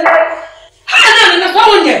 Kekele. Nana na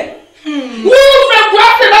phone ye. Who from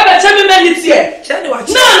Grafton tell me minutes here?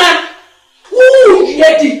 Nana. Who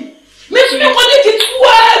yeti? Me me only get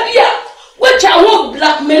 12 here. Which I won't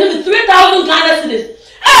blackmail with 3,000 Ghana cedis.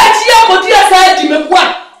 But dear side, Jimmy,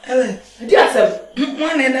 what? Dear sir,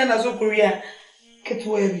 one and then as a Korea. Get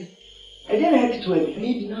away. I didn't have it to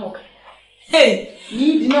need now. Hey,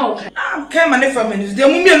 need now. I'm coming if I'm in the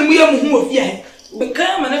woman we are who of ye.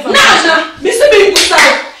 Come and if I'm not, Mr. Big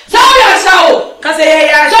Sorry, I saw. Because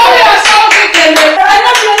I saw again. I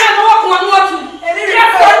love you and walk one watch. And if you're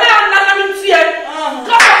not here,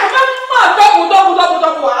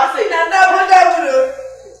 double. I say, double.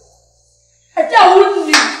 I tell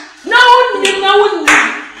you, now,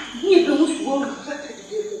 need to move forward.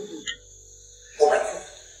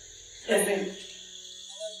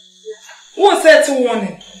 What's that to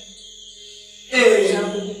warning?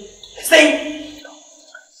 Say,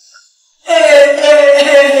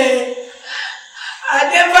 I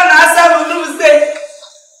never asked him to say,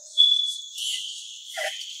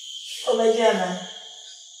 oh, my Jana,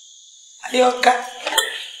 are you okay?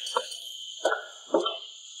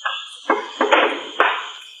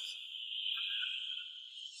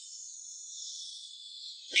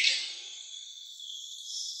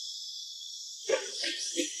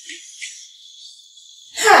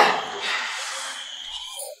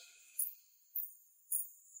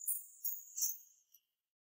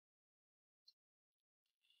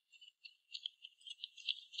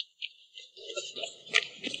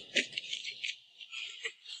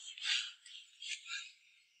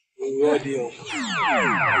 What deal?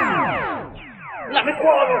 Let me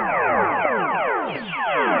call you.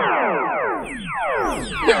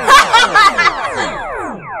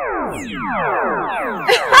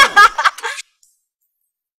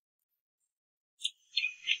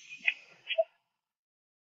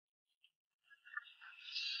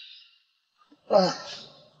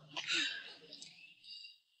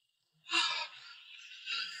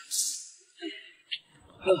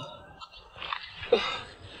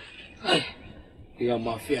 You are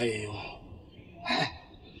mafia, you.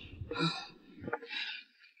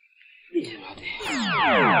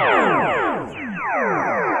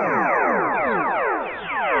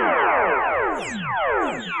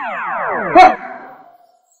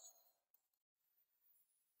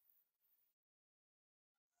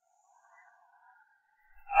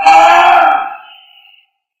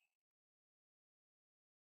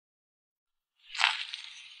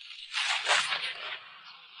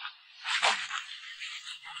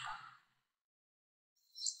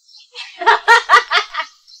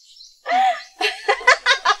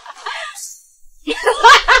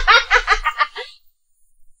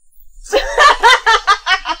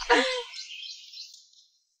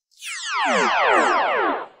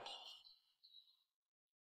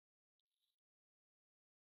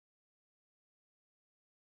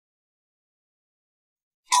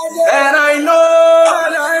 And